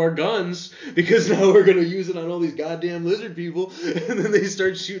on to our guns, because now we're going to use it on all these goddamn lizard people. And then they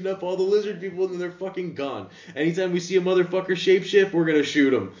start shooting up all the lizard people, and then they're fucking gone. Anytime we see a motherfucker shapeshift, we're going to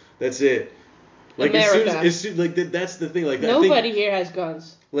shoot them. That's it. Like, America. as soon like that's the thing. Like, nobody here has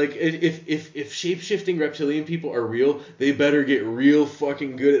guns. Like, if shape-shifting reptilian people are real, they better get real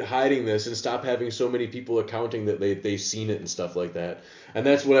fucking good at hiding this and stop having so many people accounting that they've seen it and stuff like that. And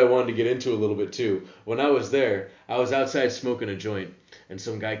that's what I wanted to get into a little bit too. When I was there, I was outside smoking a joint, and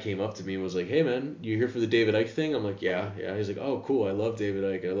some guy came up to me and was like, hey man, you here for the David Icke thing? I'm like, yeah. He's like, oh cool, I love David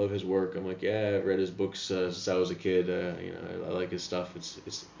Icke, I love his work. I'm like, yeah, I've read his books since I was a kid. I like his stuff.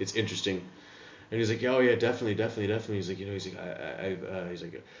 It's interesting. And he's like, oh yeah, definitely. He's like, he's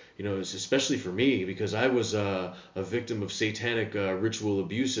like, it's especially for me, because I was a victim of satanic ritual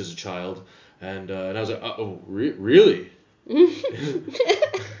abuse as a child, and I was like, oh, really? He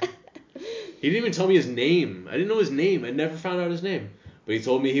didn't even tell me his name. I didn't know his name. I never found out his name, but he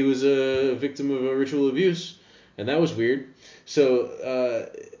told me he was a victim of a ritual abuse, and that was weird. So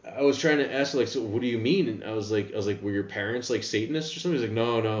I was trying to ask, like, so what do you mean? And I was like, were your parents like Satanists or something? He's like,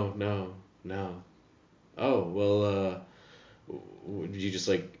 no. Oh, well, you just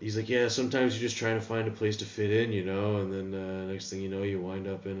like, he's like, yeah, sometimes you're just trying to find a place to fit in, and then next thing you know, you wind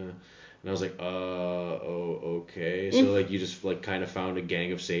up in a, and I was like, oh, okay. So like, you just like kind of found a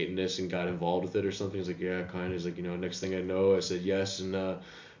gang of Satanists and got involved with it or something? He's like, yeah, kind of. He's like, next thing I know, I said yes, and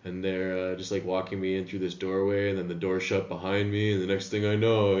they're just like walking me in through this doorway, and then the door shut behind me, and the next thing I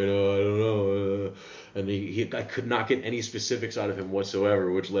know, I don't know. And I could not get any specifics out of him whatsoever,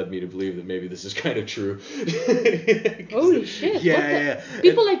 which led me to believe that maybe this is kind of true. Holy shit. Yeah.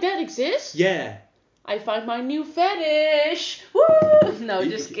 People like that exist? Yeah. I find my new fetish. Woo! No,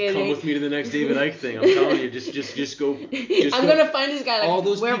 just kidding. Come with me to the next David Icke thing. I'm telling you, just go. I'm gonna find this guy. Like, all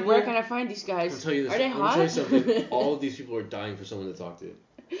those people, where can I find these guys? I'll tell you this. Are they hot? I'll tell you something. All of these people are dying for someone to talk to.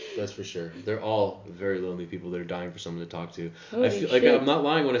 That's for sure. They're all very lonely people that are dying for someone to talk to. Holy I feel shit. like I'm not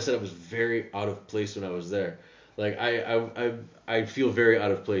lying when I said I was very out of place when I was there. Like I feel very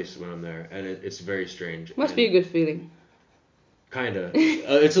out of place when I'm there, and it's very strange. Must be a good feeling. Kinda.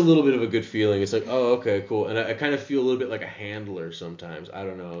 It's a little bit of a good feeling. It's like, oh, okay, cool. And I kind of feel a little bit like a handler sometimes. I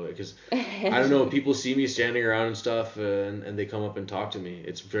don't know, because I don't know. People see me standing around and stuff, and they come up and talk to me.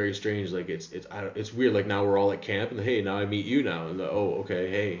 It's very strange. Like it's weird. Like now we're all at camp, and hey, now I meet you now, and oh, okay,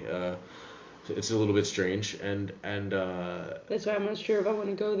 hey, It's a little bit strange, and That's why I'm not sure if I want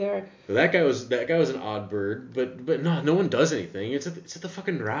to go there. that guy was an odd bird, but no one does anything. It's at the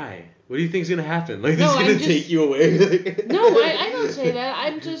fucking Rye. What do you think's gonna happen? Like, No, it's gonna take you away? No, I don't say that.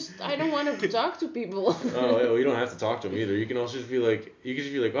 I don't want to talk to people. Oh, well, you don't have to talk to him either. You can also just be like,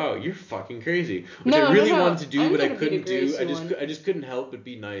 wow, you're fucking crazy, which No, I really no. wanted to do, I'm but I gonna be the couldn't do. crazy I just couldn't help but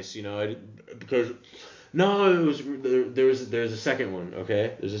be nice, because. No, it was there's a second one.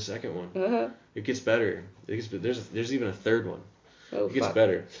 Okay, there's a second one. Uh-huh. It gets better. There's even a third one. Oh, it gets fuck.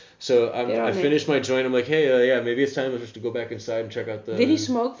 better. So I it. finished my joint. I'm like, hey, yeah, maybe it's time to go back inside and check out the. Did he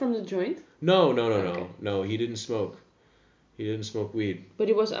smoke from the joint? No. Okay. No, he didn't smoke. He didn't smoke weed. But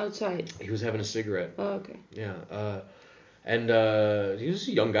he was outside. He was having a cigarette. Oh, okay. Yeah. And he was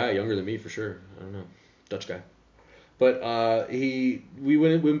a young guy, younger than me for sure. I don't know, Dutch guy. But we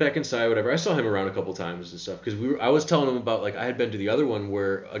went back inside, whatever. I saw him around a couple times and stuff because I was telling him about, like, I had been to the other one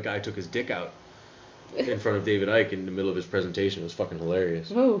where a guy took his dick out in front of David Icke in the middle of his presentation. It was fucking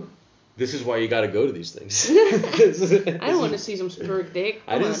hilarious. Oh. This is why you got to go to these things. I don't want to see some spurred dick.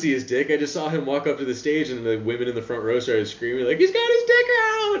 I didn't see his dick. I just saw him walk up to the stage, and the women in the front row started screaming, like, he's got his dick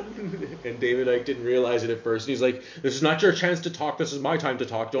out! And David Icke didn't realize it at first. And he's like, this is not your chance to talk. This is my time to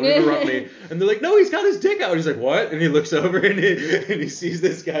talk. Don't interrupt me. And they're like, no, he's got his dick out. He's like, what? And he looks over, and he sees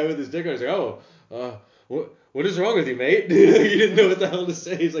this guy with his dick out. He's like, what is wrong with you, mate? He didn't know what the hell to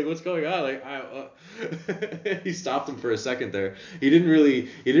say. He's like, what's going on? Like, he stopped him for a second there. He didn't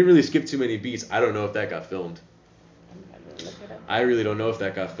really skip too many beats. I don't know if that got filmed. I really don't know if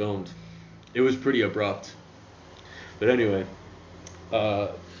that got filmed. It was pretty abrupt. But anyway,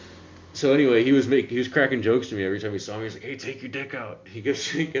 he was cracking jokes to me every time he saw me. He was like, hey, take your dick out. He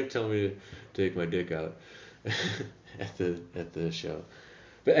kept telling me to take my dick out at the show.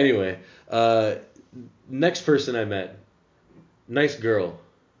 But anyway, next person I met, nice girl.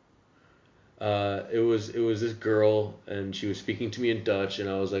 It was this girl, and she was speaking to me in Dutch, and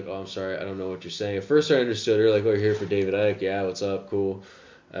I was like, oh, I'm sorry, I don't know what you're saying. At first I understood her, like, oh, you're here for David Icke, yeah, what's up, cool.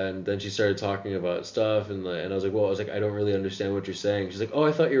 And then she started talking about stuff, and I was like, I don't really understand what you're saying. She's like, oh,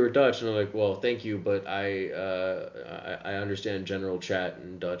 I thought you were Dutch, and I'm like, well, thank you, but I understand general chat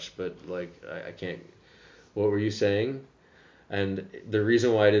in Dutch, but, like, I can't. What were you saying? And the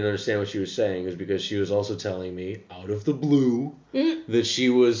reason why I didn't understand what she was saying is because she was also telling me, out of the blue, that she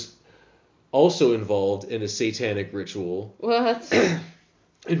was also involved in a satanic ritual. What?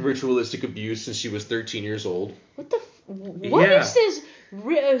 In ritualistic abuse since she was 13 years old. What is this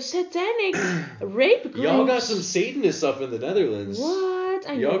satanic rape group? Y'all got some Satanists up in the Netherlands.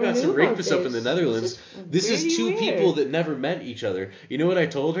 What? Y'all got some rapists up in the Netherlands. This is two people that never met each other. You know what I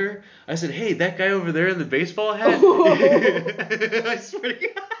told her? I said, hey, that guy over there in the baseball hat. I swear to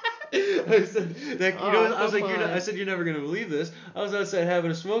God. I said, I said, you're never gonna believe this. I was outside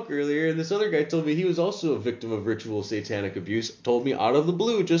having a smoke earlier, and this other guy told me he was also a victim of ritual satanic abuse. Told me out of the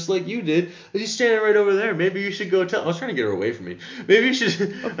blue, just like you did. He's standing right over there. Maybe you should go tell. I was trying to get her away from me. Maybe you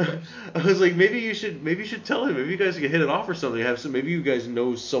should. I was like, maybe you should tell him. Maybe you guys can hit it off or something. Maybe you guys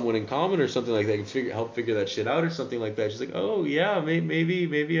know someone in common or something like that. Can help figure that shit out or something like that. She's like, oh yeah,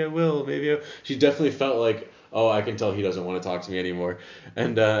 maybe I will. She definitely felt like, oh, I can tell he doesn't want to talk to me anymore.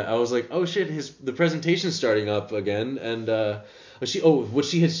 And I was like, oh shit, the presentation's starting up again. And what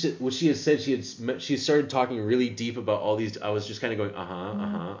she had said, she started talking really deep about all these. I was just kind of going,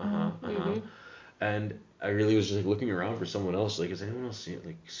 and I really was just like looking around for someone else. Like, is anyone else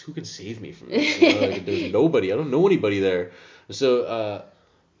like who can save me from this? Like, there's nobody. I don't know anybody there. So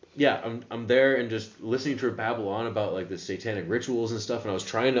yeah, I'm there and just listening to her babble on about like the satanic rituals and stuff, and I was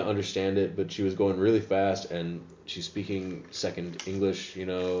trying to understand it, but she was going really fast, and she's speaking second English,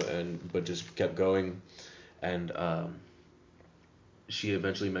 but just kept going, and she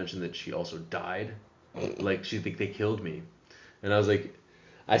eventually mentioned that she also died, like she think they killed me, and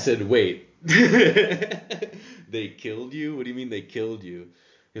I said, wait, they killed you? What do you mean they killed you?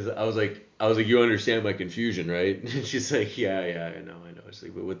 Because I was like, you understand my confusion, right? And she's like, yeah, I know. It's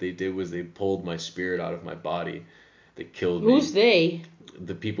like, but what they did was they pulled my spirit out of my body. They killed me. Who's they?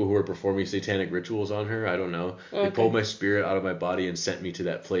 The people who were performing satanic rituals on her. I don't know. Okay. They pulled my spirit out of my body and sent me to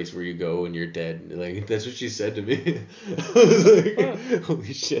that place where you go when you're dead. Like, that's what she said to me. I was like,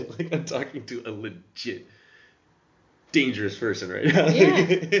 holy shit! Like, I'm talking to a legit dangerous person right now.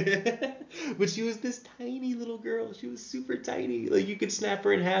 Yeah. But she was this tiny little girl. She was super tiny. Like, you could snap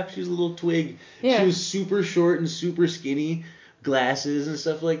her in half. She was a little twig. Yeah. She was super short and super skinny, glasses and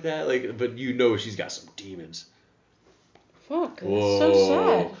stuff like that. Like, but she's got some demons. Fuck, that's so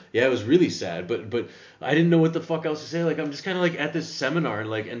sad. Yeah, it was really sad. But I didn't know what the fuck else to say. Like, I'm just kind of like at this seminar,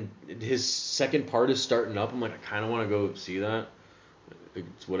 and his second part is starting up. I'm like, I kind of want to go see that.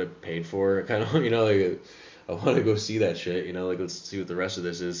 it's what I paid for. Kind of, like I want to go see that shit. Like let's see what the rest of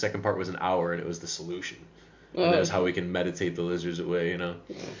this is. The second part was an hour, and it was the solution. And that's how we can meditate the lizards away.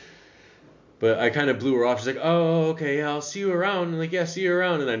 But I kind of blew her off. She's like, oh, okay, yeah, I'll see you around. And like, yeah, see you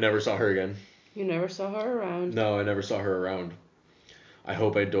around. And I never saw her again. You never saw her around. No, I never saw her around. I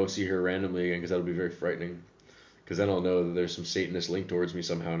hope I don't see her randomly again, because that'll be very frightening. Because then I'll know that there's some Satanist link towards me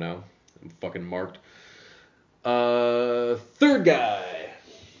somehow now. I'm fucking marked. Third guy.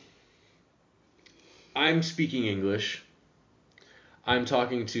 I'm speaking English. I'm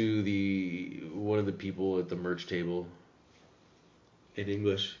talking to one of the people at the merch table in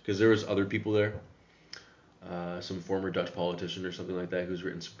English, because there was other people there. Some former Dutch politician or something like that who's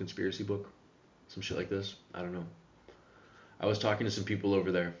written some conspiracy book. Some shit like this. I don't know. I was talking to some people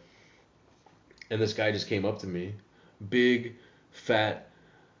over there. And this guy just came up to me. Big, fat,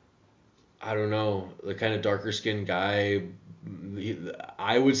 I don't know, the kind of darker skinned guy.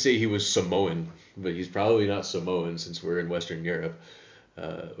 I would say he was Samoan, but he's probably not Samoan since we're in Western Europe,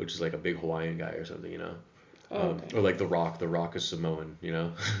 which is like a big Hawaiian guy or something, Okay. Or like The Rock. The Rock is Samoan,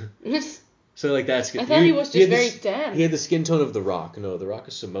 So like that's. I thought he was just very tan. He had the skin tone of The Rock. No, The Rock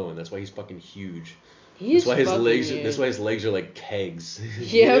is Samoan. That's why he's fucking huge. That's why his legs. That's why his legs are like kegs. Yeah.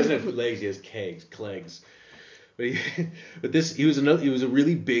 He doesn't have legs. He has clegs. But he was a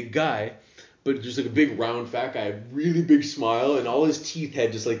really big guy, but just like a big round fat guy, really big smile, and all his teeth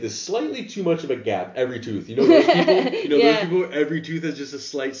had just like this slightly too much of a gap. Every tooth. Those people. Those people. Every tooth has just a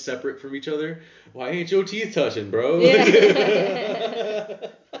slight separate from each other. Why ain't your teeth touching, bro? Yeah.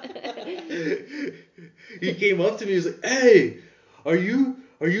 He came up to me. He was like, "Hey, are you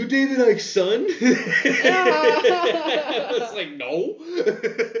David Icke's son?" I was like, "No,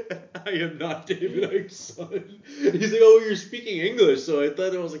 I am not David Icke's son." He's like, "Oh, you're speaking English," so I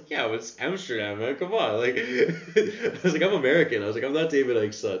thought, I was like, "Yeah, it's Amsterdam, man. Come on." Like, I was like, "I'm American." I was like, "I'm not David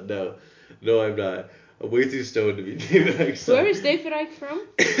Icke's son. No, I'm not. I'm way too stoned to be David Icke's son." Where is David Icke from?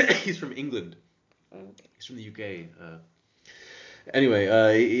 He's from England. Okay. He's from the UK. Anyway,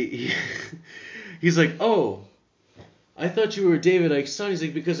 he's like, "Oh, I thought you were David Icke's son." He's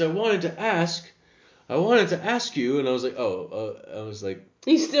like, "Because I wanted to ask you," and I was like, I was like,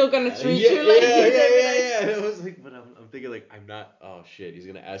 he's still gonna treat you like yeah. And I was like, but I'm thinking like, I'm not. Oh shit, he's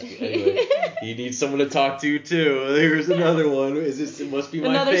gonna ask me anyway. He needs someone to talk to too. There's another one. It must be my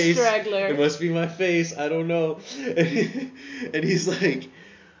another face. Straggler. It must be my face. I don't know. And he's like,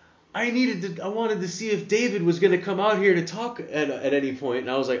 I wanted to see if David was going to come out here to talk at any point.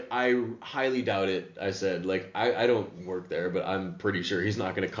 And I was like, I highly doubt it. I said, like, I don't work there, but I'm pretty sure he's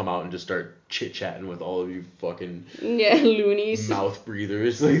not going to come out and just start chit-chatting with all of you fucking loonies. Mouth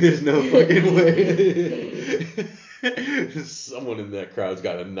breathers. Like, there's no fucking way. Someone in that crowd's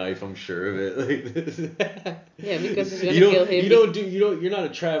got a knife, I'm sure of it. Like, yeah, because he's gonna kill him. You're not a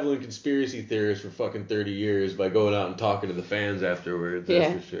traveling conspiracy theorist for fucking 30 years by going out and talking to the fans afterwards.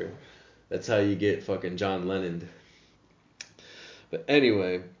 That's for sure. That's how you get fucking John Lennon. But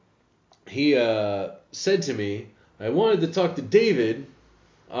anyway, he said to me, I wanted to talk to David.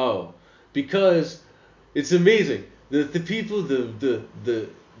 Oh, because it's amazing. The people, the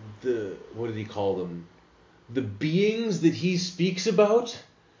what did he call them? The beings that he speaks about,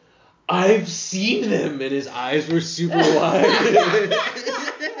 I've seen them, and his eyes were super wide.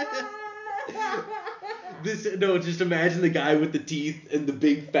 Just imagine the guy with the teeth and the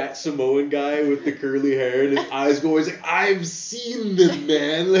big fat Samoan guy with the curly hair, and his eyes go, he's like, I've seen them,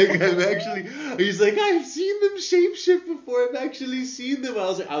 man. Like, he's like, I've seen them shapeshift before. I've actually seen them. I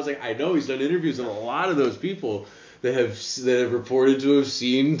was like, I know. He's done interviews with a lot of those people that have reported to have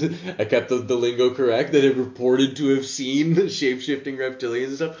seen, I kept the lingo correct, that have reported to have seen shape-shifting reptilians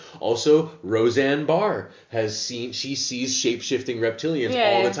and stuff. Also, Roseanne Barr she sees shape-shifting reptilians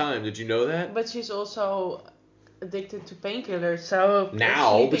all the time. Did you know that? But she's also addicted to painkillers, so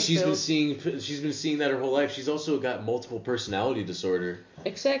now, but she's been seeing that her whole life. She's also got multiple personality disorder.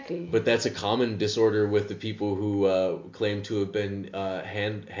 Exactly. But that's a common disorder with the people who claim to have been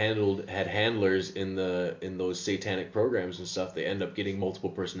had handlers in those satanic programs and stuff. They end up getting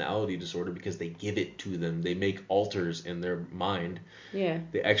multiple personality disorder because they give it to them. They make alters in their mind. Yeah.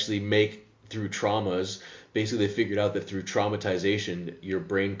 They actually make through traumas. Basically, they figured out that through traumatization, your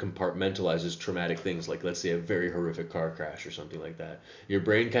brain compartmentalizes traumatic things, like let's say a very horrific car crash or something like that. Your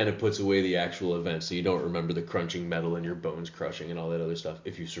brain kind of puts away the actual event, so you don't remember the crunching metal and your bones crushing and all that other stuff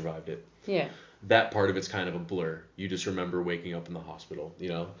if you survived it. Yeah. That part of it's kind of a blur. You just remember waking up in the hospital,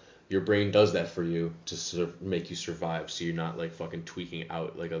 Your brain does that for you to make you survive, so you're not like fucking tweaking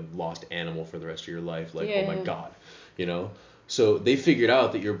out like a lost animal for the rest of your life. Like, oh my God, So they figured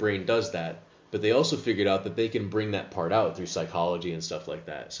out that your brain does that. But they also figured out that they can bring that part out through psychology and stuff like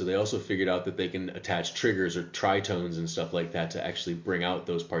that. So they also figured out that they can attach triggers or tritones and stuff like that to actually bring out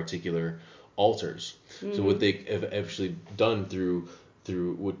those particular alters. So what they have actually done through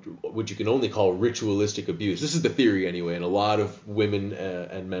what you can only call ritualistic abuse. This is the theory anyway, and a lot of women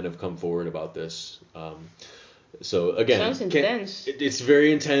and men have come forward about this. So again, sounds intense. It's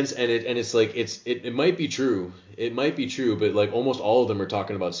very intense, and it's like it might be true. It might be true, but like almost all of them are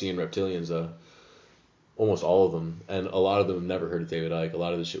talking about seeing reptilians. Almost all of them, and a lot of them have never heard of David Icke. A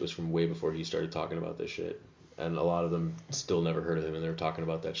lot of this shit was from way before he started talking about this shit, and a lot of them still never heard of him, and they're talking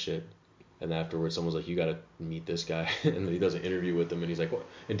about that shit. And afterwards, someone's like, "You gotta meet this guy," and he does an interview with them, and he's like, "What?"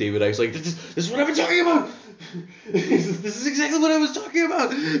 And David Icke's like, "This is what I've been talking about. This is exactly what I was talking about.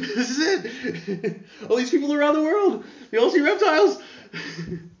 This is it. All these people around the world, they all see reptiles."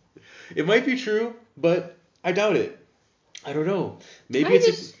 It might be true, but I doubt it. I don't know. Maybe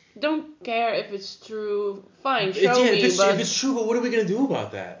it's don't care if it's true. Fine, show yeah, me. if But it's true, but what are we gonna do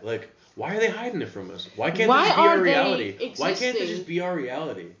about that? Like, why are they hiding it from us? Why can't Why this just be are our they reality? Why can't this existing? just be our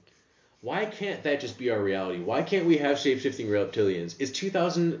reality? Why can't that just be our reality? Why can't we have shape-shifting reptilians? It's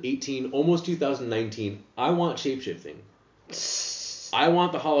 2018, almost 2019. I want shape-shifting. I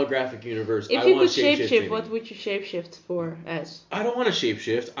want the holographic universe. If I you want could shapeshift, shape-shifting. what would you shapeshift for as? I don't want to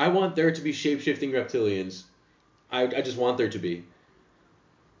shapeshift. I want there to be shape-shifting reptilians. I just want there to be.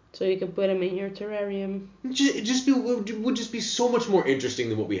 So you can put them in your terrarium. Would just be so much more interesting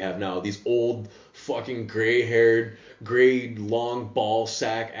than what we have now. These old fucking gray-haired, gray long ball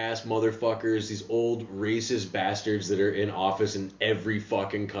sack ass motherfuckers. These old racist bastards that are in office in every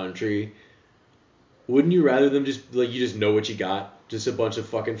fucking country. Wouldn't you rather them just like you just know what you got? Just a bunch of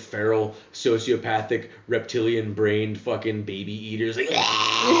fucking feral, sociopathic, reptilian-brained fucking baby eaters like.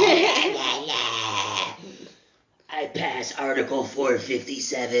 I pass Article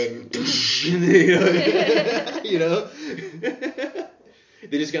 457. You know?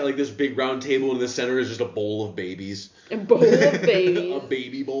 They just got like this big round table, and in the center is just a bowl of babies. A bowl of babies. A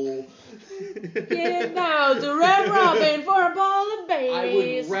baby bowl. Get now to Red Robin for a bowl of babies. I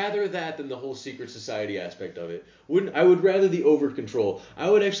would rather that than the whole secret society aspect of it. I would rather the over control. I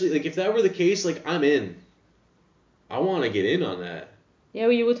would actually, like, if that were the case, like, I'm in. I want to get in on that. Yeah,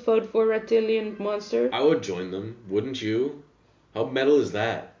 you would vote for reptilian monster. I would join them, wouldn't you? How metal is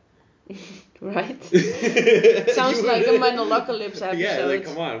that? Right? Sounds like a Metalocalypse episode. Yeah, like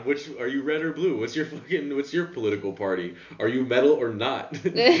come on, which are you, red or blue? What's your political party? Are you metal or not?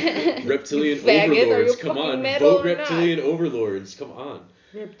 Reptilian overlords, come on, vote reptilian overlords, come on.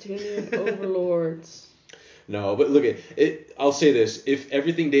 Reptilian overlords. No, but look at it. I'll say this: if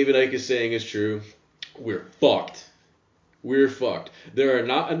everything David Icke is saying is true, we're fucked. We're fucked.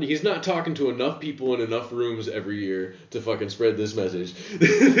 He's not talking to enough people in enough rooms every year to fucking spread this message.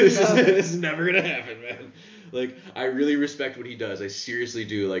 This is never gonna happen, man. Like, I really respect what he does. I seriously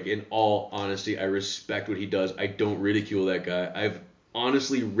do. Like, in all honesty, I respect what he does. I don't ridicule that guy. I've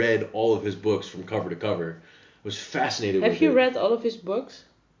honestly read all of his books from cover to cover. I was fascinated with it. Have you read all of his books?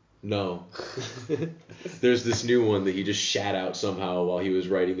 No. There's this new one that he just shat out somehow while he was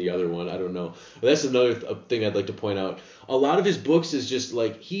writing the other one. I don't know. But that's another thing I'd like to point out. A lot of his books is just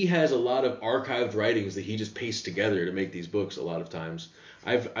like he has a lot of archived writings that he just pastes together to make these books a lot of times.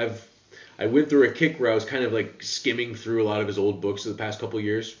 I went through a kick where I was kind of like skimming through a lot of his old books the past couple of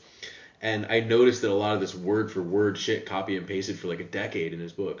years, and I noticed that a lot of this word for word shit copy and pasted for like a decade in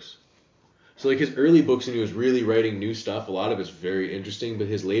his books. So like his early books when he was really writing new stuff, a lot of it's very interesting, but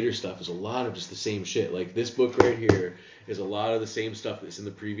his later stuff is a lot of just the same shit. Like this book right here is a lot of the same stuff that's in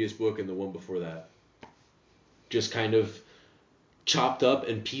the previous book and the one before that. Just kind of chopped up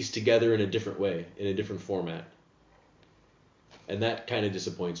and pieced together in a different way, in a different format. And that kind of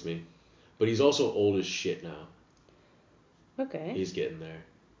disappoints me. But he's also old as shit now. Okay. He's getting there.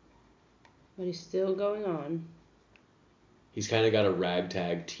 But he's still going on. He's kind of got a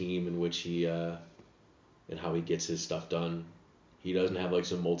ragtag team in which he, and how he gets his stuff done. He doesn't have like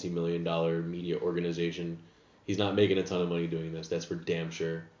some multi-million-dollar media organization. He's not making a ton of money doing this. That's for damn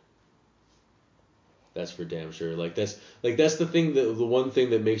sure. That's for damn sure. Like that's the thing, the one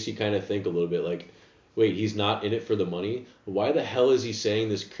thing that makes you kind of think a little bit like, wait, he's not in it for the money? Why the hell is he saying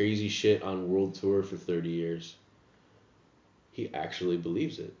this crazy shit on world tour for 30 years? He actually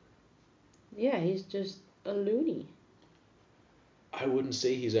believes it. Yeah, he's just a loony. I wouldn't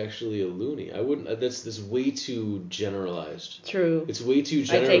say he's actually a loony. I wouldn't. That's way too generalized. True. It's way too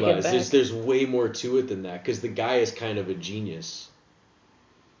generalized. There's way more to it than that, because the guy is kind of a genius.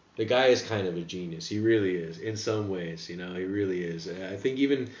 The guy is kind of a genius. He really is, in some ways. You know, he really is. I think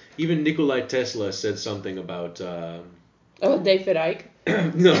even Nikola Tesla said something about. Oh, David Icke.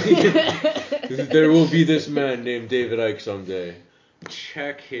 No. There will be this man named David Icke someday.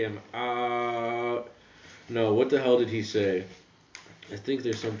 Check him out. No, what the hell did he say? I think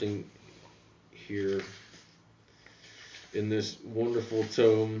there's something here in this wonderful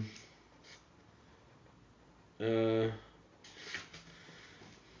tome. I don't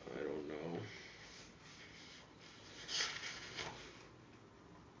know.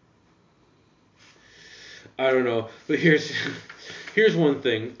 I don't know. But here's one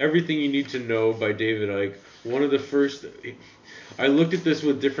thing. Everything You Need to Know by David Icke. One of the first... I looked at this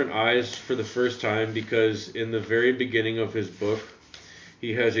with different eyes for the first time because in the very beginning of his book,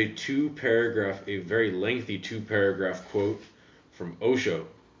 he has a very lengthy 2-paragraph quote from Osho.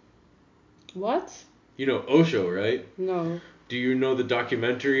 What? You know Osho, right? No. Do you know the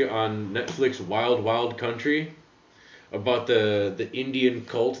documentary on Netflix, Wild Wild Country? About the Indian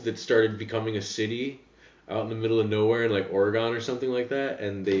cult that started becoming a city out in the middle of nowhere in like Oregon or something like that,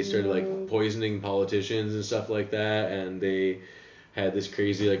 and they started like poisoning politicians and stuff like that, and they had this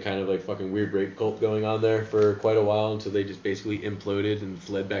crazy like kind of like fucking weird rape cult going on there for quite a while until they just basically imploded and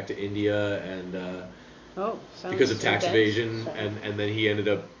fled back to India and because of tax evasion, and then he ended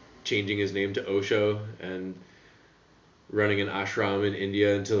up changing his name to Osho and running an ashram in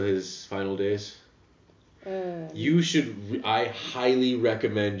India until his final days. I highly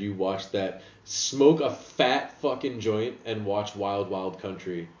recommend you watch that. Smoke a fat fucking joint and watch Wild Wild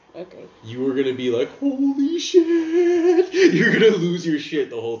Country. Okay. You are gonna be like, holy shit! You're gonna lose your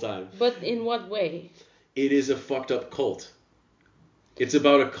shit the whole time. But in what way? It is a fucked up cult. It's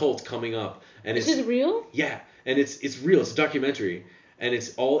about a cult coming up, and is it real? Yeah, and it's real. It's a documentary, and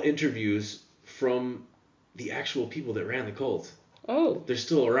it's all interviews from the actual people that ran the cult. Oh. They're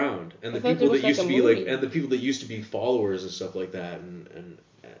still around, and the people that used to be like, and the people that used to be followers and stuff like that, and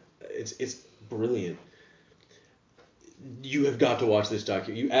it's brilliant. You have got to watch this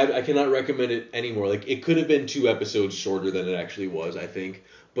documentary. I cannot recommend it anymore. Like, it could have been 2 episodes shorter than it actually was, I think,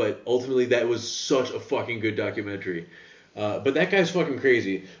 but ultimately that was such a fucking good documentary. But that guy's fucking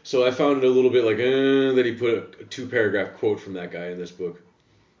crazy. So I found it a little bit like that he put a 2-paragraph quote from that guy in this book.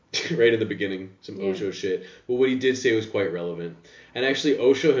 Right in the beginning, some Osho shit. But what he did say was quite relevant. And actually,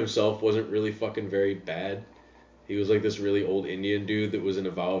 Osho himself wasn't really fucking very bad. He was like this really old Indian dude that was in a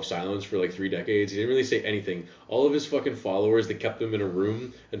vow of silence for like 3 decades. He didn't really say anything. All of his fucking followers that kept him in a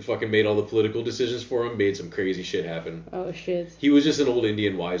room and fucking made all the political decisions for him made some crazy shit happen. Oh, shit. He was just an old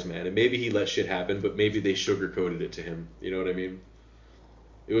Indian wise man. And maybe he let shit happen, but maybe they sugarcoated it to him. You know what I mean?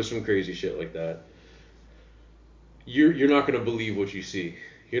 It was some crazy shit like that. You're not going to believe what you see.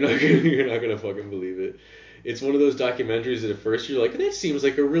 You're not gonna fucking believe it. It's one of those documentaries that at first you're like, that seems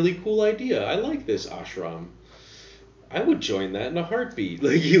like a really cool idea. I like this ashram. I would join that in a heartbeat.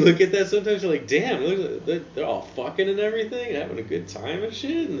 Like, you look at that sometimes, you're like, damn, they're all fucking and everything, and having a good time and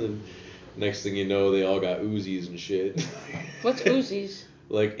shit. And then next thing you know, they all got Uzis and shit. What's Uzis?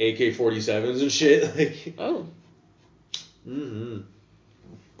 Like AK-47s and shit. Like. Oh. Mm-hmm.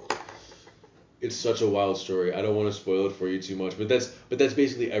 It's such a wild story. I don't want to spoil it for you too much, but that's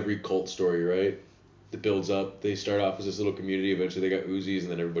basically every cult story, right? That builds up. They start off as this little community. Eventually, they got Uzis, and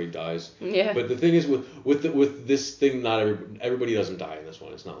then everybody dies. Yeah. But the thing is, with this thing, not everybody doesn't die in this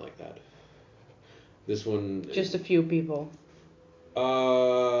one. It's not like that. This one. Just a few people.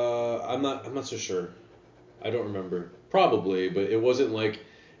 I'm not so sure. I don't remember. Probably, but it wasn't like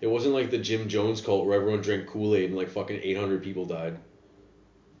the Jim Jones cult where everyone drank Kool-Aid and like fucking 800 people died.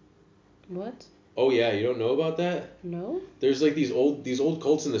 What? Oh yeah, you don't know about that? No. There's like these old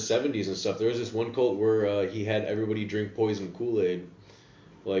cults in the 70s and stuff. There was this one cult where he had everybody drink poison Kool-Aid,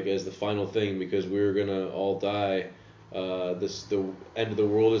 like as the final thing because we were gonna all die. The end of the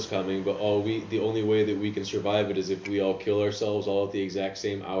world is coming, but the only way that we can survive it is if we all kill ourselves all at the exact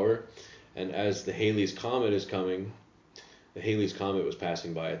same hour. And as the Halley's Comet is coming, the Halley's Comet was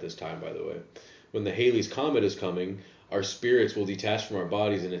passing by at this time, by the way. When the Halley's Comet is coming, our spirits will detach from our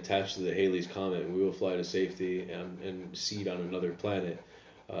bodies and attach to the Halley's Comet, and we will fly to safety and seed on another planet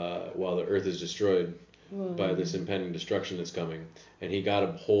while the Earth is destroyed by this impending destruction that's coming. And he got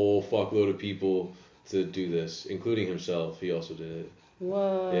a whole fuckload of people to do this, including himself. He also did it.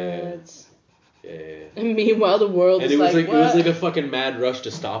 What? Yeah. And meanwhile, the world is like, what? It was like a fucking mad rush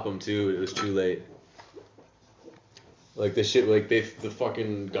to stop him too. It was too late. Like, this shit, like, the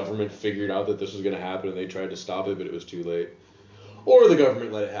fucking government figured out that this was going to happen and they tried to stop it, but it was too late. Or the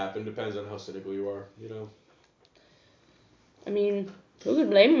government let it happen, depends on how cynical you are, you know? I mean, who could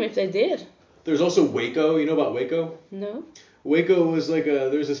blame them if they did? There's also Waco, you know about Waco? No. Waco was like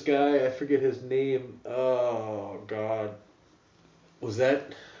there's this guy, I forget his name, oh, God. Was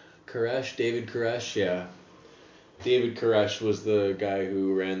that Koresh? David Koresh? Yeah. David Koresh was the guy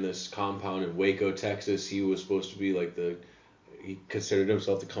who ran this compound in Waco, Texas. He was supposed to be like he considered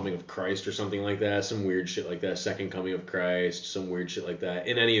himself the coming of Christ or something like that. Some weird shit like that. Second coming of Christ. Some weird shit like that.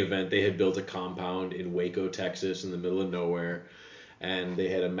 In any event, they had built a compound in Waco, Texas in the middle of nowhere. And they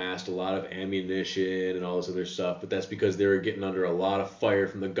had amassed a lot of ammunition and all this other stuff. But that's because they were getting under a lot of fire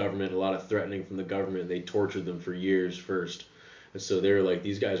from the government, a lot of threatening from the government. They tortured them for years first. And so they were like,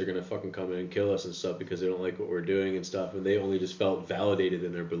 these guys are going to fucking come in and kill us and stuff because they don't like what we're doing and stuff. And they only just felt validated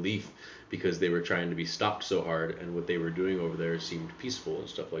in their belief because they were trying to be stopped so hard. And what they were doing over there seemed peaceful and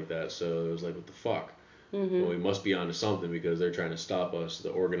stuff like that. So it was like, what the fuck? Well, we must be onto something because they're trying to stop us.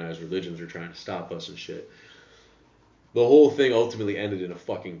 The organized religions are trying to stop us and shit. The whole thing ultimately ended in a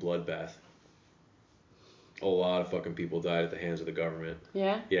fucking bloodbath. A lot of fucking people died at the hands of the government.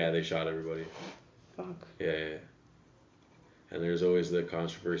 Yeah? Yeah, they shot everybody. Fuck. Yeah. And there's always the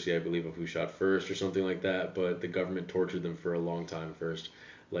controversy, I believe, of who shot first or something like that, but the government tortured them for a long time first.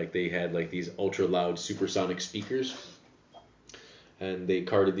 Like, they had, like, these ultra-loud supersonic speakers, and they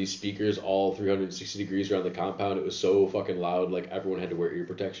carted these speakers all 360 degrees around the compound. It was so fucking loud, like, everyone had to wear ear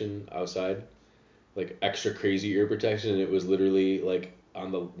protection outside. Like, extra crazy ear protection, and it was literally, like,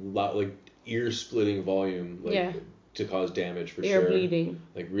 on the, like, ear-splitting volume, like, to cause damage for Ear sure. bleeding.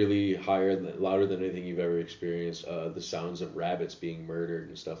 Like really louder than anything you've ever experienced. The sounds of rabbits being murdered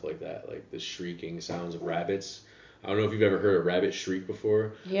and stuff like that. Like the shrieking sounds of rabbits. I don't know if you've ever heard a rabbit shriek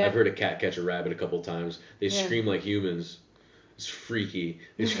before. Yeah. I've heard a cat catch a rabbit a couple times. They scream like humans. It's freaky.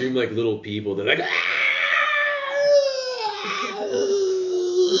 They scream like little people. They're like.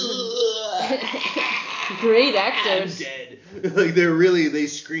 Great actors. I'm dead. Like they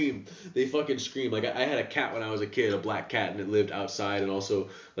scream. They fucking scream. Like I had a cat when I was a kid, a black cat, and it lived outside, and also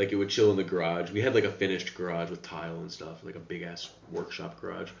like it would chill in the garage. We had like a finished garage with tile and stuff, like a big ass workshop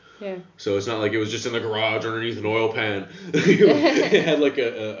garage. Yeah. So it's not like it was just in the garage underneath an oil pan. It had like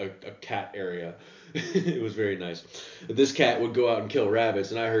a cat area. It was very nice. This cat would go out and kill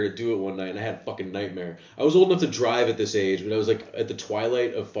rabbits, and I heard it do it one night, and I had a fucking nightmare. I was old enough to drive at this age, but I was like at the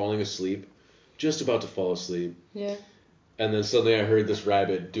twilight of falling asleep. Just about to fall asleep. Yeah. And then suddenly I heard this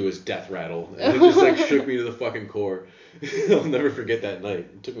rabbit do his death rattle. And it just like shook me to the fucking core. I'll never forget that night.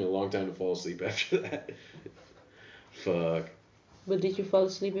 It took me a long time to fall asleep after that. Fuck. But did you fall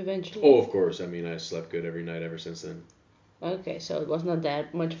asleep eventually? Oh, of course. I mean, I slept good every night ever since then. Okay, so it was not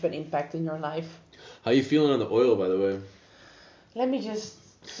that much of an impact in your life. How you feeling on the oil, by the way? Let me just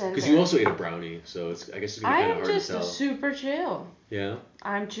send Because you also ate a brownie, so I guess it's going to be kind of hard to I'm tell. just super chill. Yeah?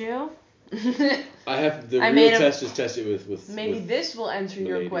 I'm chill. I have the real test is tested with maybe with this will answer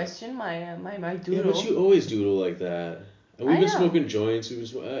your lady. question. My doodle. Yeah, but you always doodle like that. And we've I been know. smoking joints.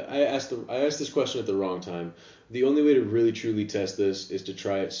 I asked this question at the wrong time. The only way to really truly test this is to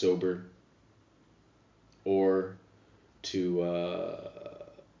try it sober, or to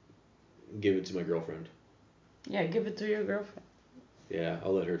give it to my girlfriend. Yeah, give it to your girlfriend. Yeah,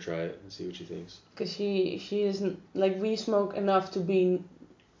 I'll let her try it and see what she thinks. Cause she isn't like we smoke enough to be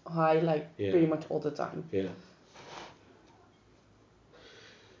high pretty much all the time. Yeah.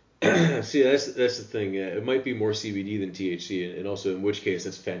 See, that's the thing. Yeah, it might be more CBD than THC, and also in which case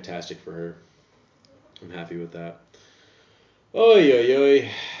that's fantastic for her. I'm happy with that. Oy, oy, oy.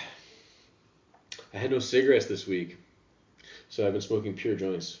 I had no cigarettes this week, so I've been smoking pure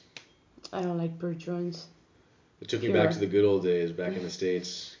joints. I don't like pure joints. It took me back to the good old days, back in the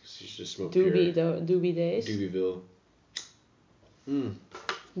States. You should just smoke Doobie pure. Doobie days. Doobieville.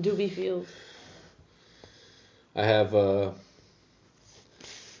 Doobie field. I have a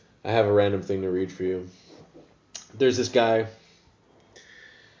random thing to read for you. There's this guy.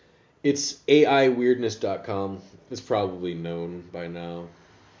 It's AIweirdness.com. It's probably known by now.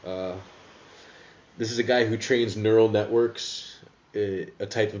 This is a guy who trains neural networks, a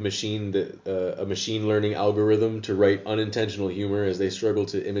type of machine a machine learning algorithm to write unintentional humor as they struggle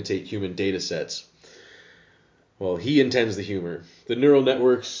to imitate human data sets. Well, he intends the humor. The neural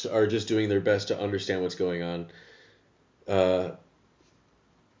networks are just doing their best to understand what's going on.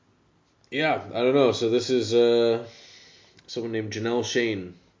 Yeah, I don't know. So this is someone named Janelle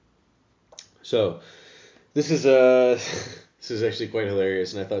Shane. So this is actually quite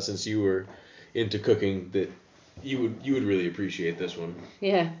hilarious, and I thought since you were into cooking that you would really appreciate this one.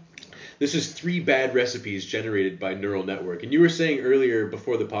 Yeah. This is 3 bad recipes generated by neural network. And you were saying earlier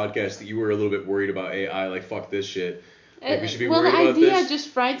before the podcast that you were a little bit worried about AI, like fuck this shit. Like we should be worried about this. Well, the idea just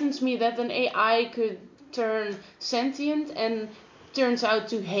frightens me that an AI could turn sentient and turns out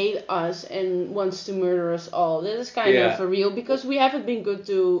to hate us and wants to murder us all. That is kind of for real because we haven't been good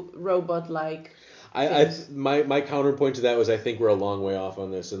to robot-like. My counterpoint to that was I think we're a long way off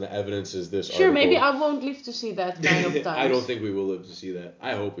on this, and the evidence is this Sure, article. maybe I won't live to see that kind of times. I don't think we will live to see that.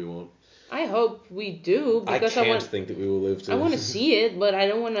 I hope we won't. I hope we do, because I can't think that we will live to. I want to see it, but I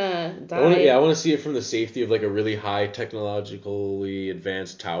don't want to die. I want to see it from the safety of like a really high technologically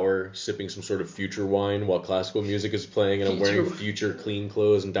advanced tower, sipping some sort of future wine while classical music is playing, and I'm wearing future clean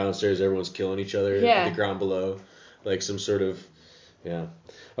clothes, and downstairs everyone's killing each other at the ground below, like some sort of, yeah.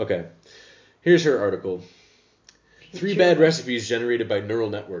 Okay, here's her article. 3 bad recipes generated by neural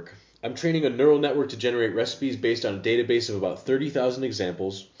network. I'm training a neural network to generate recipes based on a database of about 30,000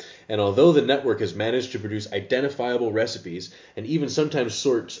 examples, and although the network has managed to produce identifiable recipes and even sometimes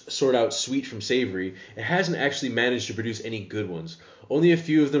sort out sweet from savory, it hasn't actually managed to produce any good ones. Only a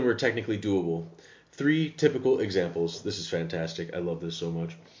few of them are technically doable. 3 typical examples. This is fantastic. I love this so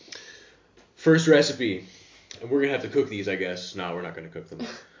much. First recipe, and we're going to have to cook these, I guess. No, we're not going to cook them.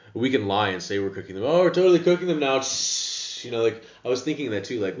 We can lie and say we're cooking them. Oh, we're totally cooking them now. You know, like, I was thinking that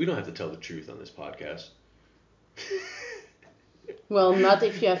too, like, we don't have to tell the truth on this podcast. Well, not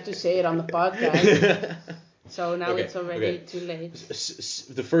if you have to say it on the podcast. So now it's already too late.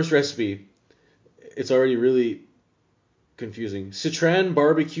 The first recipe, it's already really confusing. Citran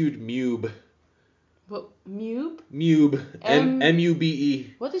barbecued mube. What, mube? Mube.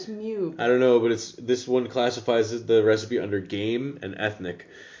 M-U-B-E. What is mube? I don't know, but this one classifies the recipe under game and ethnic.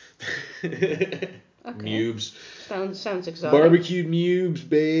 Okay. Mubes. Sounds exotic. Barbecued mubes,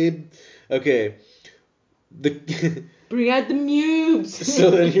 babe. Okay. Bring out the mubes. So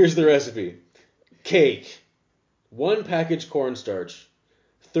then here's the recipe. Cake. 1 package cornstarch.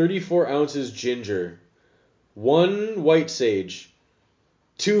 34 ounces ginger. 1 white sage.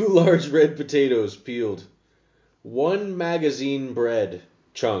 2 large red potatoes peeled. 1 magazine bread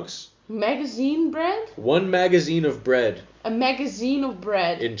chunks. Magazine bread? 1 magazine of bread. A magazine of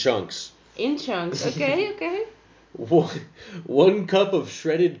bread. In chunks. In chunks. Okay. 1 cup of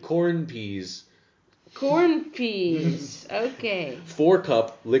shredded corn peas. Corn peas. Okay. 4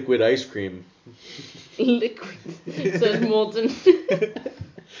 cup liquid ice cream. Liquid. So it's molten.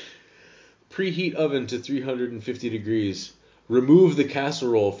 Preheat oven to 350 degrees. Remove the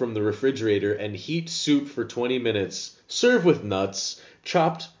casserole from the refrigerator and heat soup for 20 minutes. Serve with nuts,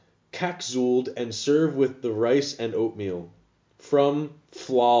 chopped kakzuled, and serve with the rice and oatmeal. From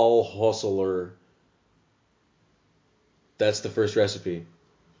Flal Hosseler. That's the first recipe.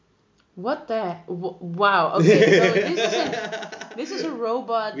 What the? Wow. Okay, so this is a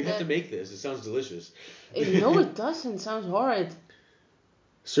robot. We have to make this. It sounds delicious. No, it doesn't. It sounds horrid.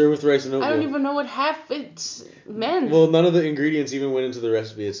 Serve with rice and oatmeal. I don't even know what half it's meant. Well, none of the ingredients even went into the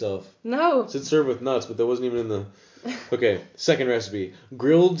recipe itself. No. It said serve with nuts, but that wasn't even in the... Okay, second recipe.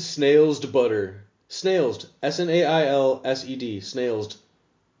 Grilled snailsed butter. Snailsed. S-N-A-I-L-S-E-D. Snailsed.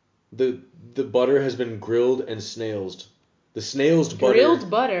 The butter has been grilled and snailsed. The snailsed butter...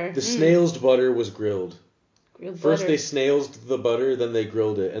 Grilled butter? The snailsed butter was grilled. Grilled First butter. they snailsed the butter, then they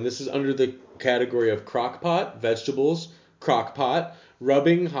grilled it. And this is under the category of crock pot, vegetables, crock pot,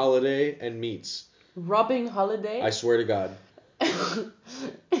 rubbing, holiday, and meats. Rubbing holiday? I swear to God.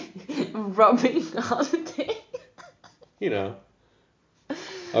 Rubbing holiday? You know.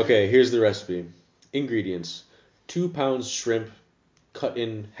 Okay, here's the recipe. Ingredients. 2 pounds shrimp cut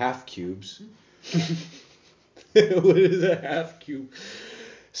in half cubes. What is a half cube?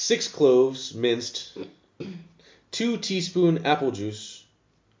 6 cloves minced. 2 teaspoon apple juice.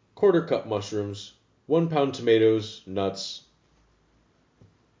 1/4 cup mushrooms. 1 pound tomatoes, nuts.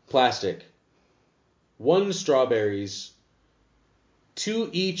 Plastic. 1 strawberries. 2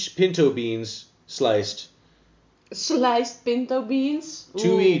 each pinto beans, sliced. Sliced pinto beans?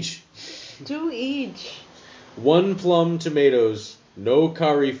 2 each. 2 each. 1 plum tomatoes, no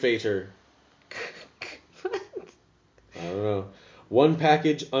curry fater. I don't know. 1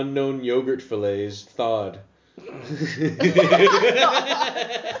 package unknown yogurt fillets, thawed. So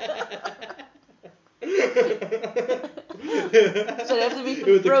they have to be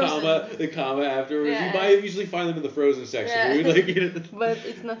with frozen. the comma afterwards. Yeah. You usually find them in the frozen section. Yeah. But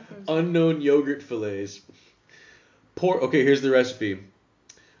it's not frozen. Unknown yogurt fillets. Okay, here's the recipe.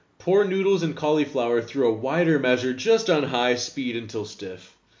 Pour noodles and cauliflower through a wider measure just on high speed until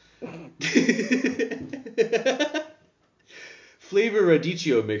stiff. Flavor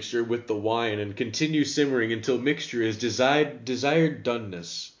radicchio mixture with the wine and continue simmering until mixture is desired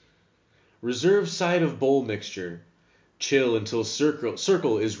doneness. Reserve side of bowl mixture. Chill until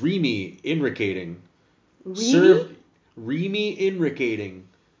circle is Remy inricating. Serve Remy inricating.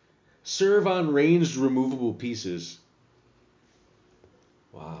 Serve on ranged removable pieces.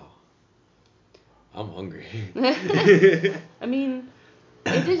 Wow. I'm hungry. I mean,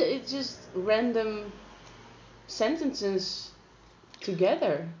 It's just random sentences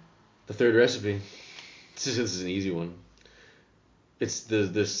together. The third recipe. This is an easy one. It's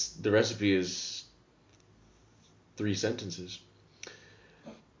the recipe is 3 sentences.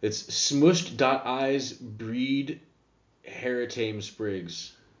 It's smushed.eyes breed Heritame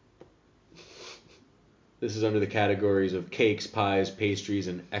sprigs. This is under the categories of cakes, pies, pastries,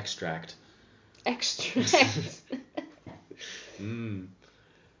 and extract. Extract.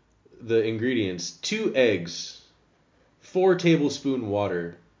 The ingredients: 2 eggs, 4 tablespoon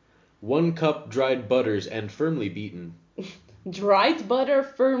water, 1 cup dried butters and firmly beaten. Dried butter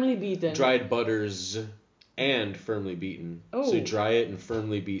firmly beaten. Dried butters and firmly beaten. Oh. So you dry it and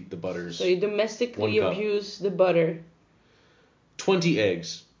firmly beat the butters. So you domestically 1 cup. abuse the butter. 20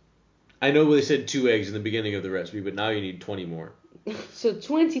 eggs. I know they said 2 eggs in the beginning of the recipe, but now you need 20 more. So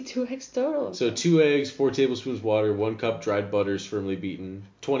 22 eggs total. So 2 eggs, 4 tablespoons water, 1 cup dried butters firmly beaten,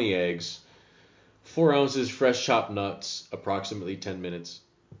 20 eggs, 4 ounces fresh chopped nuts, approximately 10 minutes,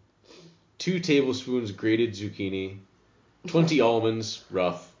 2 tablespoons grated zucchini, 20 almonds,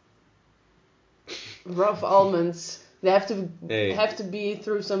 rough. Rough almonds. They have to Hey. have to be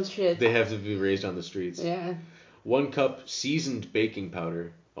through some shit. They have to be raised on the streets. Yeah. 1 cup seasoned baking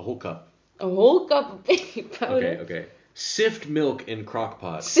powder, a whole cup. A whole cup of baking powder. Okay. Sift milk in crock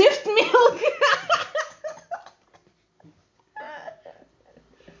pot. Sift milk.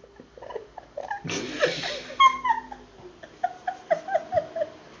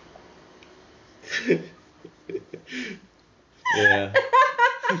 Yeah.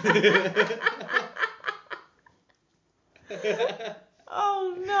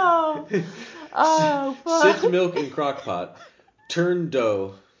 Oh no. Oh fuck. Sift milk in crock pot. Turn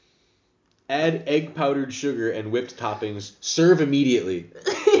dough. Add egg powdered sugar and whipped toppings. Serve immediately.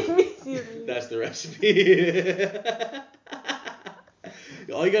 Immediately. That's the recipe.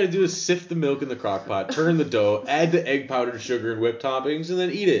 All you gotta do is sift the milk in the crock pot, turn the dough, add the egg powdered sugar and whipped toppings, and then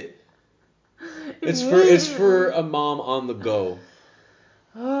eat it. It's for a mom on the go.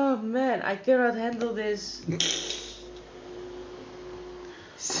 Oh man, I cannot handle this.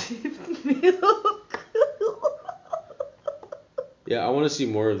 Sift milk. Yeah, I want to see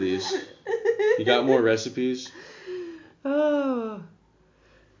more of these. You got more recipes? Oh.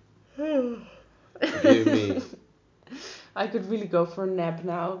 Give me. I could really go for a nap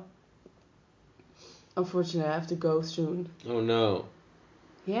now. Unfortunately, I have to go soon. Oh no.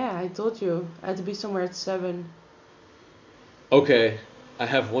 Yeah, I told you. I had to be somewhere at 7. Okay, I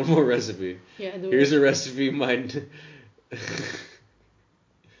have one more recipe. Yeah, do Here's it. a recipe mine.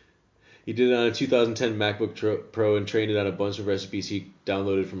 He did it on a 2010 MacBook Pro and trained it on a bunch of recipes he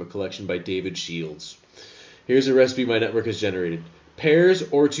downloaded from a collection by David Shields. Here's a recipe my network has generated. Pears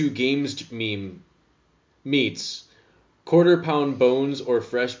or 2 games meats. 1/4 pound bones or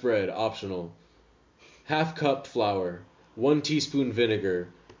fresh bread, optional. 1/2 cup flour. 1 teaspoon vinegar.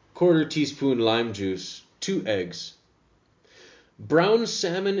 1/4 teaspoon lime juice. 2 eggs. Brown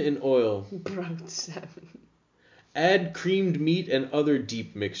salmon in oil. Brown salmon. Add creamed meat and other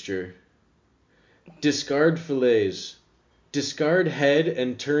deep mixture. Discard fillets. Discard head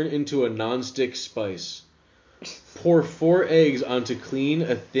and turn into a non-stick spice. Pour 4 eggs onto clean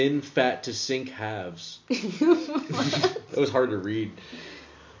a thin fat to sink halves. That was hard to read.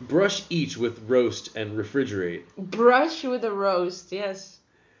 Brush each with roast and refrigerate. Brush with a roast, yes.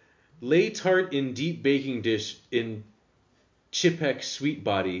 Lay tart in deep baking dish in Chipek sweet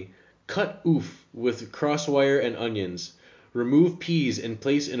body. Cut oof with crosswire and onions. Remove peas and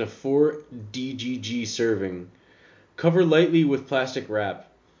place in a 4 DGG serving. Cover lightly with plastic wrap.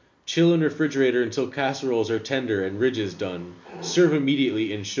 Chill in refrigerator until casseroles are tender and ridges done. Serve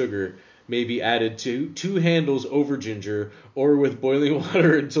immediately in sugar. May be added to 2 handles over ginger or with boiling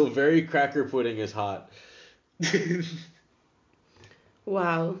water until very cracker pudding is hot.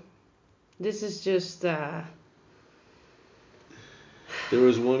 Wow. This is just, There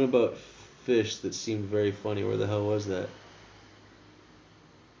was one about fish that seemed very funny. Where the hell was that?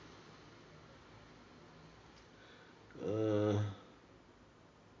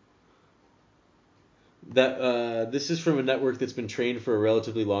 This is from a network that's been trained for a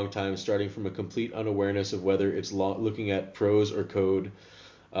relatively long time, starting from a complete unawareness of whether it's looking at prose or code,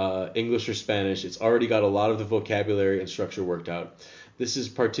 English or Spanish. It's already got a lot of the vocabulary and structure worked out. This is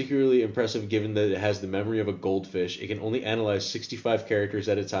particularly impressive given that it has the memory of a goldfish. It can only analyze 65 characters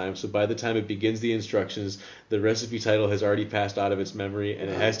at a time, so by the time it begins the instructions, the recipe title has already passed out of its memory and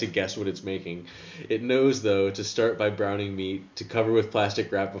it has to guess what it's making. It knows, though, to start by browning meat, to cover with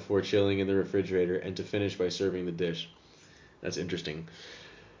plastic wrap before chilling in the refrigerator, and to finish by serving the dish. That's interesting.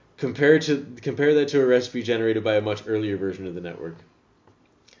 Compare that to a recipe generated by a much earlier version of the network.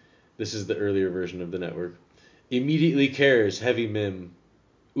 This is the earlier version of the network. Immediately cares, heavy mim.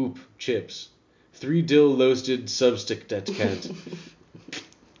 Oop, chips. 3 dill roasted substictant.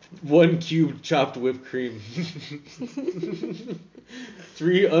 1 cube chopped whipped cream.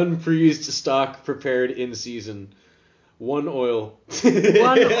 3 unfreezed stock prepared in season. 1 oil. 1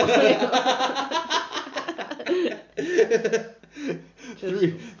 oil.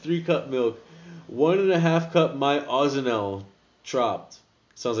 3 cup milk. 1.5 cup myozanol chopped.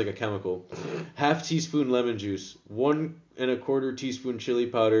 Sounds like a chemical. 1/2 teaspoon lemon juice. 1.25 teaspoon chili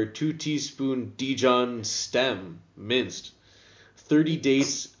powder. 2 teaspoon Dijon stem minced. 30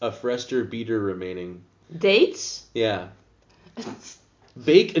 dates of Frester beater remaining. Dates? Yeah.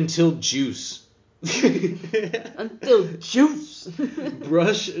 Bake until juice. Until juice.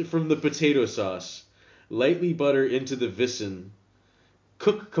 Brush from the potato sauce. Lightly butter into the vicin.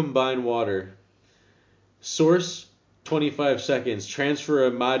 Cook combine water. Source 25 seconds. Transfer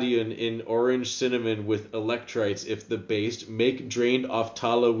a madian in orange cinnamon with electrites if the based. Make drained off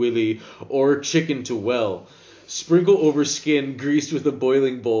tala willy or chicken to well. Sprinkle over skin greased with a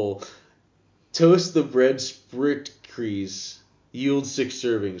boiling bowl. Toast the bread sprit crease. Yield 6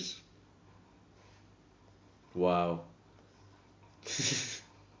 servings. Wow.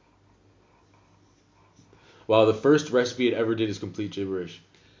 Wow, the first recipe it ever did is complete gibberish.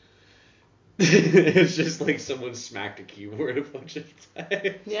 It's just like someone smacked a keyboard a bunch of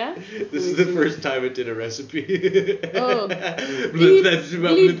times. Yeah? This is the first time it did a recipe. Oh.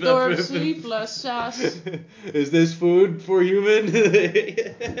 Glitdorp sleepless sauce. Is this food for human?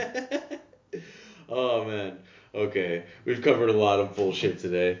 Oh man. Okay. We've covered a lot of bullshit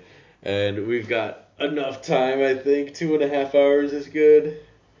today. And we've got enough time, I think. 2.5 hours is good.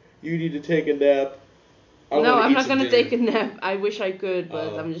 You need to take a nap. No, I'm not gonna take a nap. I wish I could,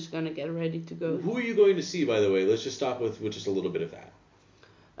 but I'm just gonna get ready to go. Who are you going to see, by the way? Let's just stop with just a little bit of that.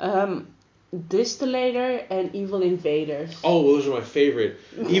 Distillator and Evil Invaders. Oh, well, those are my favorite.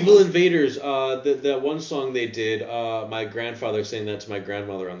 Evil Invaders. That one song they did. My grandfather sang that to my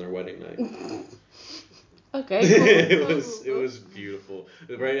grandmother on their wedding night. Okay. Cool. It was beautiful.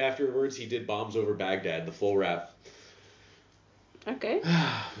 Right afterwards, he did Bombs Over Baghdad, the full rap. Okay.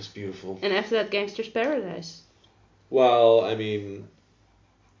 It was beautiful. And after that, Gangster's Paradise. Well, I mean,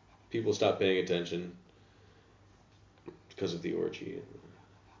 people stopped paying attention because of the orgy.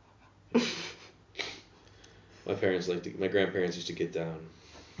 My grandparents used to get down.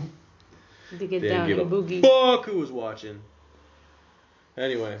 To get down and boogie. Fuck who was watching.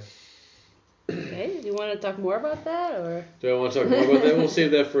 Anyway. Okay, do you want to talk more about that, or? Do I want to talk more about that? We'll save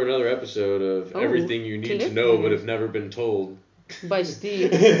that for another episode of everything you need to know but have never been told. By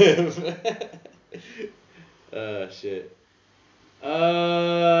Steve. Shit.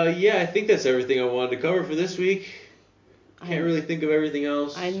 Yeah, I think that's everything I wanted to cover for this week. Can't really think of everything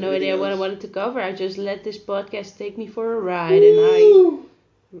else. I had no idea what I wanted to cover. I just let this podcast take me for a ride, and I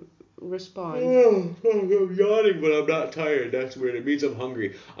respond. I'm yawning, but I'm not tired. That's weird. It means I'm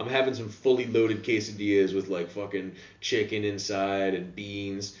hungry. I'm having some fully loaded quesadillas with like fucking chicken inside and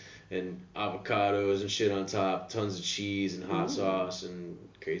beans and avocados and shit on top, tons of cheese and hot sauce and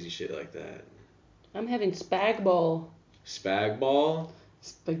crazy shit like that. I'm having spag ball. Spag ball?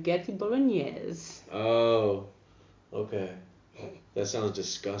 Spaghetti bolognese. Oh, okay. That sounds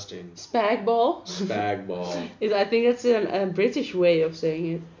disgusting. Spag ball? Spag ball. I think that's a British way of saying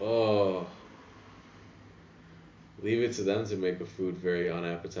it. Oh. Leave it to them to make a food very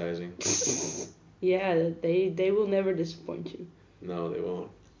unappetizing. Yeah, they will never disappoint you. No, they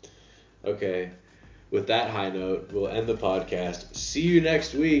won't. Okay. With that high note, we'll end the podcast. See you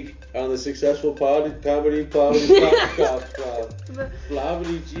next week on the successful comedy podcast.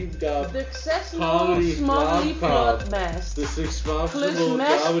 The successful smally podcast. The successful Plus comedy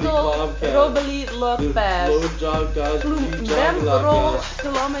mestel podcast. robbely lodpast. Bemrol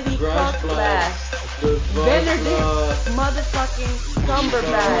comedy podcast. Benedict motherfucking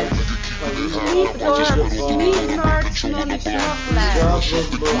Cumberbatch. Meatdorp, Meatnards, Nonny Snockland. Watch it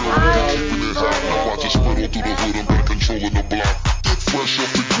spread all through the hood, I'm back controlling the block. Get fresh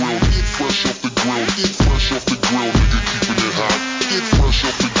off the grill, get fresh off the grill, get fresh off the grill, nigga, keeping it hot. Get fresh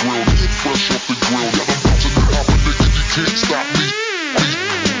off the grill, get fresh off the grill. Yeah, I'm bouncing it off a nigga, you can't stop me.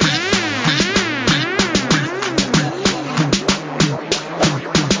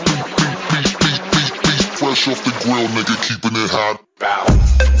 Fresh off the grill, nigga, keeping it hot. Bow.